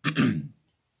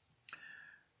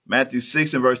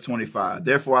verse 25.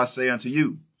 Therefore I say unto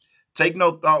you, take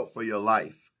no thought for your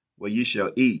life, what ye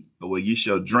shall eat or what ye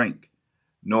shall drink,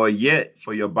 nor yet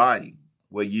for your body,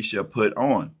 what ye shall put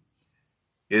on.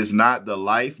 Is not the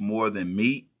life more than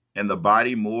meat, and the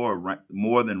body more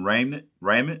than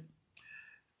raiment?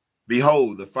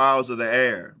 Behold, the fowls of the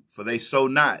air, for they sow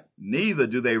not, neither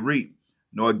do they reap,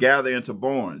 nor gather into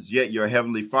barns, yet your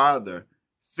heavenly Father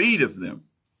feedeth them.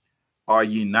 Are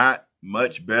ye not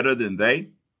much better than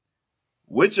they?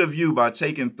 Which of you by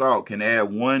taking thought can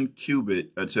add 1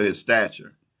 cubit unto his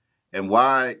stature? And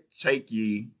why take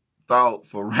ye thought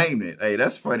for raiment? Hey,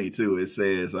 that's funny too. It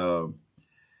says,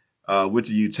 which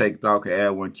of you take thought can add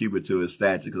 1 cubit to his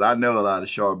stature? Because I know a lot of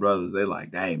short brothers, they're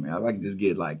like, dang, man, if I can just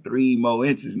get like 3 more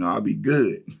inches, I'll be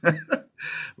good.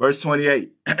 Verse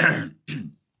 28.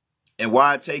 And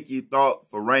why take ye thought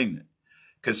for raiment?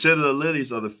 Consider the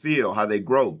lilies of the field, how they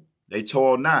grow. They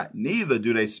toil not, neither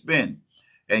do they spin.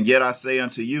 And yet I say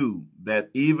unto you that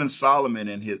even Solomon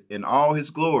in all his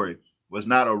glory was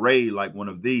not arrayed like one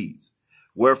of these.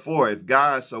 Wherefore, if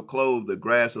God so clothe the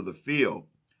grass of the field,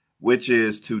 which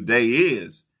is today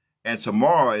is, and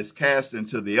tomorrow is cast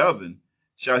into the oven,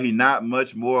 shall he not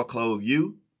much more clothe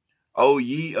you, O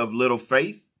ye of little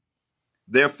faith?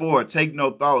 Therefore, take no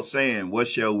thought, saying, what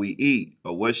shall we eat,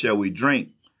 or what shall we drink,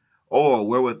 or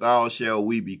wherewithal shall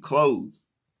we be clothed?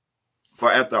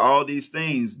 For after all these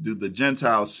things do the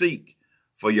Gentiles seek,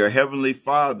 for your heavenly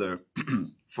Father,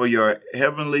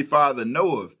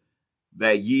 knoweth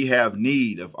that ye have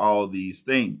need of all these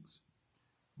things.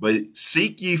 But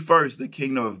seek ye first the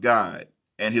kingdom of God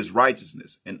and his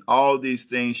righteousness, and all these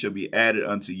things shall be added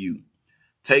unto you.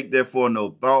 Take therefore no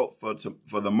thought for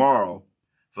the morrow,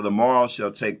 for the morrow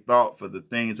shall take thought for the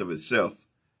things of itself.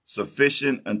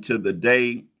 Sufficient unto the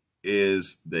day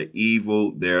is the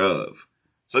evil thereof.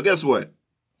 So guess what?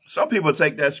 Some people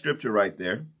take that scripture right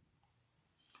there.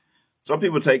 Some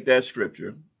people take that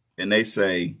scripture and they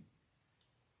say,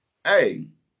 hey,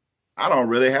 I don't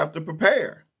really have to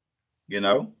prepare.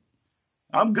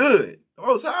 I'm good. The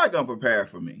Most High gonna prepare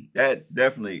for me. That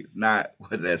definitely is not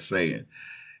what that's saying.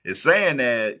 It's saying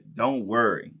that don't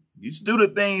worry. You just do the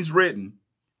things written.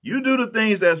 You do the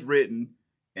things that's written,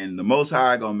 and the Most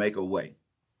High gonna make a way.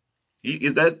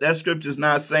 That scripture's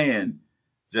not saying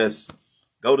just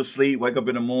go to sleep, wake up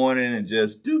in the morning, and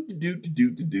just do.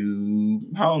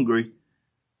 I'm hungry.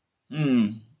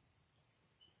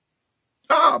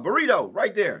 Burrito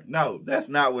right there. No, that's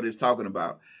not what it's talking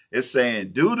about. It's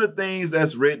saying do the things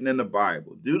that's written in the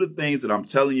Bible. Do the things that I'm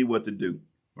telling you what to do,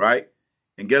 right?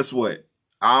 And guess what?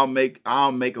 I'll make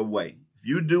a way. If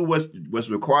you do what's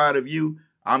required of you,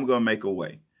 I'm gonna make a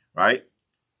way, right?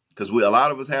 Because a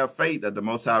lot of us have faith that the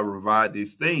Most High will provide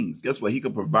these things. Guess what? He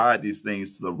can provide these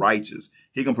things to the righteous.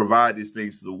 He can provide these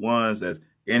things to the ones that's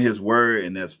in his word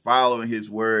and that's following his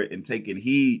word and taking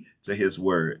heed to his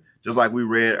word. Just like we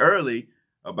read early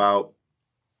about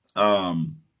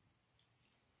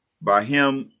by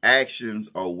him actions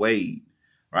are weighed,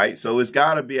 right? So it's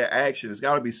got to be an action. It's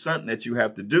got to be something that you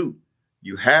have to do.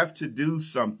 You have to do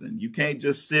something. You can't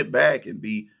just sit back and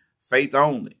be faith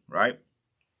only, right?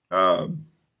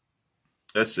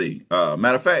 Let's see.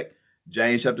 Matter of fact,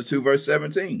 James chapter 2, verse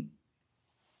 17.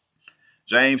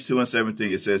 James 2 and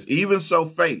 17, it says, even so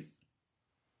faith,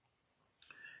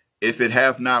 if it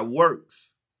have not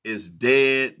works, is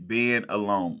dead being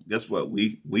alone. Guess what?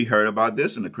 We heard about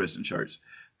this in the Christian church.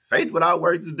 Faith without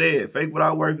works is dead. Faith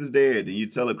without works is dead. And you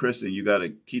tell a Christian you got to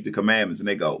keep the commandments, and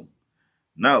they go,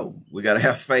 no, we got to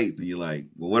have faith. And you're like,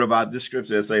 well, what about this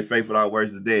scripture that say faith without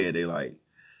works is dead? They like,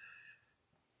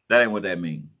 that ain't what that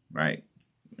means, right?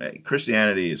 Hey,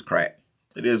 Christianity is crack.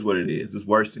 It is what it is. It's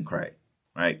worse than crack,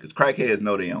 right? Because crackheads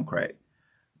know they on crack.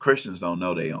 Christians don't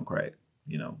know they on crack.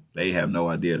 They have no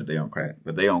idea that they on crack,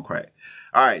 but they on crack.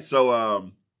 All right, so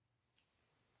I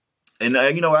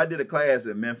did a class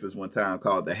in Memphis one time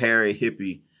called the Hairy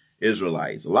Hippie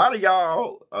Israelites. A lot of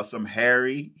y'all are some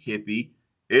hairy hippie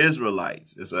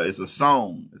Israelites. It's a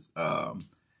song.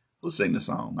 Who sang the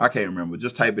song? I can't remember.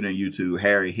 Just type it in YouTube,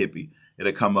 Hairy Hippie.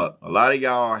 It'll come up. A lot of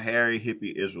y'all are hairy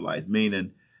hippie Israelites,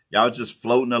 meaning y'all just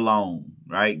floating along,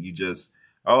 right? You just,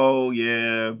 oh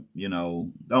yeah,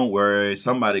 don't worry.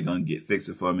 Somebody gonna fix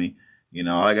it for me.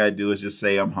 All I gotta do is just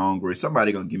say I'm hungry.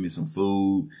 Somebody gonna give me some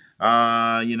food.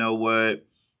 You know what?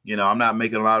 I'm not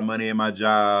making a lot of money in my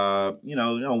job.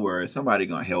 Don't worry. Somebody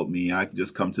gonna help me. I can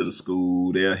just come to the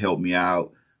school. They'll help me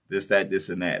out. This,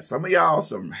 and that. Some of y'all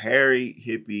some hairy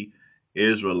hippie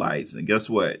Israelites. And guess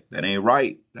what? That ain't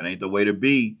right. That ain't the way to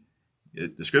be.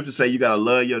 The scriptures say you got to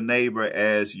love your neighbor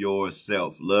as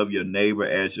yourself. Love your neighbor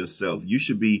as yourself. You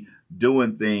should be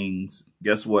doing things,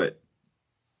 guess what?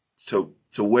 To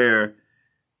where,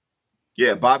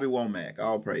 yeah, Bobby Womack,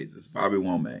 all praises. Bobby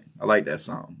Womack. I like that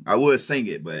song. I would sing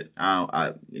it, but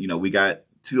we got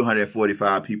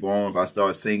 245 people on. If I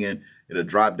start singing, it'll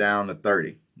drop down to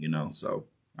 30, so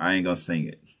I ain't going to sing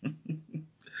it.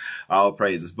 All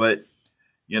praises. But,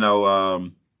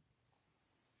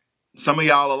 some of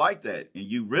y'all are like that, and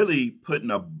you really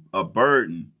putting a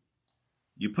burden.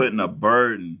 You putting a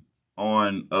burden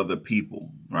on other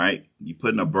people, right? You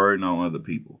putting a burden on other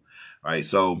people, right?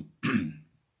 So,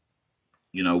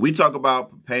 we talk about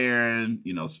preparing,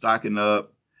 stocking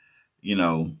up,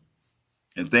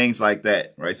 and things like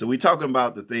that, right? So we're talking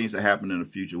about the things that happen in the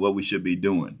future, what we should be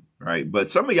doing, right? But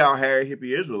some of y'all hairy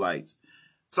hippie Israelites,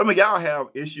 some of y'all have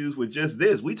issues with just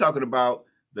this. We talking about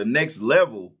the next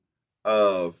level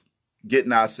of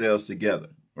getting ourselves together,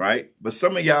 right? But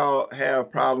some of y'all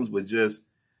have problems with just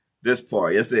this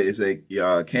part. You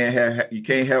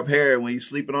can't help Harry when he's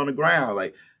sleeping on the ground.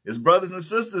 Like, there's brothers and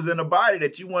sisters in the body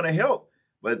that you want to help,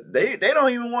 but they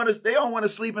don't even want to. They don't want to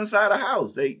sleep inside a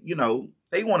house. They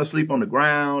want to sleep on the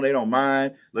ground. They don't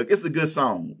mind. Look, it's a good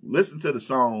song. Listen to the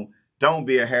song. Don't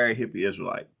be a hairy hippie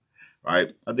Israelite.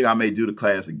 Right? I think I may do the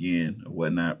class again or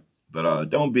whatnot. But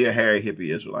don't be a hairy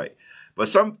hippie Israelite.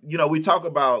 But we talk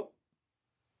about,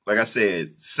 like I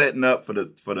said, setting up for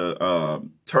the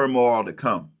turmoil to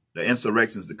come, the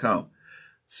insurrections to come.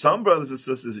 Some brothers and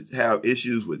sisters have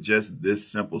issues with just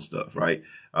this simple stuff, right?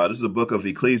 This is the book of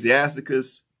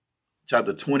Ecclesiasticus,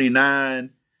 chapter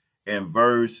 29 and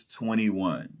verse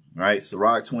 21, right?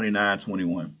 Sirach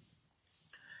 29:21. It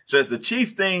says, the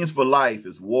chief things for life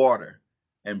is water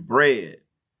and bread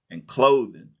and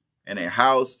clothing and a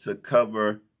house to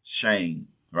cover shame,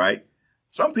 right?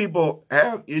 Some people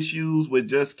have issues with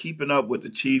just keeping up with the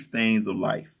chief things of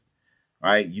life,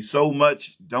 right? You so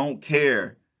much don't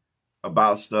care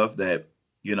about stuff that,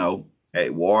 hey,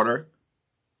 water,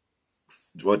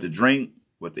 what to drink,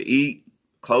 what to eat,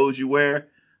 clothes you wear,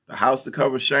 the house to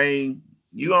cover shame.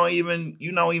 You don't even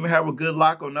have a good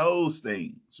lock on those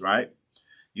things, right?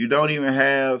 You don't even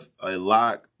have a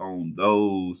lock on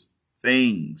those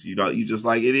things. You just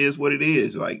like, it is what it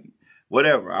is. Like,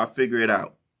 whatever, I'll figure it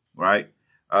out, right?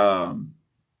 I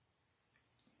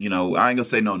ain't gonna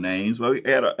say no names, but we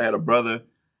had a brother,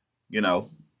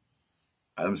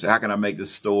 I'm saying, how can I make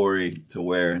this story to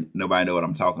where nobody know what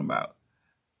I'm talking about?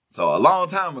 So a long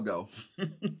time ago,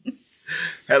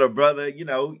 had a brother,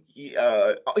 he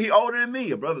older than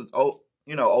me. A brother's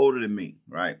older than me,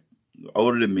 right?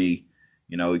 Older than me.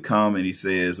 He come and he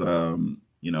says,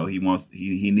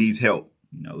 he needs help.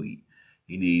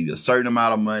 He needs a certain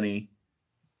amount of money,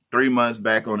 3 months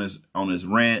back on his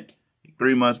rent,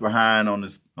 3 months behind on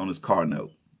his car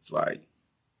note. It's like,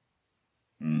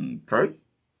 okay.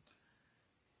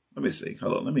 Let me see.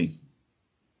 Hold on. Let me.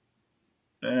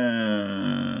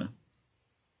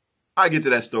 I'll get to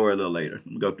that story a little later. Let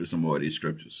me go through some more of these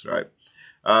scriptures, right?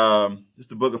 It's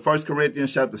the book of 1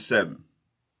 Corinthians chapter 7.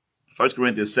 1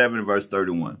 Corinthians 7 verse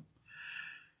 31.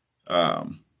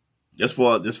 Just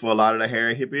for a lot of the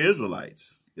hairy hippie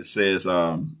Israelites. It says,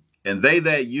 and they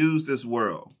that use this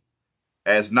world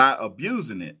as not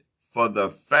abusing it, for the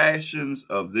fashions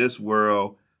of this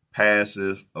world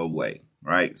passeth away.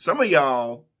 Right? Some of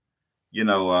y'all,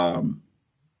 some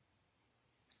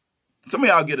of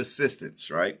y'all get assistance,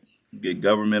 right? You get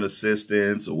government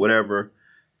assistance or whatever,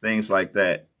 things like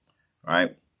that,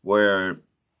 right? Where,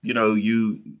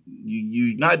 you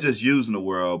not just using the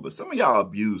world, but some of y'all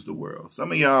abuse the world.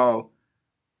 Some of y'all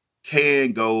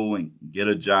can go and get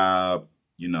a job.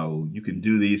 You can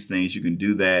do these things, you can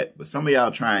do that, but some of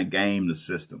y'all try and game the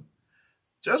system.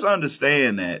 Just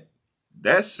understand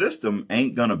that system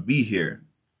ain't gonna be here.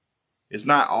 It's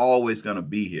not always going to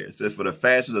be here. It says, for the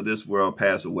fashions of this world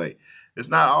pass away. It's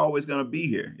not always going to be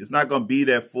here. It's not going to be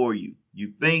there for you.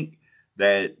 You think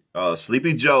that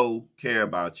Sleepy Joe care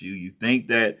about you. You think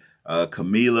that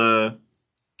Camila,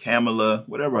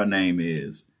 whatever her name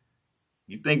is,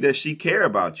 you think that she care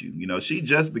about you. She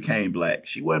just became black.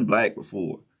 She wasn't black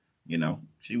before.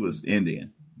 She was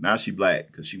Indian. Now she black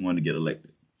because she wanted to get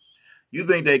elected. You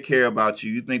think they care about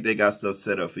you. You think they got stuff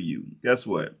set up for you. Guess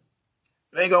what?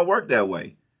 It ain't going to work that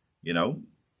way.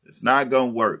 It's not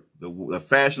going to work. The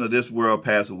fashion of this world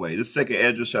pass away. This 2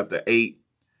 Esdras chapter 8,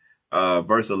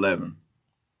 verse 11.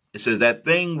 It says, that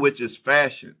thing which is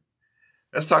fashioned.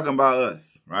 That's talking about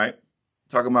us, right?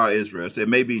 Talking about Israel. It said,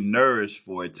 may be nourished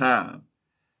for a time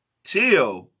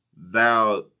till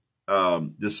thou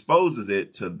disposes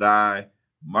it to thy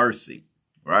mercy,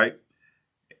 right?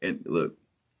 And look,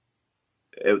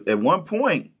 at one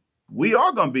point, we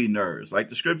are going to be nourished, like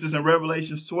the scriptures in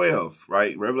Revelations 12,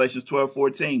 right? Revelations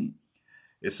 12:14.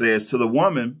 It says, to the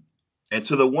woman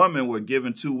were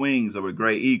given 2 wings of a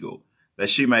great eagle, that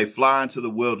she may fly into the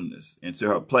wilderness, into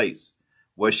her place,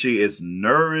 where she is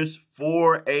nourished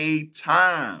for a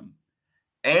time,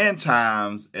 and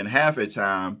times, and half a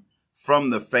time, from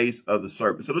the face of the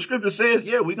serpent. So the scripture says,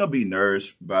 yeah, we're going to be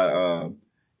nourished by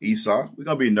Esau. We're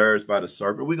going to be nourished by the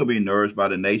serpent. We're going to be nourished by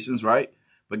the nations, right?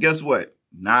 But guess what?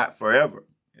 Not forever.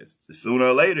 Sooner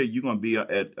or later, you're going to be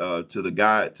to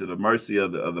the mercy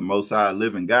of the Most High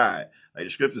living God. Like the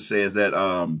scripture says that,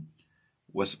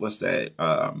 what's that?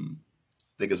 I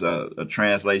think it's a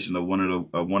translation of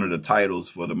one of the titles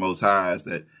for the Most High is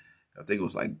that I think it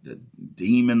was like the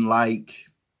demon-like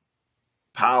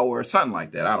power, something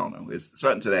like that. I don't know. It's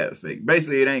something to that effect.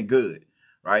 Basically, it ain't good,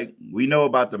 right? We know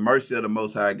about the mercy of the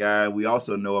Most High God. We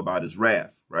also know about his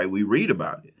wrath, right? We read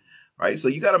about it, right? So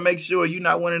you got to make sure you're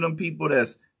not one of them people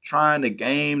that's trying to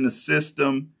game the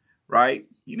system, right?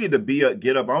 You need to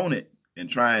get up on it and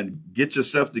try and get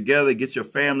yourself together, get your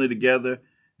family together,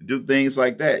 do things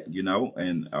like that,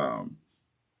 and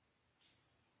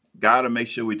got to make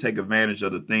sure we take advantage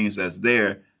of the things that's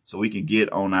there so we can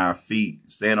get on our feet,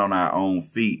 stand on our own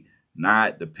feet,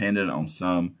 not dependent on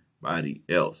somebody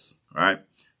else, all right?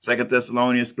 2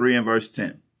 Thessalonians 3 and verse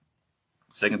 10.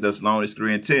 2 Thessalonians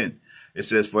 3 and 10. It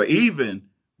says, for even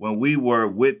when we were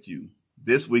with you,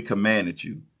 this we commanded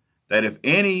you, that if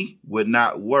any would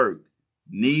not work,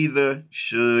 neither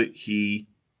should he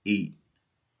eat,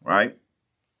 right?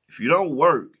 If you don't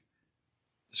work,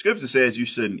 the scripture says you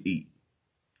shouldn't eat,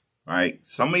 right?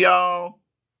 Some of y'all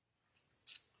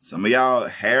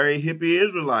hairy hippie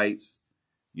Israelites,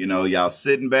 y'all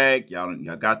sitting back, y'all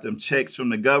got them checks from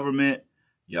the government.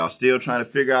 Y'all still trying to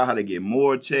figure out how to get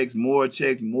more checks. Some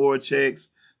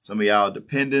of y'all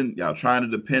y'all trying to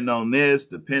depend on this,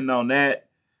 depend on that.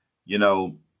 It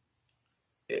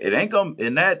ain't gonna,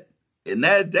 in that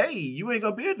day, you ain't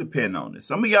gonna be able to depend on it.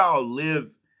 Some of y'all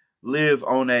live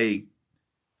on a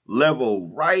level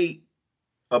right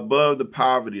above the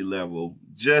poverty level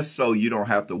just so you don't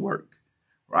have to work,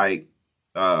 right?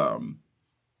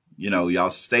 Y'all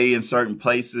stay in certain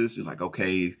places. You're like,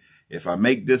 okay, if I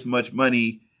make this much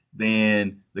money,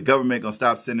 then the government gonna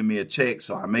stop sending me a check.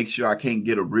 So I make sure I can't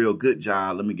get a real good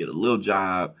job. Let me get a little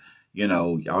job.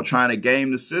 Y'all trying to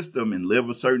game the system and live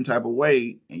a certain type of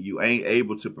way, and you ain't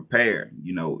able to prepare,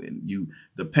 and you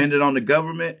dependent on the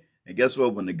government. And guess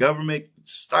what? When the government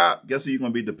stop, guess who you're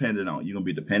going to be dependent on? You're going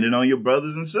to be dependent on your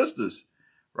brothers and sisters,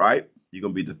 right? You're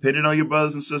going to be dependent on your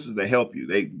brothers and sisters to help you.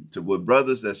 With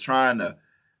brothers that's trying to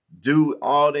do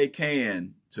all they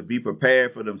can to be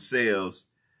prepared for themselves.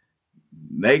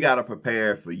 They got to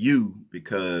prepare for you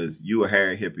because you a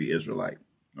hairy hippie Israelite,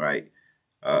 right?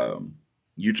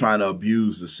 You trying to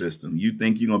abuse the system. You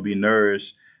think you're going to be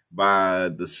nourished by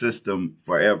the system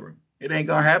forever. It ain't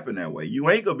going to happen that way. You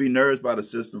ain't going to be nourished by the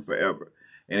system forever.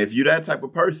 And if you're that type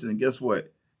of person, guess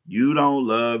what? You don't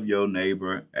love your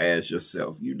neighbor as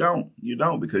yourself. You don't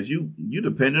because you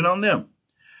dependent on them.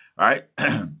 All right.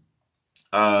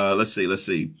 Let's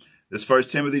see. This 1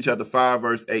 Timothy chapter 5,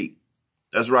 verse 8.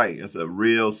 That's right. It's a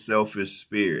real selfish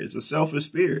spirit. It's a selfish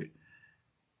spirit.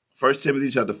 1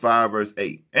 Timothy chapter 5, verse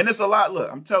 8. And it's a lot.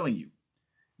 Look, I'm telling you,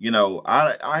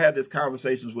 I had these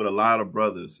conversations with a lot of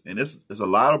brothers, and there's a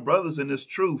lot of brothers in this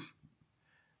truth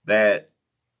that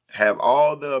have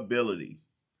all the ability,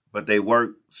 but they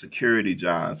work security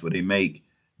jobs where they make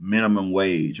minimum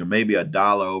wage or maybe $1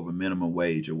 over minimum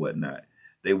wage or whatnot.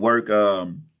 They work,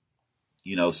 some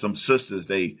sisters,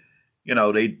 they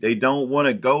don't want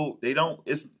to go.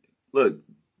 Look,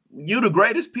 you're the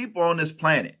greatest people on this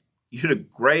planet. You're the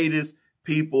greatest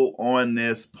people on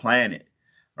this planet,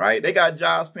 right? They got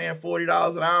jobs paying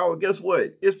 $40 an hour. Guess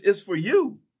what? It's for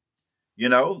you.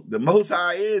 The Most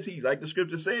High he, like the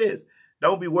scripture says,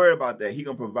 don't be worried about that. He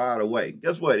going to provide a way.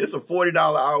 Guess what? It's a $40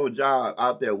 hour job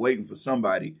out there waiting for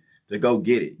somebody to go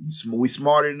get it. We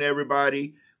smarter than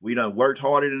everybody. We done worked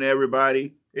harder than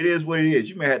everybody. It is what it is.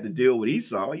 You may have to deal with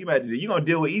Esau. You're going to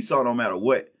deal with Esau no matter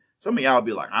what. Some of y'all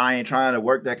be like, I ain't trying to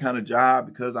work that kind of job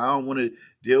because I don't want to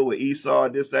deal with Esau,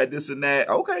 this, and that.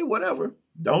 Okay, whatever.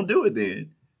 Don't do it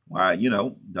then. Why,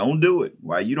 don't do it.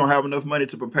 Why, you don't have enough money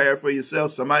to prepare for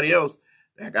yourself. Somebody else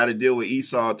that got to deal with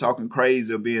Esau talking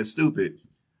crazy or being stupid,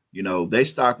 they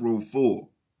stock room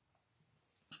full.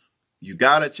 You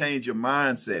got to change your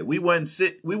mindset.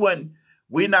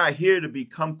 We're not here to be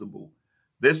comfortable.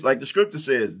 This, like the scripture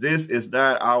says, this is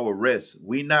not our rest.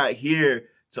 We're not here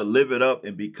to live it up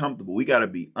and be comfortable. We got to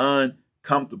be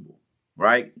uncomfortable,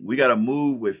 right? We got to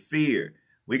move with fear.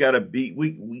 We got to be,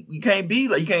 we can't be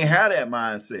like, you can't have that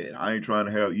mindset. I ain't trying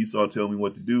to have Esau tell me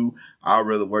what to do. I'd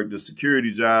rather work the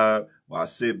security job while I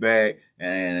sit back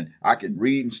and I can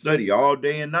read and study all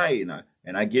day and night.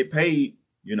 And I get paid,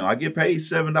 I get paid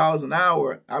 $7 an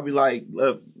hour. I'll be like,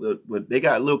 look, but they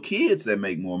got little kids that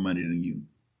make more money than you.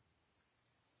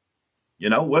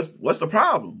 What's the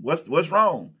problem? What's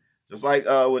wrong? Just like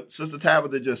what Sister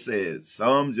Tabitha just said,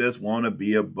 some just want to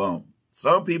be a bum.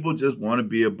 Some people just want to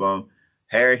be among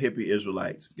hairy hippie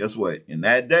Israelites. Guess what? In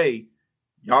that day,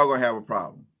 y'all gonna have a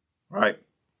problem, right?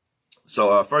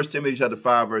 So 1 Timothy chapter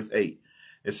 5, verse 8,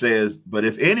 it says, but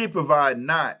if any provide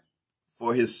not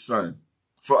for his son,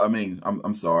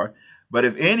 but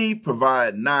if any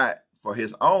provide not for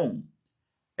his own,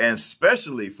 and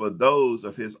especially for those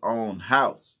of his own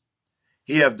house,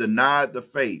 he have denied the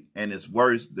faith and is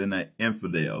worse than an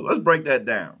infidel. Let's break that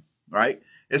down, right?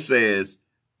 It says,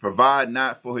 provide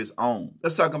not for his own.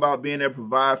 Let's talk about being there to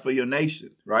provide for your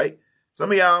nation, right?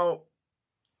 Some of y'all,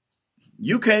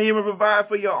 you can't even provide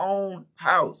for your own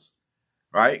house,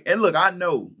 right? And look, I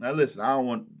know, now listen, I don't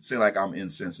want to seem like I'm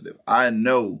insensitive. I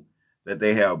know that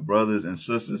they have brothers and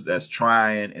sisters that's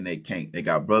trying and they can't. They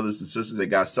got brothers and sisters that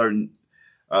got certain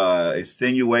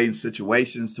extenuating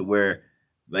situations to where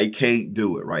they can't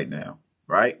do it right now,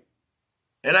 right?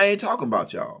 And I ain't talking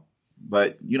about y'all,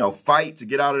 but, you know, fight to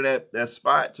get out of that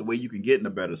spot to where you can get in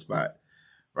a better spot,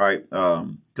 right?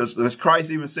 Because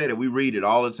Christ even said it, we read it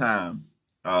all the time.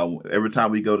 Every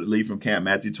time we go to leave from camp,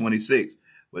 Matthew 26,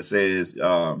 where it says,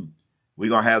 we're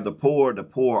going to have the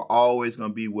poor always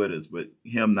going to be with us, but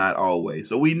him not always.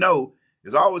 So we know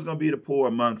there's always going to be the poor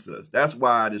amongst us. That's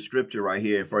why the scripture right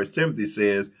here in 1 Timothy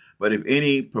says, but if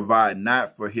any provide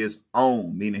not for his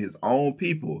own, meaning his own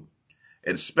people,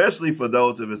 and especially for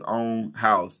those of his own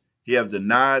house, he have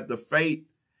denied the faith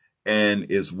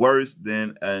and is worse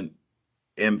than an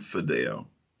infidel,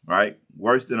 right?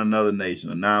 Worse than another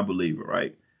nation, a non-believer,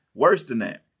 right? Worse than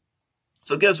that.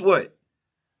 So guess what?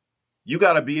 You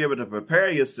got to be able to prepare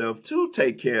yourself to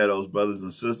take care of those brothers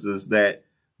and sisters that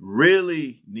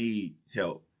really need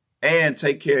help and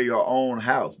take care of your own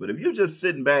house. But if you're just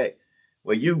sitting back,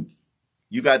 well, you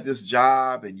got this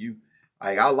job and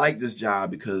I like this job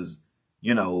because,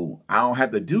 you know, I don't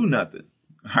have to do nothing,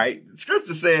 right? The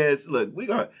scripture says, look, we're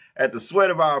going to, at the sweat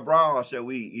of our brow shall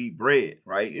we eat bread,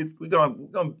 right? We're going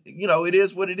to, you know, it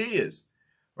is what it is,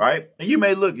 right? And you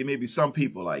may look, it may be some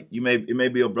people like it may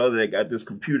be a brother that got this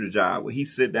computer job where he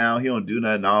sit down, he don't do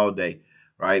nothing all day,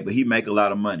 right? But he make a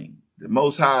lot of money. The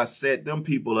Most High set them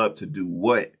people up to do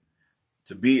what?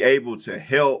 To be able to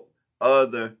help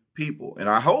other people. And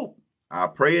I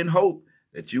pray and hope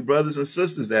that you brothers and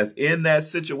sisters that's in that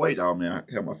situation. Oh man,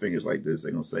 I have my fingers like this.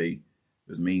 They're going to say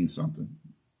this means something.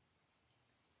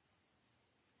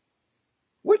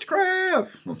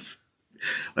 Witchcraft.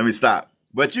 Let me stop.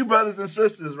 But you brothers and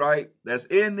sisters, right, that's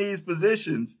in these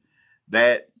positions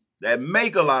that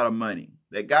make a lot of money,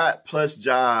 that got plus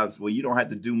jobs where you don't have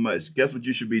to do much. Guess what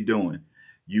you should be doing?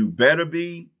 You better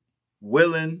be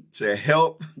willing to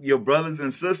help your brothers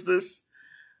and sisters,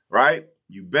 right?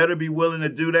 You better be willing to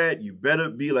do that. You better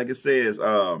be, like it says,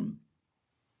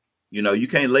 you know, you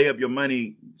can't lay up your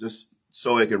money just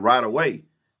so it can rot away.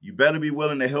 You better be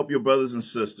willing to help your brothers and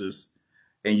sisters,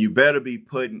 and you better be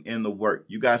putting in the work.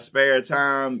 You got spare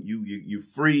time. You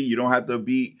free. You don't have to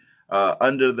be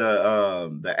under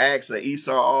the axe of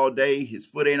Esau all day. His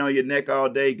foot ain't on your neck all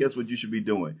day. Guess what you should be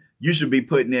doing? You should be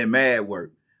putting in mad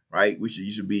work, right?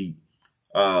 You should be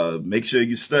make sure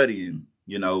you're studying,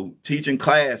 you know, teaching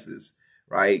classes,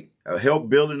 right? Help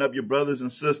building up your brothers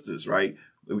and sisters, right?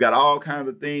 We've got all kinds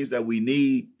of things that we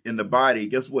need in the body.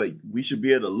 Guess what? We should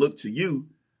be able to look to you,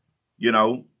 you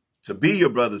know, to be your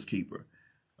brother's keeper,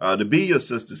 to be your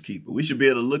sister's keeper. We should be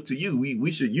able to look to you.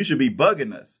 You should be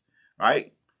bugging us,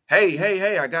 right?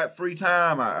 Hey, I got free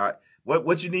time.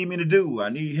 What you need me to do? I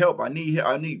need help. I need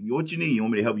what you need. You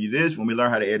want me to help you this? You want me to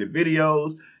learn how to edit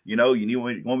videos? You know,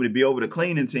 want me to be over the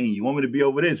cleaning team. You want me to be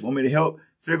over this? You want me to help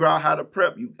figure out how to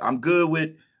prep? I'm good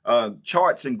with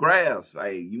charts and graphs.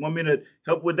 Hey, you want me to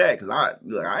help with that? Because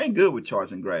I ain't good with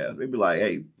charts and graphs. They be like,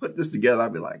 hey, put this together.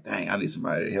 I'd be like, dang, I need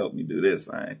somebody to help me do this.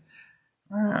 I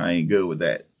ain't good with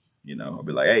that. You know, I'll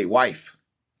be like, hey, wife,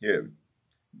 here,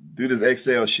 do this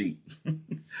Excel sheet.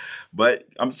 But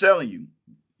I'm telling you,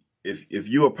 if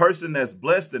you're a person that's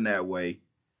blessed in that way,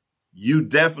 you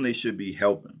definitely should be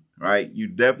helping, right? You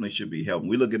definitely should be helping.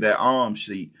 We look at that arm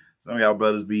sheet. Some of y'all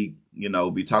brothers be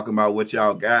talking about what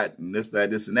y'all got and this,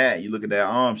 and that. You look at that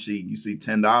arm sheet, you see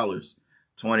 $10,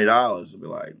 $20. You'll be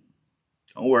like,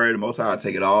 don't worry, the Most High will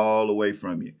take it all away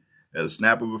from you at a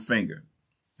snap of a finger.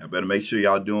 I better make sure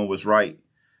y'all doing what's right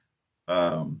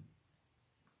in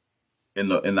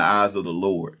the eyes of the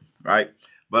Lord, right?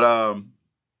 But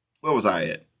where was I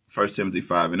at? 1 Timothy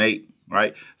 5:8,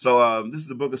 right? So this is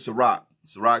the book of Sirach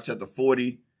chapter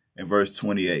 40 and verse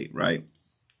 28, right?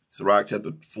 Sirach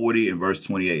chapter 40 and verse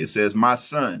 28. It says, my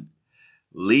son,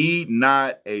 lead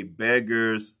not a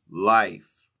beggar's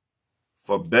life,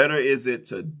 for better is it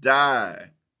to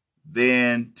die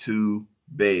than to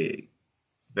beg.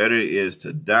 Better is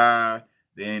to die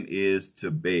than is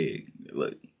to beg.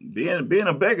 Look, being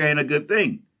a beggar ain't a good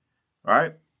thing,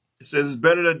 right? It says it's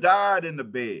better to die than to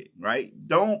beg, right?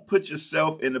 Don't put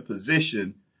yourself in a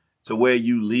position to where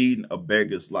you lead a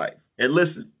beggar's life. And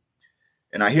listen,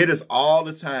 and I hear this all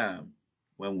the time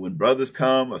when brothers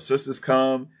come or sisters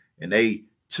come and they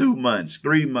 2 months,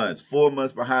 3 months, 4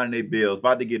 months behind their bills,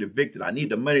 about to get evicted. I need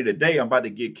the money today. I'm about to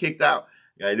get kicked out.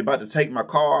 They're about to take my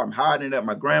car. I'm hiding at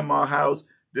my grandma's house,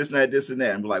 this and that, this and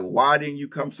that. And be like, well, why didn't you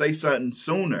come say something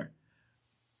sooner?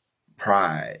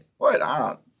 Pride. What?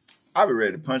 I'd be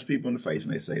ready to punch people in the face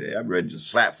when they say that. I'd be ready to just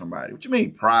slap somebody. What you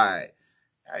mean pride?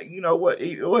 You know what?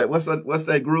 What's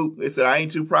that group? They said, I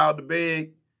ain't too proud to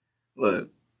beg. Look,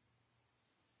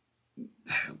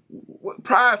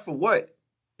 pride for what?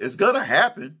 It's going to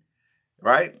happen,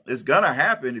 right? It's going to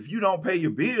happen. If you don't pay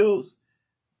your bills,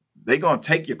 they're going to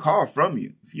take your car from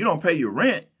you. If you don't pay your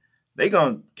rent, they're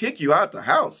going to kick you out the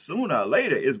house. Sooner or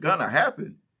later, it's going to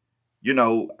happen. You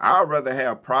know, I'd rather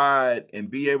have pride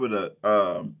and be able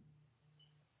to,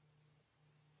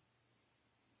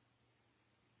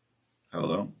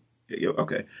 hello?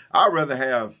 Okay. I'd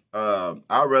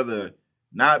rather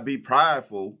not be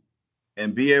prideful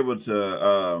and be able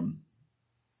to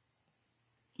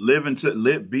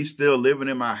be still living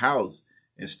in my house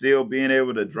and still being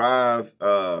able to drive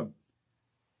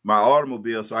my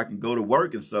automobile so I can go to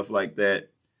work and stuff like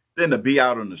that than to be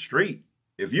out on the street.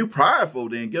 If you prideful,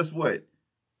 then guess what?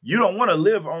 You don't want to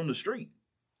live on the street.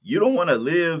 You don't want to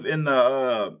live in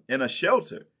a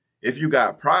shelter. If you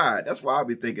got pride, that's why I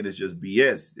be thinking it's just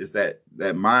BS. It's that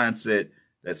mindset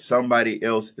that somebody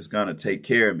else is gonna take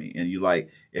care of me. And you like,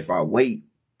 if I wait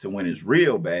to when it's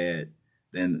real bad,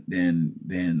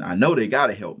 then I know they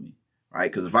gotta help me,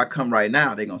 right? Because if I come right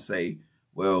now, they're gonna say,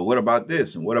 well, what about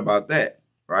this and what about that,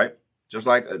 right? Just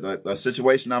like a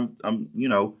situation I'm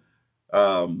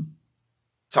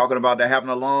talking about that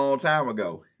happened a long time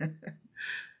ago.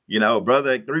 You know,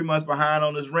 brother, 3 months behind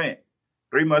on his rent,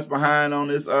 3 months behind on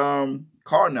his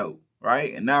car note,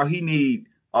 right? And now he need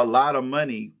a lot of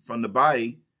money from the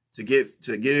body to get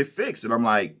it fixed. And I'm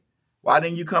like, why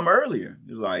didn't you come earlier?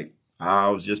 It's like, I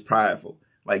was just prideful.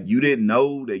 Like, you didn't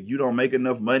know that you don't make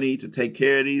enough money to take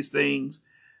care of these things.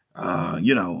 I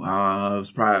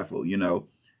was prideful,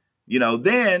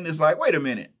 then it's like, wait a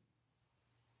minute.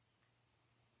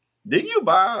 Didn't you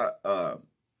buy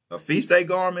a feast day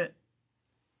garment?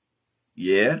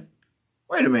 Yeah.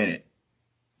 Wait a minute.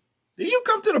 Did you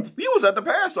come you was at the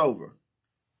Passover?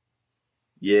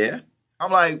 Yeah.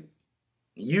 I'm like,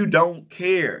 you don't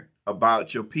care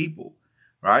about your people,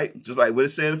 right? Just like what it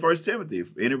said in 1 Timothy,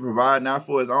 if any provide not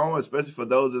for his own, especially for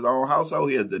those of his own household,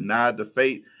 he has denied the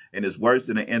faith and is worse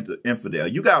than an infidel.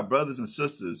 You got brothers and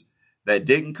sisters that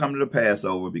didn't come to the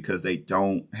Passover because they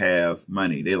don't have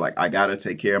money. They're like, I got to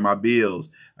take care of my bills.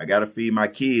 I got to feed my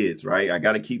kids, right? I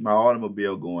got to keep my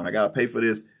automobile going. I got to pay for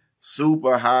this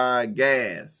super high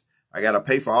gas. I got to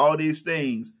pay for all these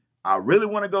things. I really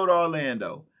want to go to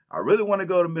Orlando. I really want to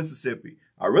go to Mississippi.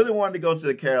 I really wanted to go to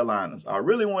the Carolinas. I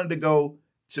really wanted to go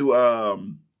to,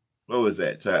 what was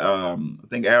that? To, I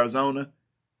think Arizona.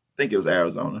 I think it was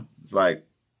Arizona. It's like,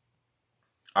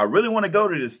 I really want to go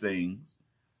to these things,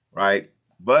 right?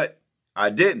 But I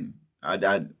didn't. I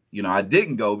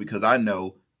didn't go because I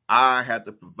know I had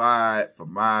to provide for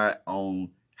my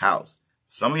own house.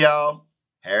 Some of y'all,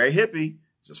 Harry Hippie,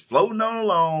 just floating on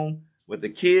along with the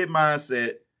kid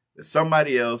mindset that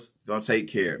somebody else gonna take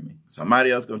care of me.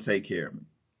 Somebody else gonna take care of me.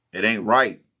 It ain't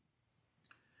right.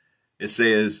 It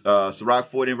says, Sirach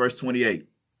 40 verse 28. It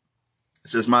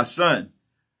says, my son,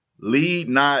 lead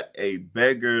not a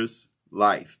beggar's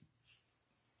life.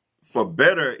 For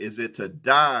better is it to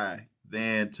die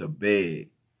than to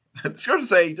beg. The scripture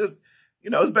say, just,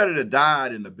 it's better to die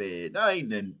than to beg.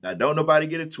 Now, don't nobody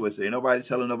get it twisted. Ain't nobody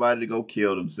telling nobody to go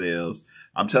kill themselves.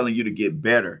 I'm telling you to get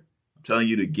better. I'm telling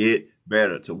you to get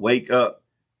better, to wake up,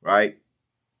 right?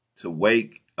 To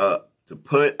wake up, to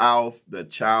put off the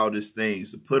childish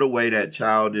things, to put away that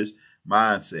childish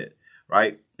mindset,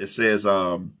 right? It says,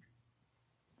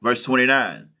 verse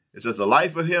 29, it says, the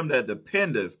life of him that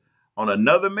dependeth on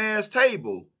another man's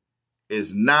table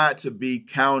is not to be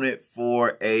counted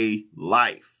for a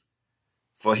life.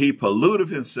 For he polluteth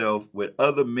himself with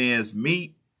other men's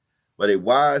meat, but a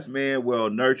wise man well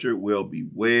nurtured will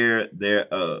beware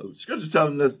thereof. Scripture's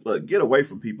telling us, look, get away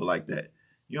from people like that.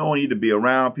 You don't need to be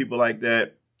around people like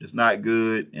that. It's not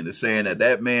good. And it's saying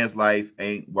that man's life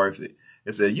ain't worth it.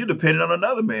 It says you dependent on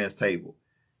another man's table.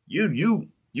 You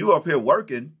up here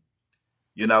working.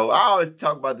 I always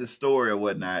talk about this story or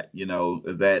whatnot,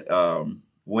 that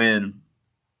when,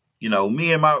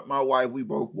 me and my wife, we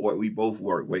both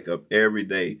work, wake up every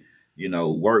day You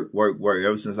know, work.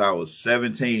 Ever since I was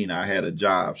 17, I had a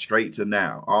job straight to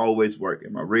now, always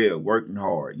working, my real working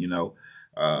hard, you know.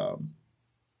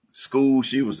 School,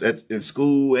 she was in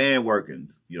school and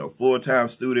working, you know, full-time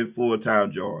student, full-time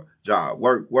job,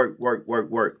 work,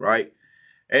 right?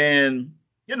 And,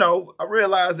 you know, I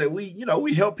realized that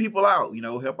we help people out, you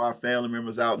know, help our family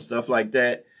members out and stuff like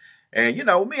that. And, you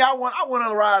know, me, I want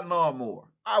to ride lawnmower.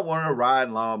 I wanted to ride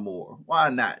lawnmower. Why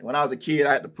not? When I was a kid,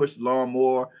 I had to push the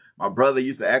lawnmower. My brother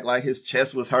used to act like his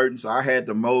chest was hurting, so I had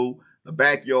to mow the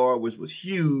backyard, which was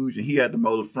huge, and he had to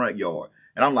mow the front yard.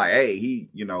 And I'm like, hey,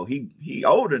 he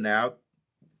older now.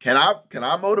 Can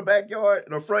I mow the backyard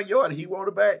and the front yard? And he mow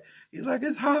the back. He's like,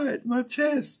 it's hard, my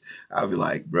chest. I'll be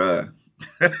like, bruh.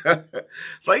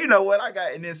 So you know what I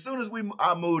got? And then as soon as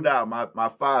I moved out, my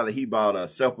father, he bought a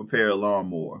self-propelled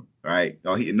lawnmower, right?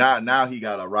 Now he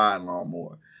got a ride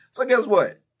lawnmower. So guess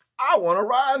what? I want a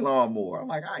ride lawnmower. I'm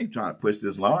like, I ain't trying to push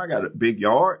this lawn. I got a big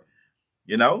yard,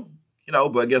 you know,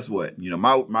 but guess what? You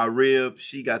know, my rib,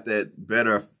 she got that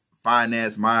better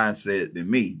finance mindset than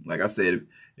me. Like I said,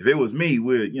 if it was me,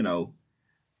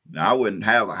 I wouldn't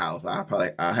have a house. I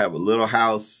have a little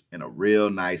house and a real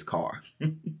nice car. All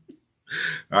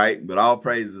right. But all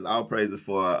praises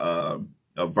for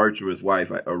a virtuous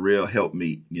wife, a real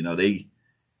helpmeet. You know, they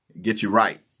get you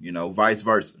right, you know, vice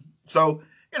versa. So,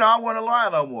 you know, I want to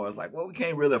learn no more. It's like, well, we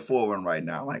can't really afford one right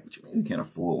now. I'm like, what you mean we can't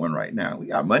afford one right now? We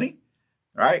got money,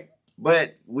 right?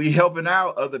 But we helping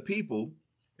out other people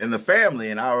in the family.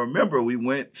 And I remember we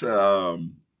went to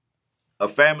a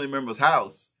family member's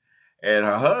house, and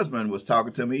her husband was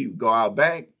talking to me. He would go out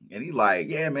back, and he like,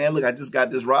 yeah, man, look, I just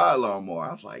got this ride lawnmower.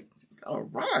 I was like, got a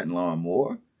ride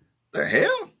lawnmower? The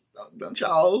hell? Don't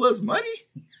y'all owe us money?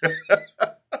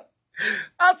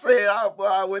 I said,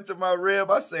 I went to my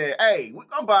rib. I said, hey,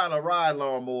 I'm buying a ride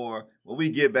lawnmower when we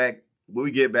get back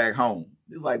home.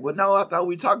 He's like, well, no, I thought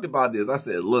we talked about this. I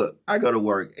said, look, I go to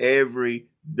work every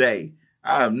day.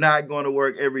 I am not going to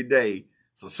work every day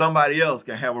so somebody else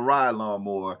can have a ride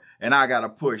lawnmower and I got to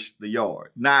push the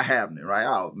yard. Not happening, right?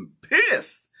 I was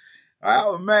pissed. I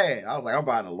was mad. I was like, I'm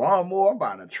buying a lawnmower. I'm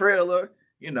buying a trailer.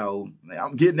 You know,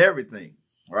 I'm getting everything,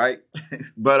 right?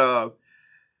 But,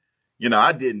 you know,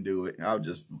 I didn't do it. I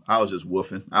was just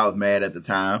woofing. I was mad at the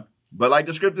time. But like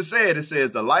the scripture said, it says,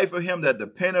 the life of him that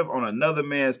dependeth on another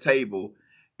man's table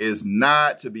is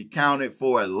not to be counted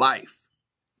for a life.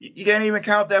 You can't even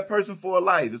count that person for a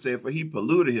life. It said, for he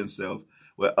polluted himself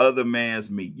with other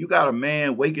man's meat. You got a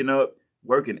man waking up,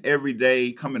 working every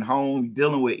day, coming home,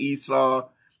 dealing with Esau.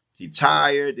 He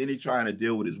tired. Then he's trying to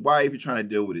deal with his wife. He's trying to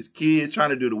deal with his kids, trying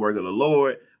to do the work of the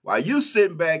Lord. While you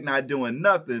sitting back, not doing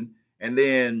nothing, and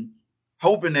then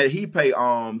hoping that he pay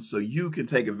alms so you can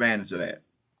take advantage of that.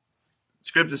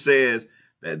 Scripture says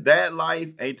that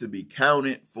life ain't to be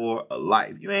counted for a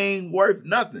life. You ain't worth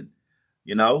nothing.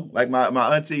 You know, like my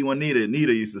auntie Juanita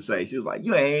used to say, she was like,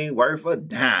 you ain't worth a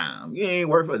dime. You ain't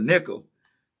worth a nickel.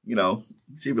 You know,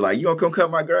 she'd be like, you gonna come cut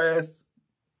my grass?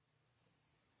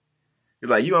 He's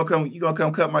like, you gonna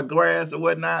come cut my grass or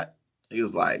whatnot? He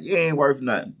was like, you ain't worth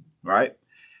nothing, right?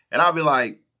 And I'll be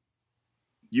like,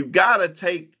 you gotta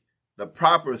take the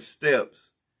proper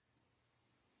steps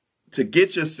to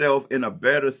get yourself in a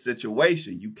better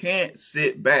situation. You can't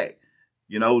sit back.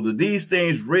 You know, these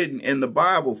things written in the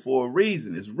Bible for a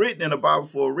reason. It's written in the Bible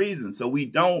for a reason. So we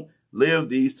don't live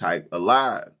these type of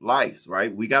lives,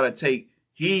 right? We got to take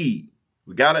heed.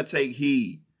 We got to take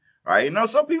heed, right? You know,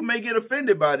 some people may get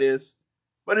offended by this,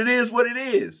 but it is what it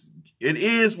is. It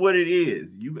is what it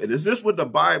is. Is this what the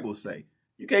Bible say?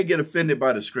 You can't get offended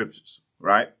by the scriptures,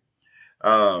 right?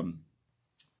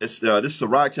 This is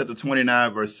Sirach chapter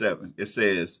 29, verse 7. It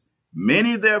says,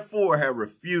 many therefore have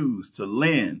refused to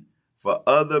lend for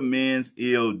other men's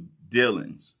ill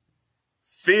dealings,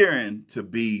 fearing to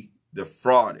be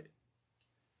defrauded.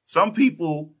 Some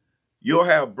people, you'll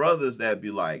have brothers that be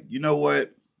like, you know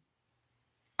what?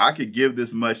 I could give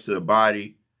this much to the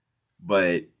body,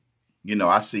 but, you know,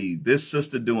 I see this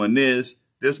sister doing this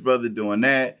brother doing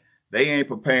that. They ain't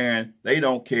preparing. They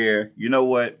don't care. You know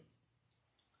what?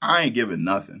 I ain't giving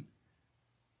nothing.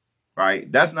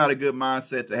 Right? That's not a good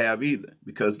mindset to have either,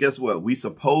 because guess what? We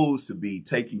supposed to be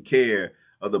taking care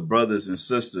of the brothers and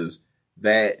sisters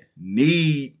that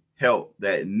need help,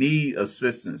 that need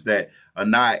assistance, that are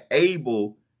not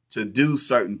able to do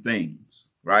certain things,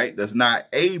 right? That's not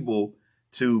able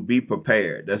to be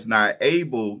prepared. That's not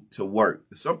able to work.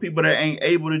 There's some people that ain't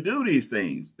able to do these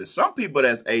things. There's some people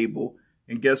that's able,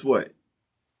 and guess what?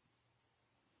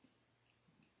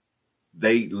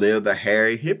 They live the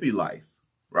hairy hippie life,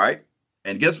 right?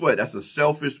 And guess what? That's a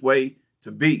selfish way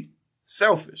to be.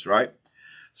 Selfish, right?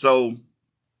 So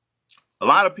a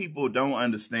lot of people don't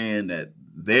understand that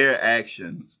their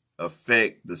actions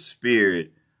affect the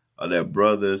spirit of their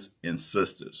brothers and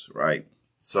sisters, right?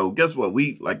 So guess what?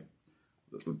 We like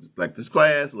this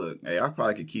class. Look, hey, I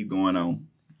probably could keep going on.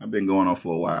 I've been going on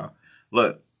for a while.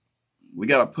 Look, we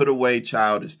got to put away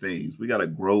childish things. We got to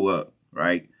grow up,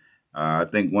 right? I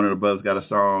think one of the brothers got a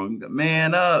song,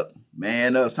 man up,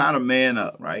 man up. It's time to man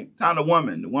up, right? Time to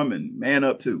the woman, man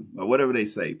up too, or whatever they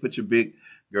say. Put your big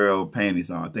girl panties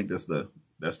on. I think that's the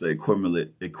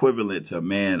equivalent to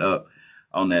man up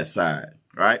on that side,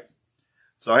 right?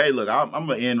 So hey, look, I'm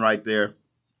gonna end right there.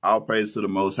 All praise to the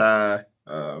Most High.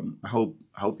 I hope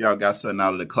y'all got something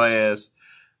out of the class.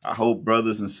 I hope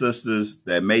brothers and sisters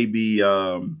that may be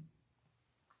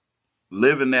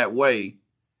living that way,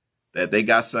 that they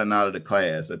got something out of the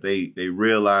class, that they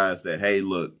realize that, hey,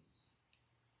 look,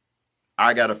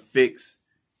 I got to fix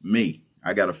me.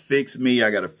 I got to fix me.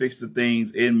 I got to fix the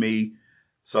things in me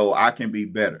so I can be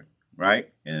better, right?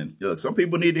 And look, some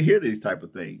people need to hear these type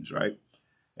of things, right?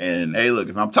 And hey, look,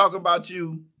 if I'm talking about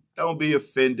you, don't be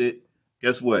offended.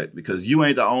 Guess what? Because you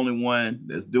ain't the only one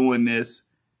that's doing this,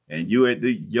 and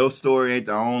your story ain't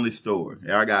the only story.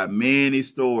 I got many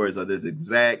stories of this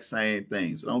exact same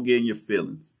thing. So don't get in your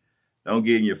feelings. Don't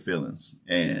get in your feelings.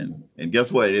 And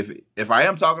guess what? If I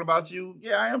am talking about you,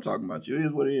 yeah, I am talking about you. It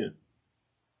is what it is.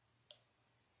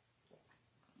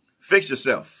 Fix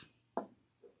yourself.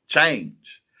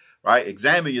 Change. Right?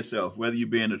 Examine yourself, whether you're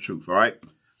being the truth. All right.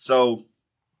 So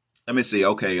let me see.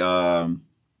 Okay.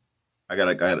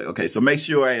 Okay. So make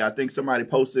sure. Hey, I think somebody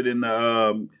posted in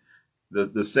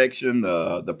the section,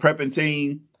 the prepping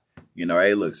team. You know,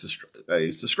 hey, look,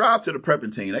 subscribe to the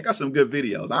prepping team. They got some good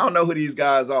videos. I don't know who these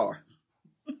guys are.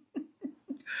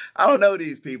 I don't know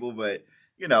these people, but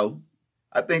you know,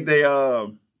 I think they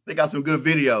got some good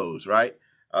videos, right?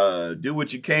 Do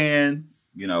what you can,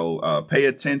 you know, pay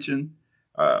attention.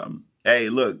 Hey,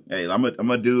 look, hey, I'm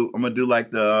gonna do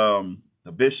like the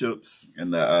bishops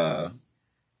and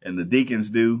the deacons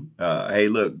do. Hey,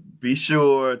 look, be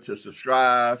sure to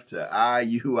subscribe to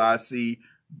IUIC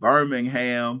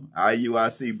Birmingham.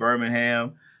 IUIC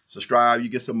Birmingham. Subscribe. You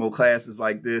get some more classes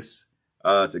like this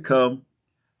to come.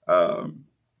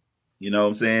 You know what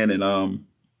I'm saying? And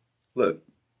look,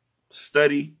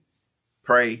 study,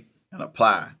 pray, and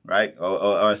apply, right?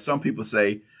 Or some people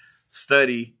say,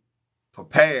 study,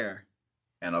 prepare,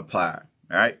 and apply,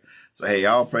 right? So, hey,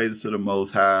 all praises to the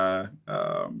Most High.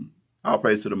 All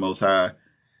praise to the Most High.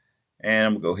 And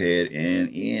I'm going to go ahead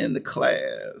and end the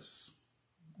class.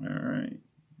 All right.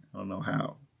 I don't know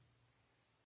how.